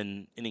hits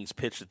than innings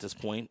pitched at this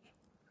point.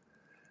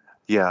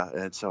 Yeah,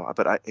 and so,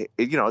 but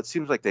it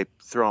seems like they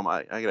throw him.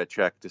 I got to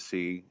check to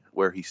see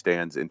where he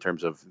stands in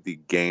terms of the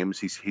games.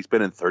 He's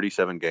been in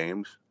 37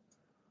 games,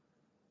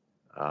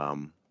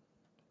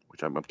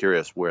 which I'm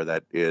curious where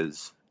that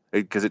is,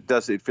 because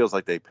it feels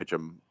like they pitch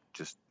him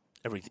just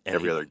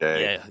every other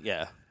day.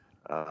 Yeah.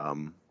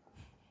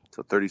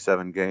 So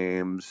 37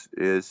 games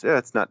it's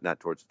not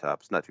towards the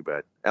top. It's not too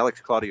bad.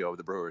 Alex Claudio of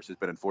the Brewers has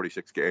been in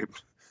 46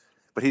 games.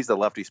 But he's the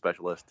lefty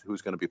specialist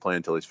who's going to be playing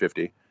until he's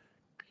 50.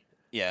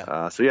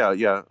 Yeah.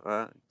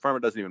 Farmer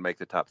doesn't even make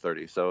the top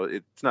 30, so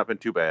it's not been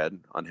too bad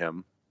on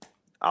him.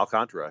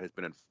 Alcantara has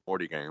been in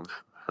 40 games.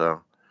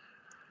 So,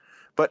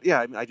 but yeah,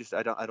 I mean, I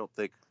don't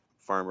think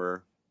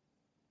Farmer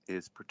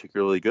is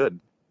particularly good,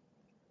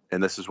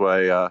 and this is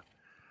why I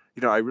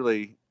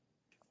really,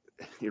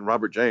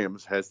 Robert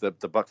James has the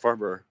Buck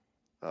Farmer.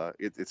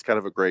 It's kind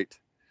of a great,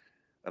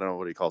 I don't know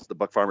what he calls it, the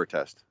Buck Farmer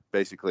test.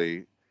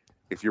 Basically,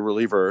 if your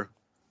reliever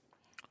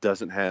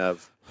doesn't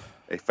have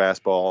a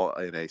fastball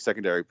and a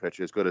secondary pitch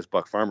as good as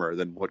Buck Farmer,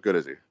 then what good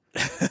is he?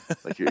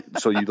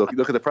 So you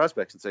look at the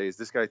prospects and say, is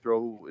his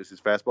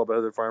fastball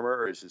better than Farmer,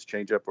 or is his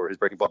changeup or his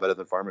breaking ball better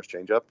than Farmer's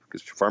changeup?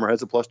 Because Farmer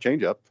has a plus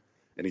changeup,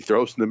 and he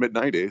throws in the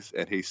mid-90s,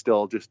 and he's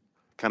still just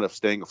kind of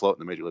staying afloat in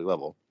the major league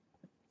level.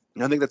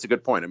 And I think that's a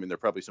good point. I mean, there are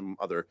probably some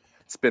other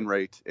spin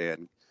rate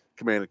and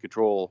command and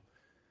control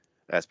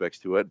aspects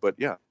to it, but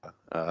yeah,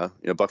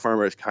 Buck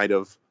Farmer is kind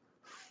of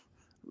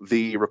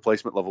the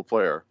replacement level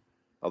player.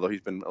 Although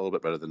he's been a little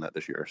bit better than that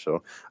this year.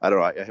 So I don't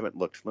know. I haven't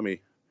looked. Let me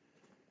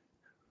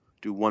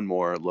do one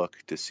more look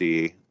to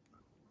see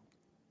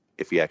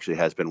if he actually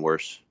has been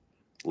worse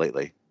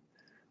lately.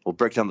 We'll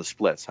break down the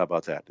splits. How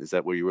about that? Is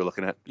that what you were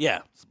looking at? Yeah.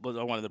 But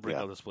I wanted to break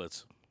out the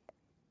splits.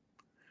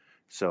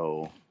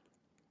 So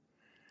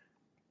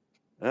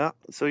there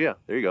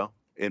you go.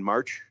 In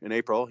March and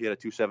April, he had a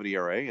 2.70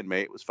 ERA. In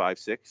May, it was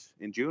 5.6.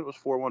 In June, it was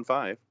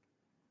 4.15.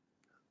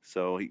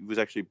 So he was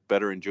actually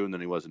better in June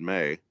than he was in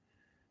May.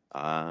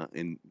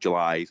 In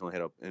July, he's only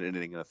had an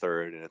inning and a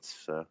third, and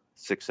it's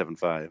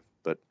 6.75.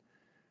 But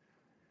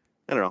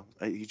I don't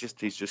know. He's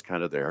just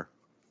kind of there.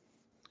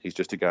 He's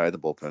just a guy in the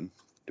bullpen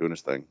doing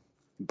his thing,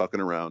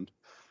 bucking around.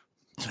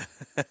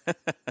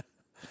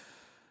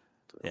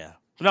 Yeah.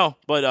 No,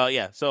 but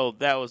yeah. So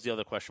that was the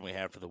other question we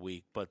had for the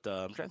week. But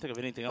I'm trying to think of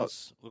anything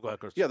else. Go ahead,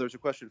 Chris. Yeah, there's a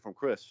question from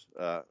Chris.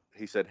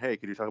 He said, "Hey,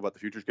 could you talk about the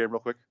futures game real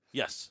quick?"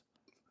 Yes.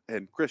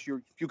 And Chris,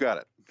 you got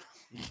it.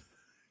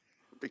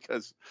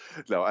 Because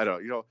no, I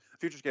don't.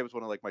 Futures game is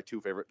one of my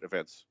 2 favorite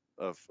events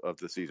of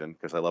the season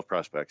because I love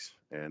prospects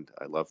and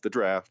I love the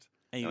draft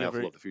and I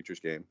also love the futures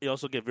game. You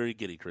also get very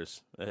giddy,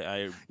 Chris.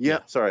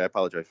 Sorry, I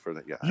apologize for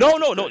that. Yeah.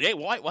 No. Hey,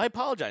 why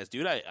apologize,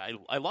 dude?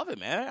 I love it,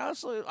 man. I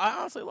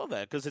honestly love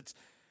that because it's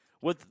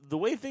with the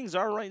way things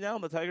are right now.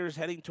 The Tigers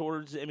heading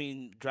towards,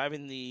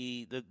 driving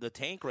the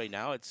tank right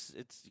now. It's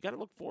you got to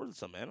look forward to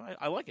some, man.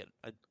 I like it.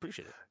 I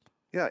appreciate it.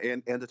 Yeah,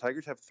 and the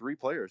Tigers have 3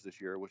 players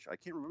this year, which I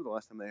can't remember the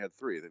last time they had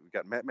 3. We've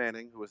got Matt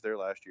Manning, who was there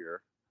last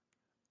year,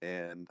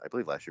 and I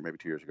believe last year, maybe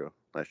 2 years ago,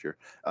 last year,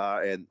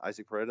 and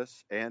Isaac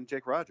Paredes and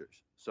Jake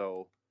Rogers.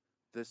 So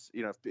this,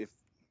 if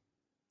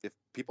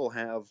people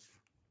have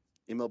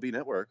MLB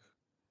Network,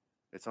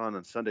 it's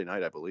on Sunday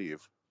night, I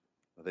believe.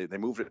 They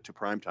moved it to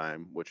prime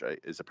time, which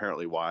is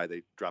apparently why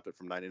they dropped it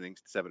from 9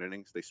 innings to 7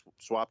 innings. They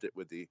swapped it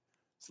with the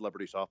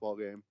celebrity softball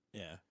game.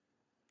 Yeah.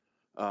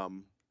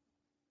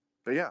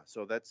 But yeah,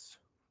 so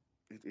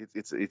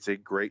it's a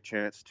great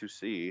chance to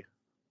see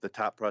the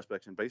top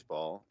prospects in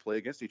baseball play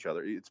against each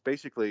other. It's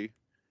basically,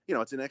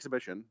 it's an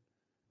exhibition,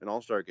 an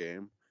all-star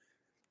game,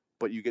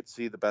 but you get to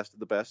see the best of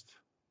the best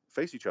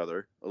face each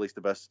other, at least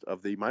the best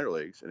of the minor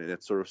leagues, and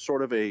it's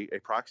sort of a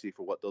proxy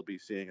for what they'll be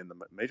seeing in the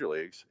major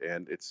leagues.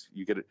 And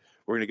we're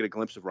going to get a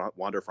glimpse of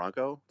Wander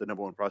Franco, the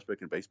number 1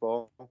 prospect in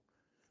baseball.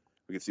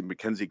 We can see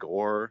Mackenzie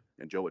Gore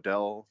and Joe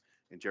Adell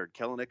and Jared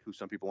Kelenic, who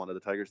some people wanted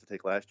the Tigers to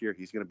take last year.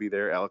 He's going to be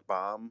there. Alec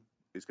Baum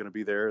is going to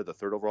be there, the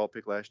 3rd overall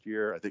pick last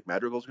year. I think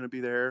Madrigal's going to be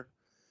there.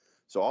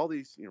 So all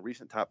these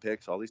recent top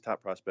picks, all these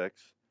top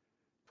prospects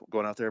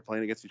going out there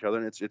playing against each other,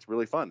 and it's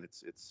really fun.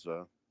 It's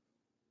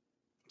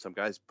some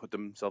guys put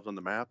themselves on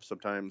the map.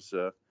 Sometimes,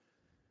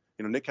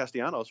 Nick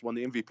Castellanos won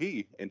the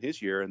MVP in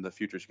his year in the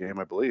Futures game,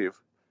 I believe.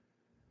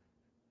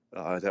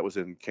 That was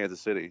in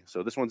Kansas City.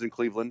 So this one's in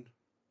Cleveland,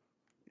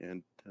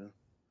 and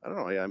I don't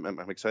know.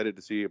 I'm excited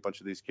to see a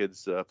bunch of these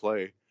kids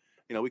play.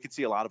 We could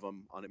see a lot of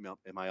them on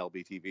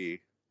MILB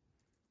TV,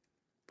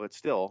 but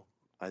still,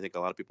 I think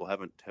a lot of people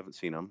haven't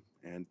seen them,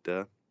 and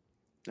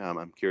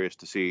I'm curious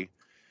to see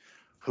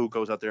who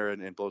goes out there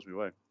and blows me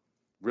away.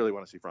 Really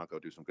want to see Franco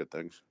do some good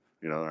things.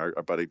 Our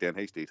buddy Dan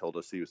Hasty told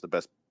us he was the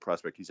best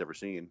prospect he's ever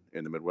seen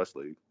in the Midwest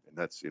League, and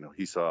that's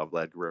he saw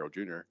Vlad Guerrero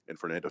Jr. and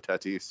Fernando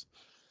Tatis,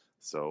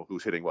 so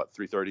who's hitting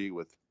 330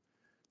 with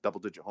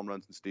double-digit home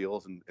runs and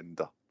steals, and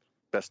the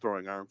best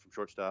throwing arm from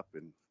shortstop,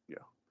 and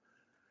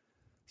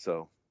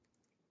so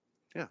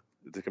yeah,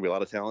 there's gonna be a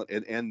lot of talent,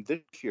 and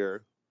this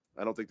year,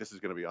 I don't think this is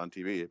going to be on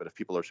TV, but if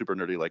people are super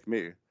nerdy like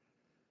me,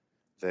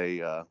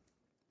 Major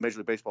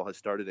League Baseball has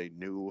started a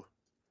new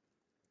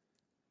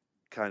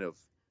kind of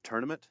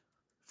tournament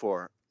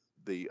for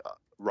the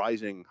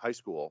rising high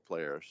school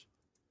players.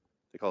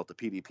 They call it the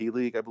PDP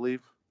League, I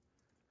believe.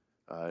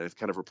 It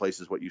kind of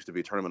replaces what used to be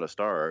a Tournament of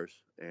Stars,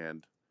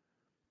 and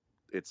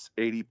it's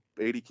 80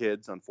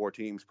 kids on 4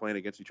 teams playing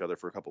against each other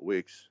for a couple of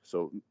weeks.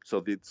 So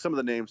some of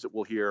the names that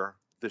we'll hear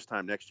this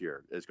time next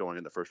year is going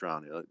in the first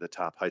round. The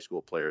top high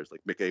school players like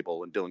Mick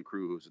Abel and Dylan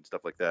Cruz and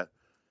stuff like that.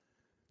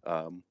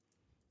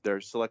 They're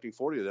selecting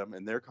 40 of them,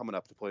 and they're coming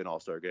up to play an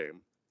all-star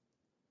game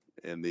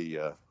in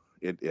the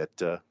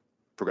at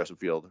Progressive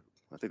Field.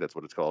 I think that's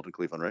what it's called in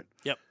Cleveland, right?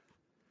 Yep.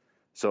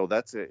 So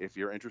that's it. If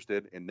you're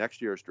interested in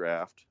next year's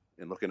draft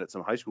and looking at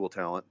some high school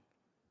talent,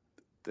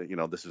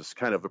 this is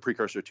kind of a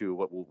precursor to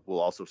what we'll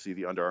also see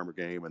the Under Armour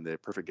game and the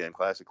Perfect Game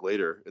Classic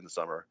later in the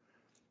summer.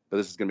 But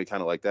this is going to be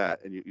kind of like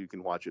that, and you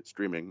can watch it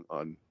streaming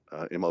on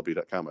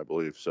MLB.com, I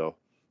believe. So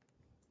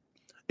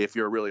if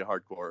you're a really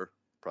hardcore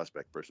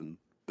prospect person,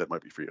 that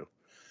might be for you.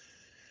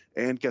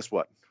 And guess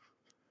what?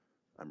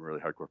 I'm a really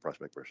hardcore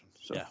prospect person.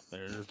 So yeah,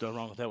 there's nothing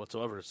wrong with that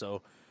whatsoever.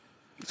 So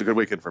it's a good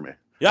weekend for me.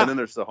 Yeah. And then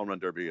there's the Home Run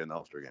Derby and the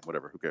All-Star game.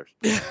 Whatever. Who cares?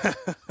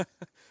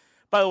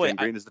 By the way, Shane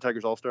Green is the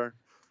Tigers All-Star.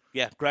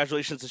 Yeah,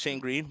 congratulations to Shane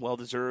Green. Well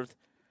deserved.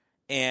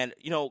 And,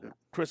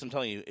 Chris, I'm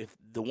telling you, if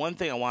the one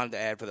thing I wanted to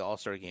add for the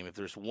All-Star game, if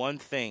there's one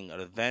thing, an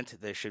event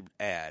they should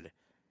add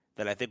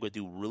that I think would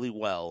do really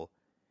well,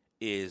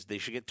 is they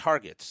should get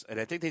targets. And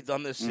I think they've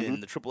done this in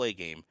the AAA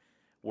game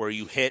where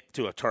you hit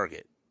to a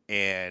target.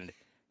 And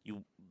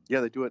yeah,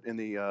 they do it in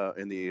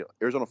the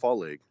Arizona Fall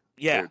League.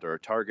 Yeah. There are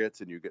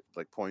targets, and you get,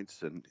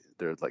 points, and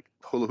there's,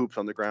 hula hoops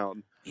on the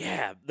ground.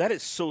 Yeah, that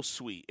is so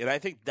sweet. And I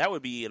think that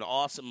would be an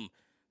awesome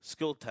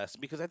skill test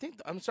because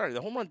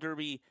the Home Run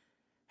Derby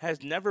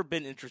has never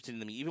been interesting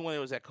to me. Even when it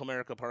was at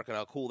Comerica Park and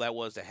how cool that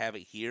was to have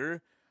it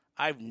here,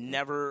 I'm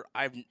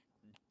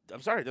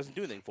sorry, it doesn't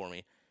do anything for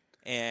me.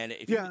 And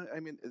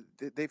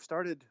they've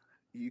started.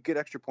 You get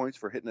extra points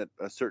for hitting at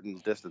a certain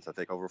distance. I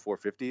think over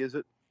 450, is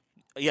it?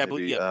 Yeah,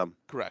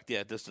 correct.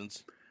 Yeah,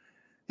 distance.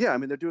 Yeah,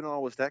 they're doing it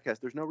all with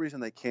StatCast. There's no reason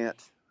they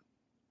can't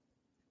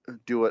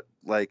do it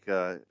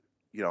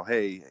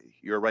hey,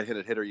 you're a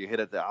right-handed hitter, you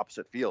hit at the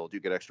opposite field, you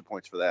get extra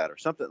points for that or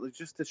something,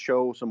 just to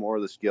show some more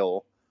of the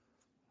skill.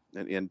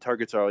 And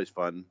targets are always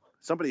fun.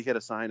 Somebody hit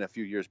a sign a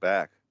few years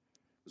back.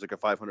 It was like a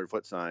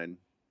 500-foot sign,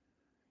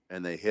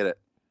 and they hit it,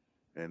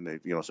 and they,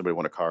 somebody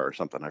won a car or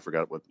something. I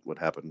forgot what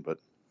happened, but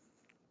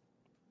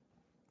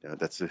yeah,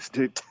 that's just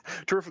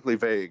terrifically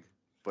vague.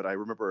 But I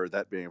remember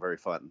that being very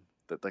fun.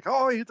 That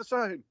he hit the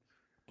sign.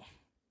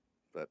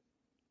 But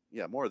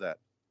yeah, more of that.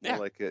 Yeah.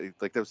 Like there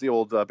was the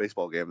old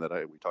baseball game that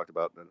we talked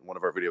about in one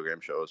of our video game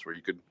shows where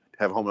you could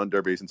have home run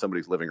derbies in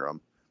somebody's living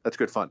room. That's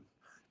good fun.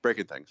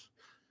 Breaking things.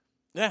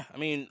 Yeah,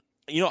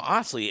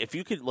 honestly, if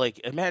you could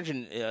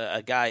imagine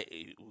a guy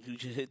who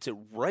just hits it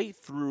right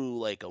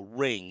through a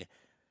ring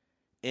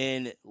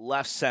in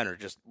left center,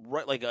 just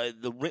right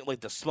the ring,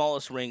 the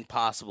smallest ring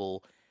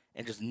possible,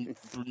 and just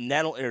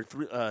nettling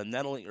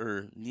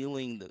or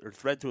kneeling or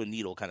thread through a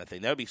needle kind of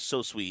thing. That would be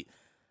so sweet.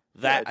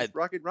 That just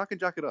rock and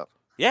jock it up.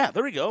 Yeah,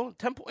 there we go.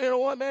 You know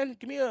what, man?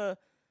 Give me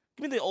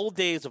the old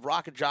days of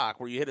rock and jock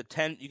where you get a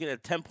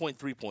 10-point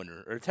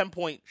 3-pointer or a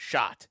 10-point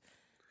shot.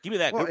 Give me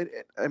that. Well,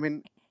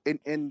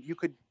 and you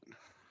could.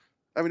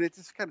 I mean, it's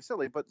just kind of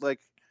silly, but like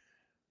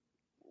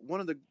one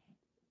of the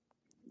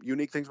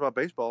unique things about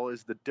baseball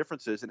is the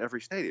differences in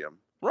every stadium.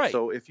 Right.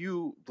 So if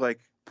you like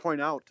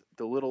point out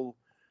the little,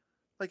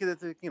 like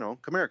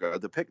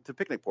Comerica, the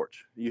picnic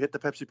porch, you hit the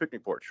Pepsi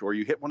picnic porch, or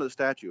you hit one of the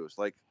statues,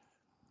 like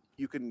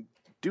you can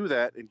do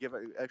that and give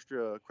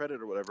extra credit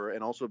or whatever,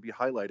 and also be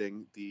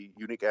highlighting the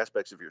unique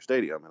aspects of your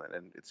stadium.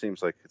 And it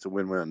seems like it's a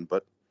win-win.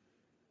 But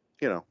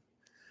I don't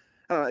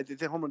know.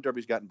 The home run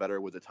derby's gotten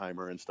better with the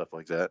timer and stuff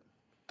like that.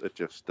 It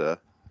just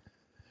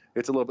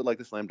it's a little bit like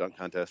the slam dunk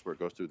contest where it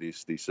goes through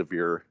these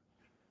severe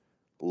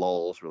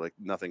lulls where like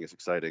nothing is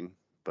exciting.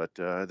 But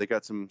they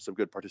got some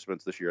good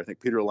participants this year. I think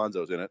Peter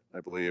Alonso's in it,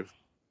 I believe.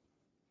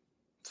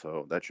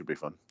 So that should be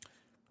fun.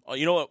 Oh,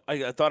 you know what?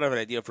 I thought of an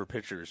idea for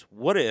pitchers.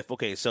 What if?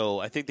 Okay, so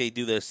I think they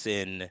do this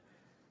when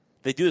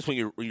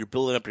you're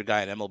building up your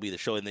guy in MLB, the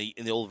show in the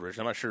old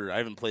version. I'm not sure. I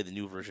haven't played the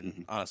new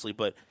version honestly,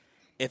 but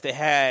if they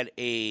had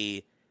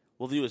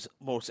we'll do his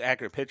most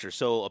accurate pitcher.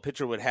 So a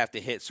pitcher would have to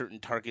hit certain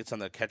targets on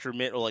the catcher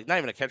mitt, or like not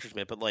even a catcher's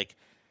mitt, but like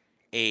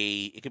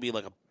it could be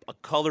like a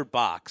colored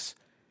box.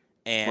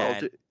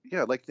 And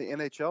like the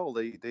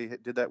NHL, they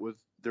did that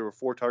there were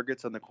 4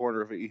 targets on the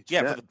corner of each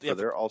net for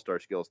their all-star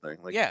skills thing.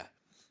 Like,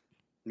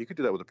 you could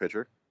do that with a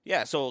pitcher.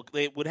 Yeah, so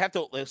they would have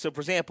to. So,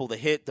 for example, they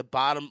hit the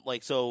bottom.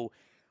 Like, so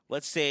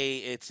let's say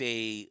it's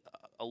a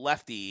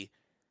lefty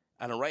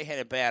on a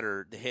right-handed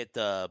batter to hit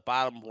the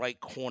bottom right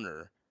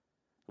corner,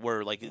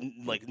 where like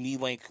knee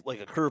length, like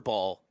a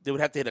curveball. They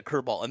would have to hit a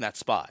curveball in that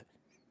spot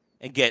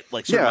and get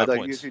like certain amount of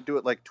points. You do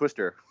it like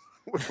Twister,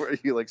 where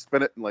you like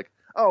spin it and like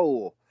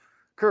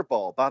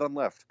curveball bottom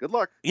left. Good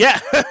luck. Yeah,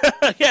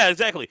 yeah,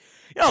 exactly.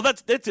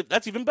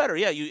 That's even better.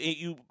 Yeah,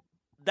 you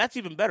that's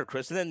even better,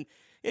 Chris. And then.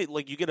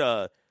 Like you get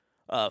a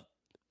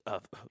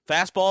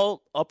fastball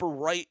upper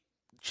right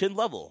chin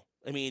level.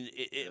 I mean,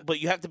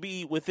 but you have to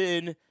be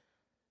within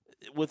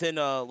between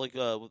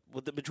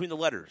the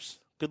letters.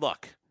 Good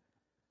luck.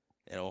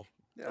 Yeah,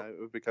 it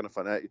would be kind of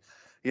fun.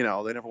 They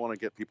never want to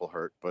get people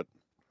hurt, but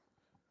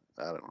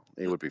I don't know.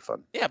 It would be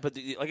fun. Yeah, but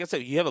like I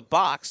said, you have a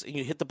box and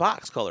you hit the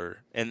box color,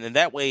 and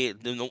that way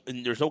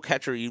there's no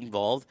catcher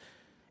involved.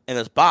 And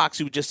this box,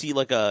 you would just see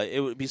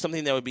it would be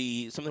something that would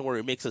be something where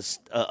it makes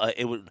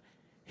it would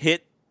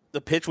hit. The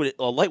pitch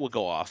a light would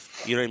go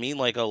off. You know what I mean?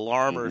 Like an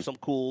alarm or some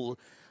cool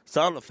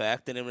sound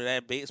effect, and it would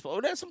add baseball. It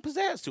would add some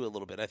pizzazz to it a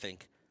little bit, I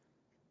think.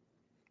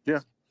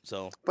 Yeah.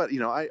 So, but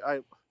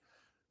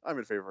I'm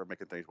in favor of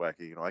making things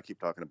wacky. I keep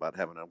talking about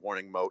having a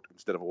warning moat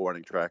instead of a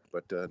warning track,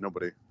 but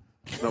nobody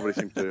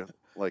seems to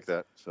like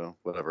that. So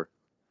whatever.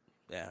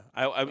 Yeah.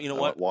 I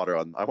want water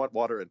in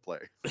play.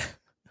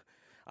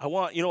 I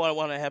want what I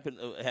want to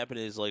happen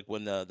is like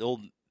when the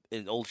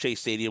old Shea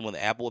Stadium when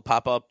the apple would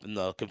pop up and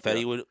the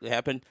confetti would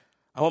happen.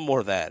 I want more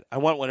of that. I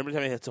want when every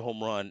time it hits a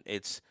home run,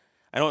 in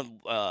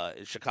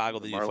Chicago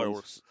they do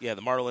fireworks. Yeah,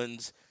 the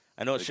Marlins.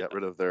 I know they got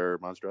rid of their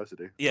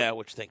monstrosity. Yeah,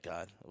 which thank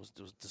God it was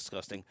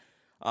disgusting.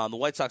 The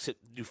White Sox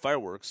do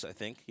fireworks. I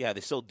think. Yeah, they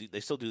still do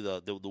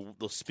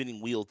the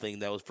spinning wheel thing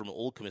that was from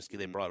old Comiskey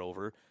they brought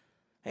over.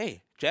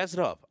 Hey, jazz it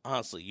up.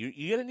 Honestly,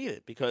 you're gonna need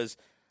it because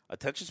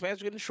attention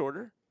spans are getting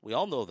shorter. We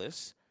all know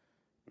this.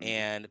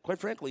 And quite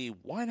frankly,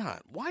 why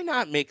not? Why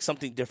not make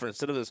something different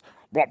instead of this?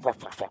 But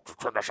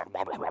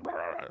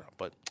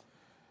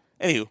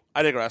anywho,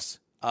 I digress.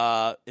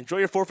 Enjoy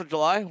your 4th of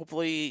July.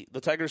 Hopefully,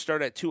 the Tigers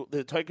start at 2.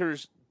 The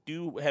Tigers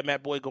do have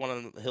Matt Boyd going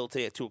on the hill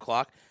today at 2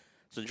 o'clock.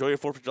 So enjoy your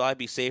 4th of July.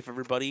 Be safe,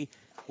 everybody.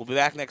 We'll be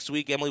back next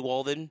week. Emily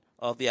Walden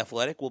of The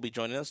Athletic will be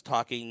joining us,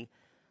 talking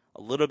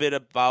a little bit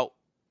about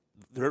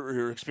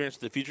her experience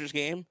with the Futures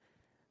game.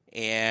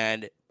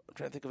 And I'm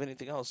trying to think of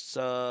anything else.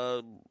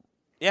 We'll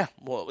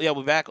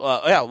be back.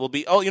 We'll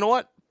be. Oh, you know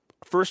what?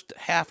 First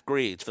half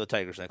grades for the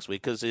Tigers next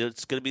week because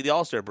it's going to be the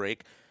All-Star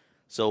break.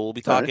 So we'll be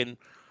talking. Right.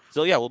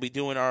 So we'll be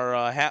doing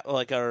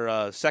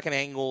our second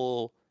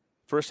annual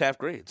first half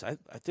grades. I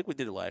think we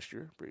did it last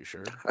year. Pretty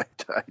sure. I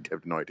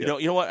have no idea.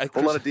 You know what?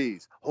 Whole lot of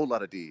D's.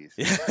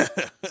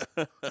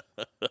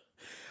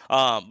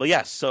 But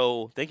yes.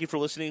 So thank you for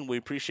listening. We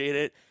appreciate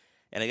it.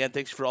 And again,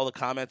 thanks for all the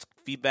comments,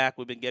 feedback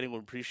we've been getting. We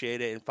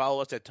appreciate it. And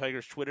follow us at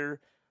Tigers Twitter.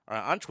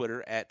 On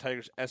Twitter at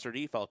Tigers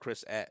SRD. Follow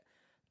Chris at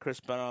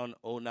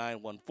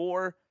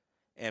ChrisBrown0914.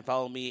 And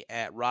follow me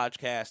at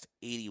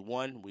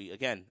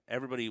Rajcast81.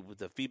 Everybody with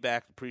the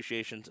feedback,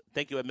 appreciations.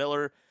 Thank you, Ed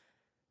Miller.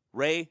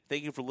 Ray,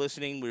 thank you for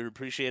listening. We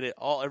appreciate it.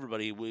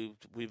 Everybody. We've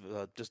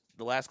just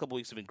the last couple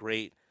weeks have been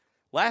great.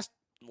 Last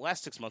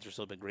 6 months or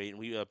so have been great, and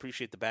we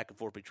appreciate the back and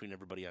forth between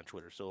everybody on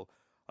Twitter. So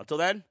until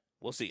then,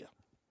 we'll see you.